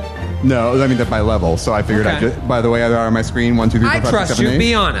alphabetically? No, I mean that's by level. So I figured Okay. I'd just, by the way, they're on my screen. 1, 2, 3, 4, I 5, 6, trust 7, you. 8.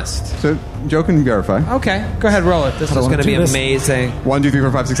 Be honest. So Joe can verify. Okay. Go ahead. Roll it. This is wanna going to do be this. amazing. 1, 2, 3,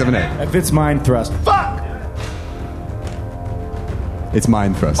 4, 5, 6, 7, 8. If it's mind thrust. Fuck! It's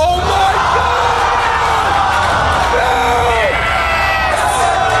mind thrust. Oh my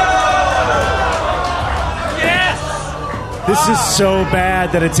This is so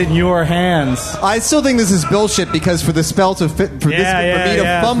bad that it's in your hands. I still think this is bullshit because for the spell to fit for me to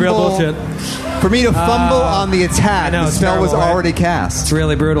it's fumble real bullshit. for me to fumble on the attack, I know, the it's spell was terrible, right? already cast. It's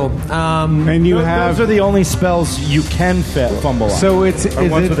really brutal. And you have. Those are the only spells you can fumble on. So it's Or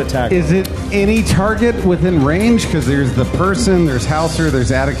ones with attack. is it any target within range? Because there's the person, there's Hauser,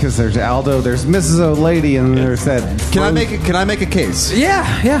 there's Atticus, there's Aldo, there's Mrs. O'Lady, and there's that. Can I make a case?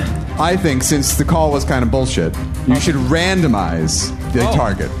 Yeah. I think since the call was kind of bullshit, you should randomize the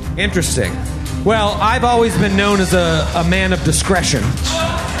target. Interesting. Well, I've always been known as a man of discretion.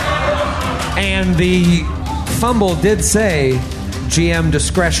 And the fumble did say GM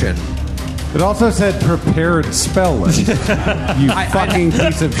discretion. It also said prepared spell list. You fucking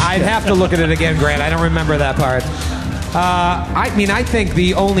piece of shit. I'd have to look at it again, Grant. I don't remember that part. I mean, I think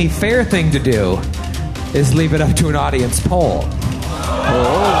the only fair thing to do is leave it up to an audience poll.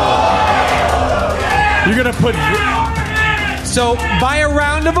 You're going to put... So, by a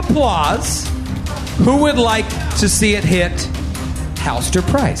round of applause, who would like to see it hit Halster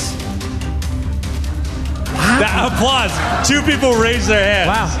Price? That applause. 2 people raised their hands.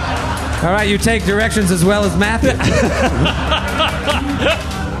 Wow. All right, you take directions as well as Matthew.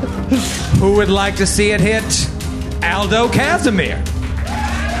 Who would like to see it hit Aldo Casimir?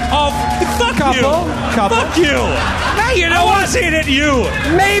 Oh, fuck you. Couple. Fuck you. Now you know I want what? to see it hit you.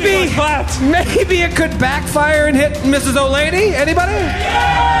 Maybe But it could backfire and hit Mrs. O'Lady. Anybody?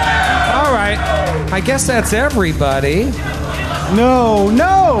 All right. I guess that's everybody. No.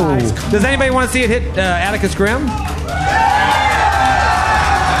 Does anybody want to see it hit Atticus Grimm?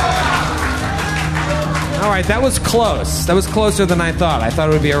 All right, that was close. That was closer than I thought. I thought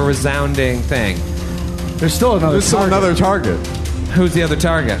it would be a resounding thing. There's still another There's still another target. Who's the other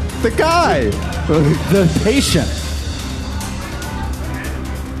target? The guy. The patient.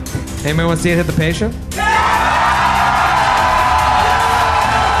 Anybody want to see it hit the patient?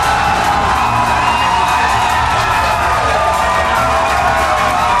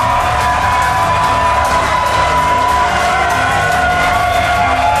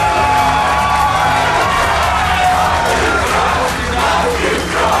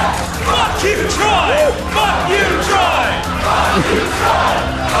 fuck you, Troy. Fuck you, Troy.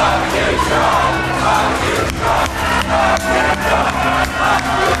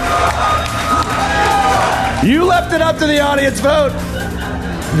 You left it up to the audience vote.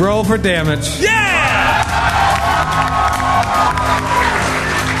 Roll for damage. Yeah.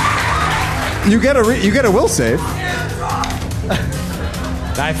 You get a will save.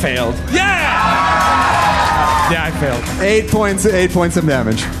 I failed. Yeah. Yeah, I failed. 8 points of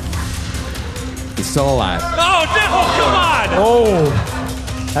damage. He's still alive. Oh no! Come on. Oh,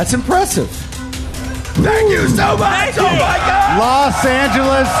 that's impressive. Thank you so much. Thank you. Oh my god. Los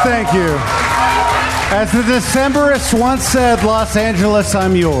Angeles, thank you. As the Decemberists once said, Los Angeles,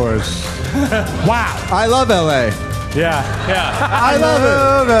 I'm yours. Wow. I love LA. Yeah. I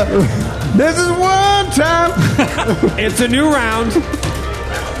love it. This is one time. It's a new round.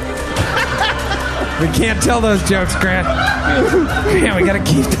 We can't tell those jokes, Grant. Yeah, we gotta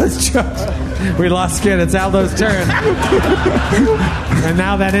keep those jokes. We lost Skid. It's Aldo's turn. And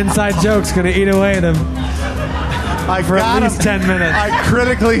now that inside joke's gonna eat away at him. I for got at least him. 10 minutes. I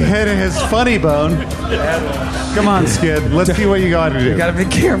critically hit his funny bone. Come on, Skid. Let's see what you got to do. You gotta be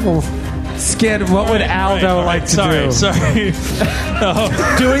careful. Skid, what would Aldo like to do? Sorry.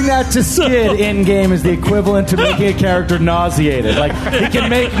 Doing that to Skid in game is the equivalent to making a character nauseated. Like he can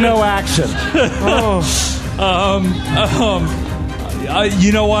make no action.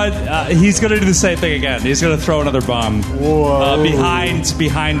 You know what? He's going to do the same thing again. He's going to throw another bomb behind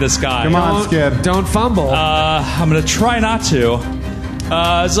this guy. Come on, Skid. Don't fumble. I'm going to try not to.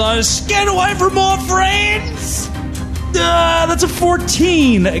 So Skid away from more friends. That's a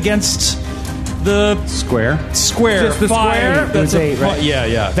 14 against the Square. square. Just the square? That's It was 8, right?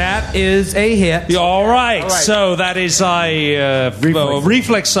 Yeah. That is a hit. All right. So that is a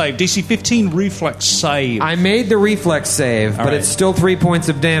reflex save. DC 15 reflex save. I made the reflex save, but right. it's still 3 points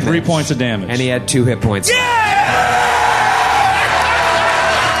of damage. 3 points of damage. And he had 2 hit points.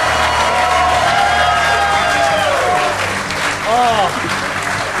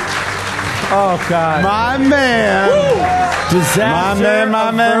 Oh God! My man. Disaster.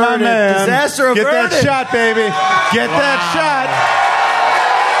 My man. Disaster Get averted. that shot, baby. Get that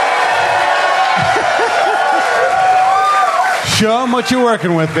shot. Show him what you're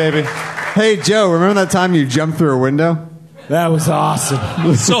working with, baby. Hey, Joe, remember that time you jumped through a window? That was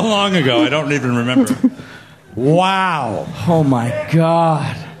awesome. So long ago, I don't even remember. Wow. Oh my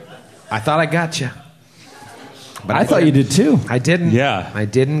God! I thought I got you. But I thought you did too. I didn't. Yeah. I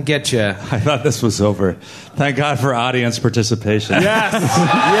didn't get you. I thought this was over. Thank God for audience participation. Yes.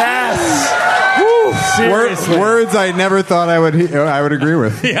 Seriously. Words I never thought I would agree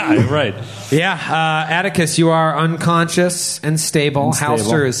with. Yeah, right. Yeah, Atticus, you are unconscious and stable.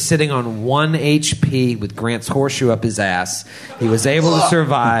 Halster is sitting on 1 HP with Grant's horseshoe up his ass. He was able to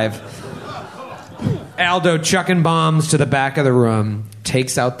survive. Aldo, chucking bombs to the back of the room,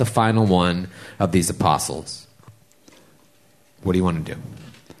 takes out the final one of these apostles. What do you want to do?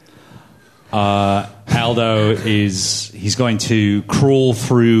 Aldo he's going to crawl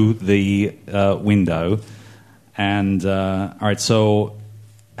through the window. And, all right, so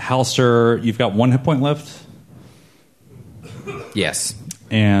Halster, you've got 1 hit point left? Yes.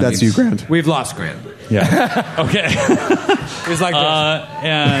 And That's you, Grant. We've lost Grant. Yeah. Okay. He's like this.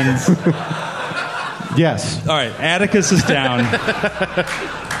 And, Yes. all right, Atticus is down.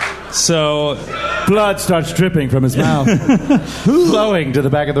 So Blood starts dripping from his mouth, flowing to the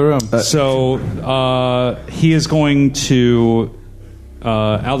back of the room. he is going to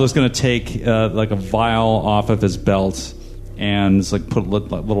Aldo's going to take like a vial off of his belt and it's like put a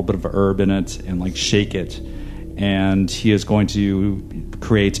little bit of herb in it and like shake it, and he is going to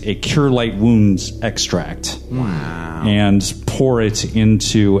create a cure light wounds extract. Wow. And pour it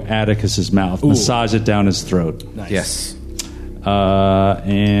into Atticus's mouth. Massage it down his throat. Nice. Yes.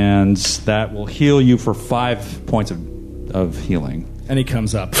 And that will heal you for 5 points of healing. And he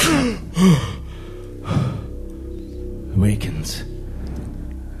comes up, awakens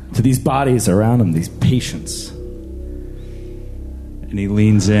to these bodies around him, these patients. And he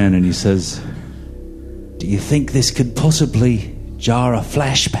leans in and he says, "Do you think this could possibly jar a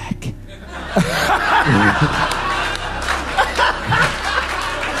flashback?"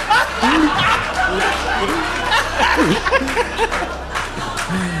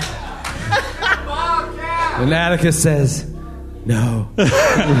 And Atticus says, "No."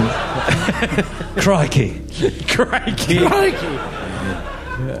 Crikey.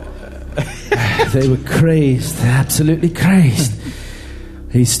 They were crazed, absolutely crazed.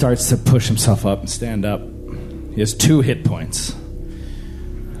 He starts to push himself up and stand up. He has 2 hit points.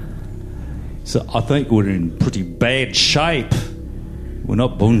 So I think we're in pretty bad shape. We're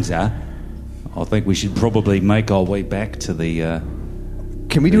not Bunza. I think we should probably make our way back to the...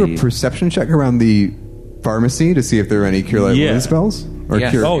 Can we do a perception check around the pharmacy to see if there are any cure light wound spells? Or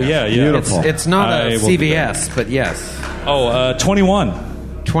Yes. cure? Oh, yeah. It's not I a will do CVS, but yes.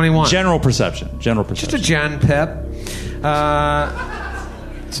 21. 21. General perception. Just a Gen Pep.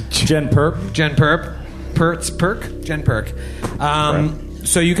 Gen Perp. Gen Perp. Gen Perk.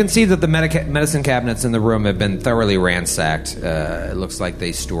 So you can see that the medicine cabinets in the room have been thoroughly ransacked. It looks like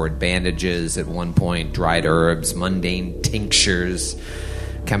they stored bandages at one point, dried herbs, mundane tinctures,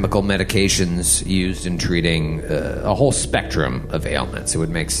 chemical medications used in treating a whole spectrum of ailments. It would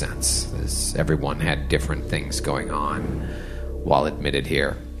make sense, as everyone had different things going on while admitted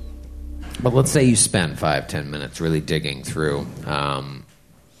here. But let's say you spend 5-10 minutes really digging through.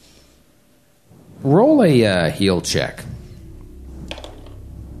 Roll a heal check.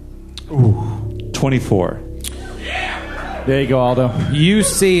 Ooh. 24. There you go, Aldo. You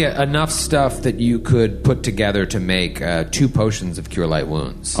see enough stuff that you could put together to make 2 potions of Cure Light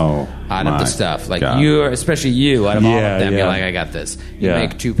Wounds. Oh, out of my the stuff. Like God. you, especially you, out of all Yeah, of them, yeah. you're like, I got this. You Yeah.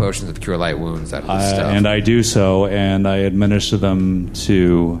 make 2 potions of Cure Light Wounds out of this stuff. And I do so, and I administer them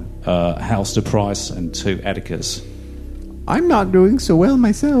to House de Price and to Atticus. I'm not doing so well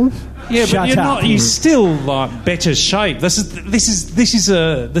myself. Yeah, Shut but you're up. not. You're still like better shape. This is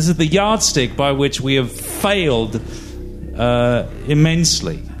the yardstick by which we have failed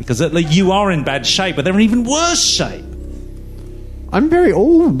immensely, because you are in bad shape, but they're in even worse shape. I'm very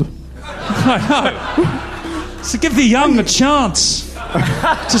old. I know. So give the young a chance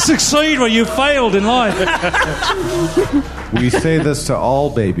to succeed where you failed in life. We say this to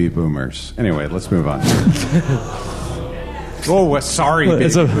all baby boomers. Anyway, let's move on. Oh, sorry, baby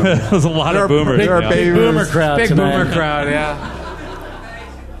There's a lot of boomers. There are yeah. baby Boomer crowd Big tonight. boomer crowd, yeah.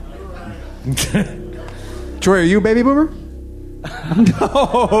 Troy, are you a baby boomer?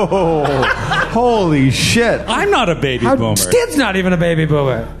 Oh, holy shit. I'm not a baby boomer. Skid's not even a baby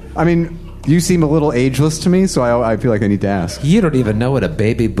boomer. I mean, you seem a little ageless to me, so I feel like I need to ask. You don't even know what a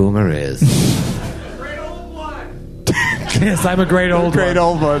baby boomer is. Yes, I'm a great old Great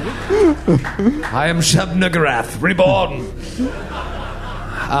one. old one. I am Shub-Nuggerath, reborn.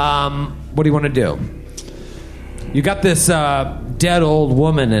 What do you want to do? You got this dead old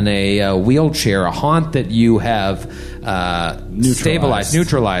woman in a wheelchair, a haunt that you have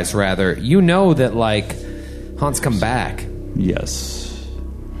neutralized rather. You know that, like, haunts come back. Yes.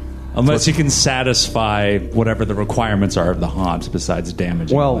 Unless you can satisfy whatever the requirements are of the haunt, besides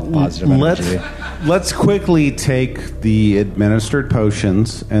damaging with positive energy. let's quickly take the administered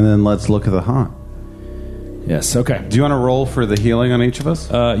potions and then let's look at the haunt. Yes, okay. Do you want to roll for the healing on each of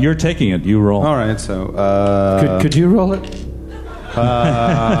us? You're taking it. You roll. All right, so Could you roll it? it's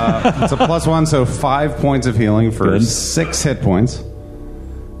a +1, so 5 points of healing for Good. 6 hit points.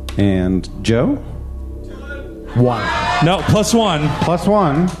 And Joe? 1. No, +1.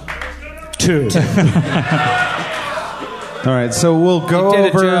 +1. 2. All right, so we'll go You did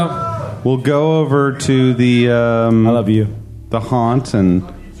it, over. Joe. We'll go over to the I love you. the haunt and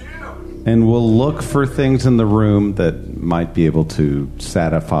we'll look for things in the room that might be able to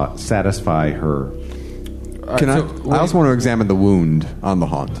satisfy her. Can I also want to examine the wound on the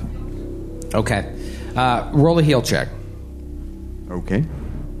haunt. Okay. Roll a heal check. Okay.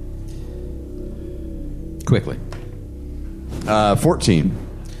 Quickly. 14.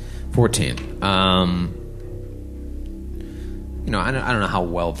 14. I don't know how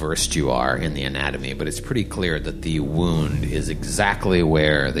well versed you are in the anatomy, but it's pretty clear that the wound is exactly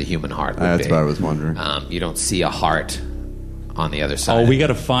where the human heart would That's be. what I was wondering. You don't see a heart on the other side. Oh, we got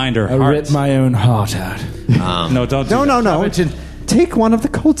to find her I heart. ripped my own heart out. No, don't do that. No. Take one of the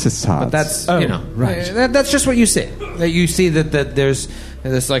cultist hearts. But that's right. That's just what you see. That you see that there's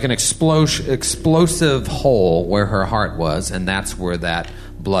like an explosive hole where her heart was, and that's where that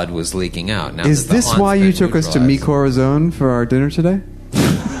blood was leaking out. Now, Is that the this haunt's why you been took us to neutralized- Mikorazone for our dinner today?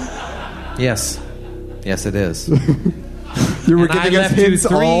 Yes, it is. You were And I giving us left you hints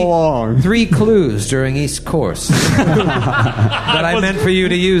all along. 3 clues during each course that I meant for you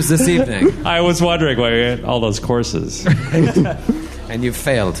to use this evening, I was wondering why we had all those courses. and you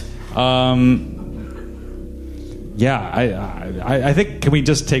failed. Yeah, I think, can we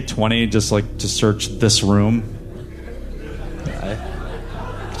just take 20 just like to search this room?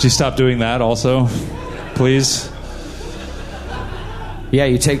 Could you stop doing that also, please? Yeah,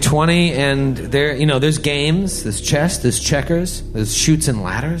 you take 20, and there's games, there's chess, there's checkers, there's shoots and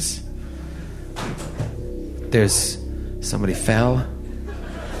ladders. There's somebody fell.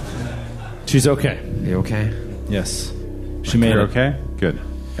 She's okay. You okay? Yes. She made You're it. okay? Good.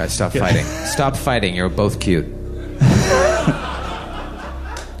 Guys, stop fighting. Stop fighting. You're both cute.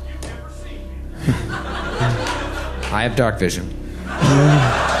 I have dark vision.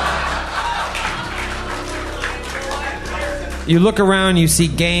 You look around, you see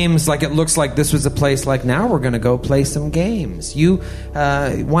games, like it looks like this was a place like, now we're going to go play some games.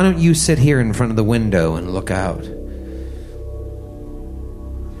 Why don't you sit here in front of the window and look out?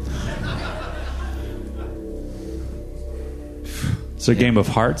 It's a game of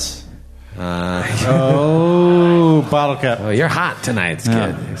hearts. Oh, bottle cap. Oh, you're hot tonight, kid.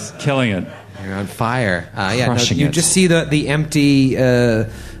 Yeah, he's killing it. You're on fire. Crushing you it. just see the empty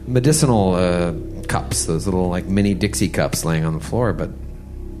medicinal cups, those little like mini Dixie cups laying on the floor, but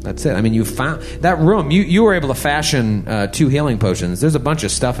that's it. I mean, you found that room. You were able to fashion 2 healing potions. There's a bunch of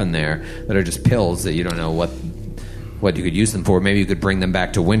stuff in there that are just pills that you don't know what you could use them for. Maybe you could bring them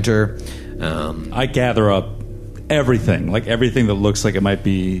back to Winter. I gather up everything. Like everything that looks like it might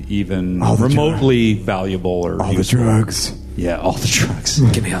be even All the remotely valuable or All the useful. drugs. Yeah, all the drugs.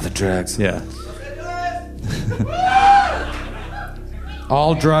 Give me all the drugs. Yeah.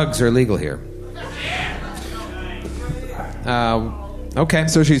 All drugs are legal here. Okay.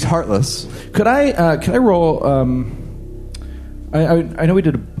 So she's heartless. Could I roll? I know we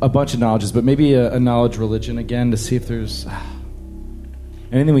did a bunch of knowledges, but maybe a knowledge religion again to see if there's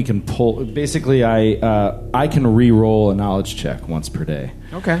anything we can pull. Basically, I can re-roll a knowledge check once per day.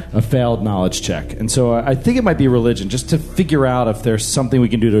 Okay. A failed knowledge check, and so I think it might be religion, just to figure out if there's something we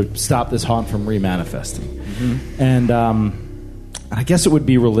can do to stop this haunt from remanifesting. Mm-hmm. And I guess it would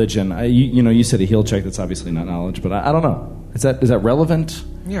be religion. You said a heal check. That's obviously not knowledge, but I don't know. Is that relevant?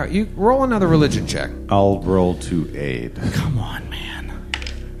 Yeah, you roll another religion check. I'll roll to aid. Come on, man.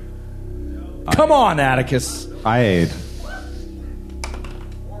 Come on, Atticus. I aid.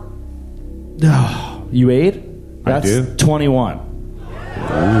 Oh, you aid? That's do. 21. Ooh.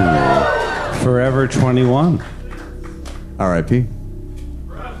 Forever 21. R.I.P.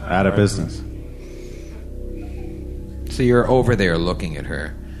 Out of business. So you're over there looking at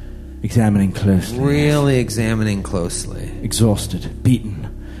her. Examining closely. Really examining closely. Exhausted. Beaten.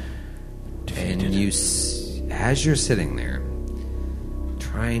 And as you're sitting there,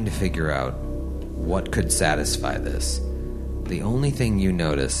 trying to figure out what could satisfy this, the only thing you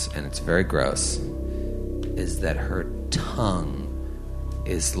notice, and it's very gross, is that her tongue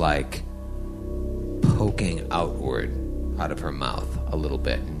is like poking outward out of her mouth a little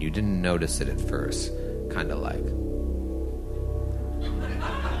bit, and you didn't notice it at first. Kind of like.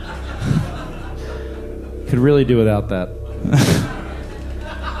 Could really do without that.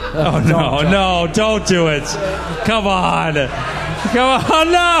 Oh, no, don't do it. Come on. Come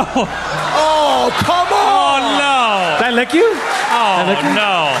on, no. Oh, come on! Oh, no. Did I lick you? Oh,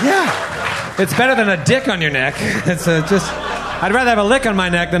 no. Yeah. It's better than a dick on your neck. It's just... I'd rather have a lick on my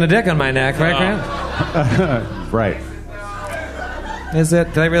neck than a dick on my neck, right, Grant? Right. Is it?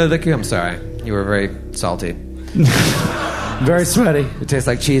 Did I really lick you? I'm sorry. You were very salty. Very sweaty. It tastes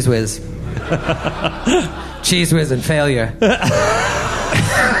like Cheese Whiz. Cheese Whiz and failure.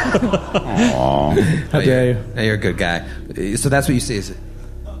 Aww. How dare you? No, you're a good guy. So that's what you see, is it?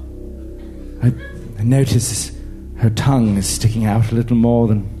 I notice her tongue is sticking out a little more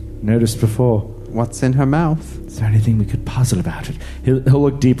than noticed before. What's in her mouth? Is there anything we could puzzle about it? He'll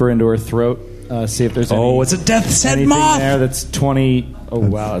look deeper into her throat, see if there's any... it's a death's head anything moth. there that's 20... Oh,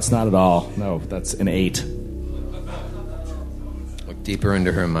 wow, it's not at all. No, that's an 8. Look deeper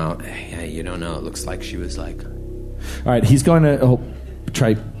into her mouth. Yeah, you don't know. It looks like she was like... All right, he's going to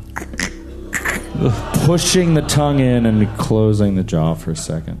try pushing the tongue in and closing the jaw for a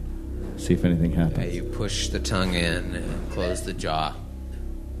second. See if anything happens. Yeah, you push the tongue in and close the jaw.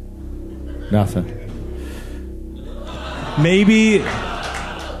 Nothing. Maybe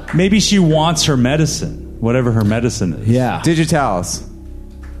she wants her medicine, whatever her medicine is. Yeah. Digitalis.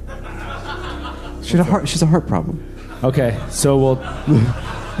 She's a heart problem. Okay, so we'll...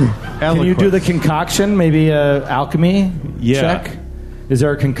 Can you do the concoction? Maybe alchemy check? Is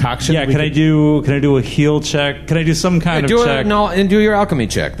there a concoction? Yeah, can I do a heal check? Can I do some kind of check? No, and do your alchemy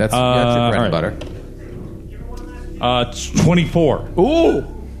check. That's your bread and butter. 24.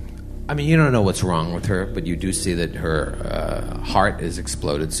 Ooh! I mean, you don't know what's wrong with her, but you do see that her heart is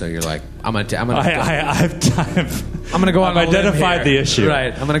exploded. So you're like, I'm gonna go on I've a limb identified here. the issue.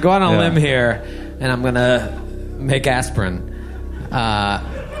 Right. I'm gonna go on a limb here, and I'm gonna make aspirin,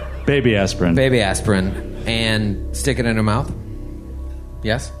 baby aspirin, and stick it in her mouth.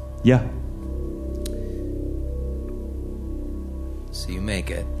 Yes. Yeah. So you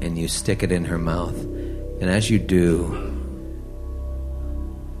make it, and you stick it in her mouth, and as you do,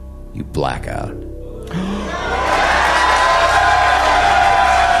 you black out.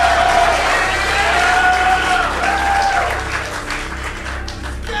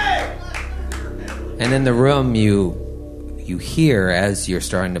 And in the room, you hear, as you're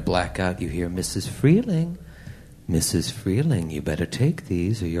starting to black out, you hear Mrs. Freeling. Mrs. Freeling, you better take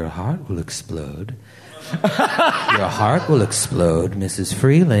these or your heart will explode. Your heart will explode, Mrs.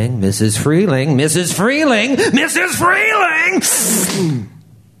 Freeling. Mrs. Freeling. Mrs. Freeling. Mrs. Freeling!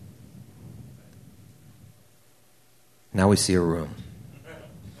 Now we see a room.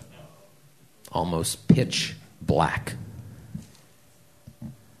 Almost pitch black.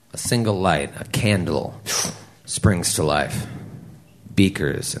 A single light, a candle, springs to life.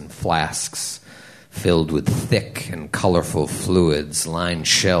 Beakers and flasks filled with thick and colorful fluids line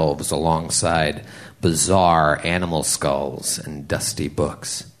shelves alongside bizarre animal skulls and dusty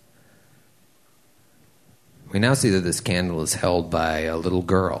books. We now see that this candle is held by a little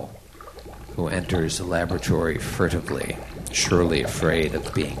girl. who enters the laboratory furtively, surely afraid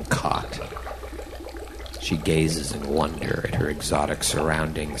of being caught. She gazes in wonder at her exotic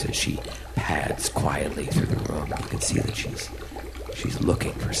surroundings as she pads quietly through the room. You can see that she's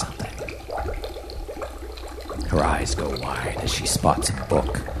looking for something. Her eyes go wide as she spots a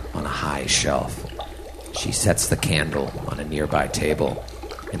book on a high shelf. She sets the candle on a nearby table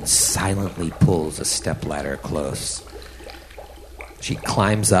and silently pulls a stepladder close. She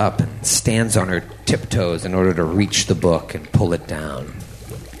climbs up and stands on her tiptoes in order to reach the book and pull it down.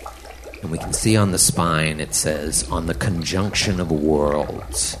 And we can see on the spine it says, "On the Conjunction of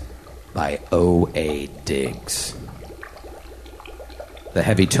Worlds" by O.A. Diggs. The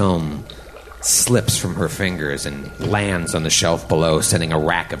heavy tome slips from her fingers and lands on the shelf below, sending a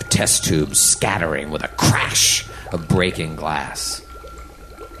rack of test tubes scattering with a crash of breaking glass.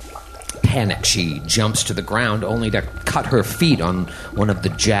 Panicked, she jumps to the ground only to cut her feet on one of the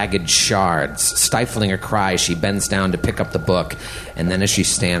jagged shards. Stifling a cry, she bends down to pick up the book, and then as she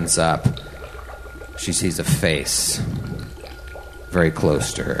stands up, she sees a face very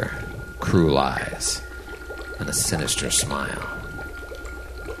close to her, cruel eyes, and a sinister smile.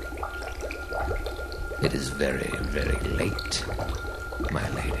 "It is very, very late, my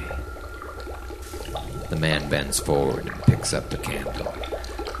lady." The man bends forward and picks up the candle.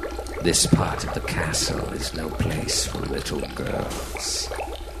 "This part of the castle is no place for little girls,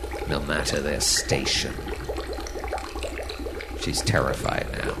 no matter their station." She's terrified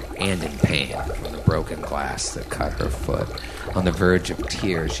now, and in pain from the broken glass that cut her foot. On the verge of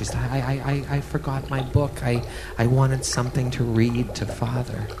tears, she's like, I forgot my book. I wanted something to read to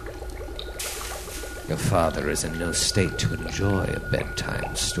Father." "Your father is in no state to enjoy a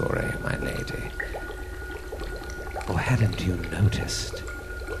bedtime story, my lady." "Oh, hadn't you noticed?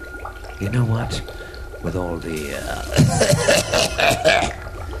 You know what? With all the,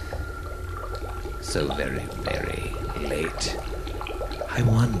 so very, very late, I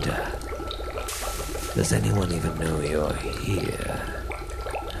wonder, does anyone even know you're here?"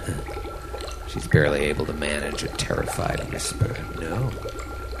 She's barely able to manage a terrified whisper. No,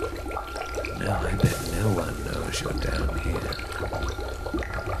 I bet no one knows you're down here."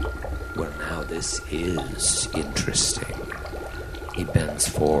 "Well, now this is interesting." He bends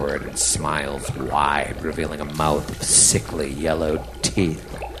forward and smiles wide, revealing a mouth of sickly yellow teeth.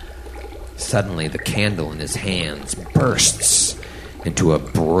 Suddenly, the candle in his hands bursts into a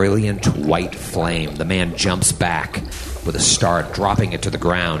brilliant white flame. The man jumps back with a start, dropping it to the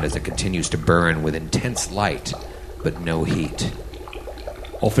ground as it continues to burn with intense light, but no heat.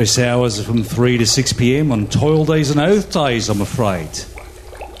 Office hours are from 3 to 6 p.m. on toil days and oath days, I'm afraid.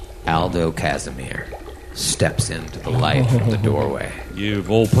 Aldo Casimir steps into the light from the doorway. You,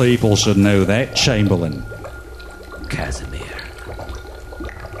 of all people, should know that, Chamberlain. Casimir.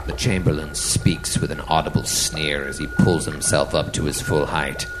 The Chamberlain speaks with an audible sneer as he pulls himself up to his full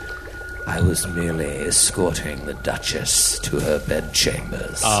height. "I was merely escorting the Duchess to her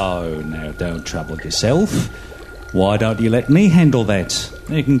bedchambers." Oh, now don't trouble yourself. Why don't you let me handle that?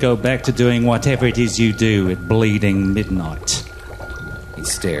 You can go back to doing whatever it is you do at bleeding midnight. He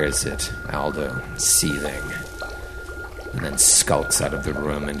stares at Aldo, seething, and then skulks out of the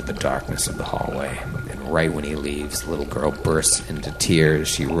room into the darkness of the hallway. And right when he leaves, the little girl bursts into tears.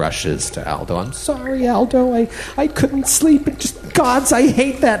 She rushes to Aldo. "I'm sorry, Aldo. I couldn't sleep. It just, gods, I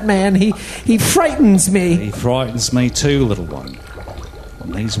hate that man. He frightens me." He frightens me too, little one.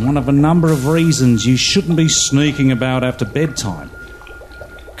 And he's one of a number of reasons you shouldn't be sneaking about after bedtime.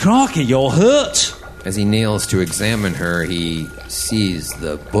 Crikey, you're hurt. As he kneels to examine her, he sees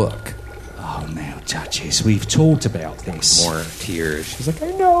the book. "Oh, now, Duchess, we've talked about this." More tears. She's like,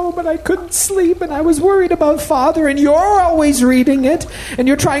 "I know, but I couldn't sleep, and I was worried about Father, and you're always reading it, and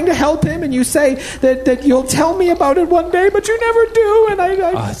you're trying to help him, and you say that you'll tell me about it one day, but you never do, and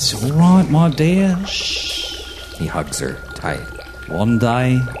I... It's all right, my dear. Shh. He hugs her tight. "One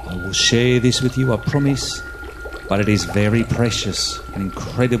day I will share this with you, I promise, but it is very precious and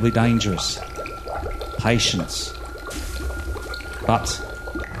incredibly dangerous. Patience. But,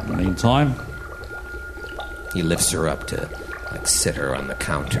 in the meantime..." He lifts her up to, sit her on the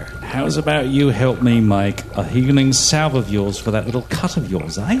counter. "How's about you help me make a healing salve of yours for that little cut of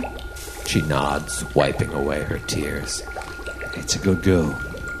yours, eh?" She nods, wiping away her tears. "It's a good girl."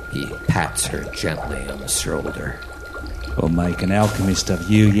 He pats her gently on the shoulder. "We'll make an alchemist of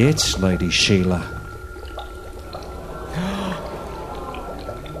you yet, Lady Sheila."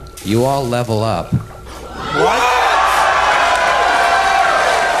 You all level up. What?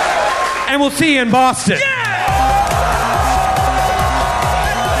 And we'll see you in Boston. Yeah!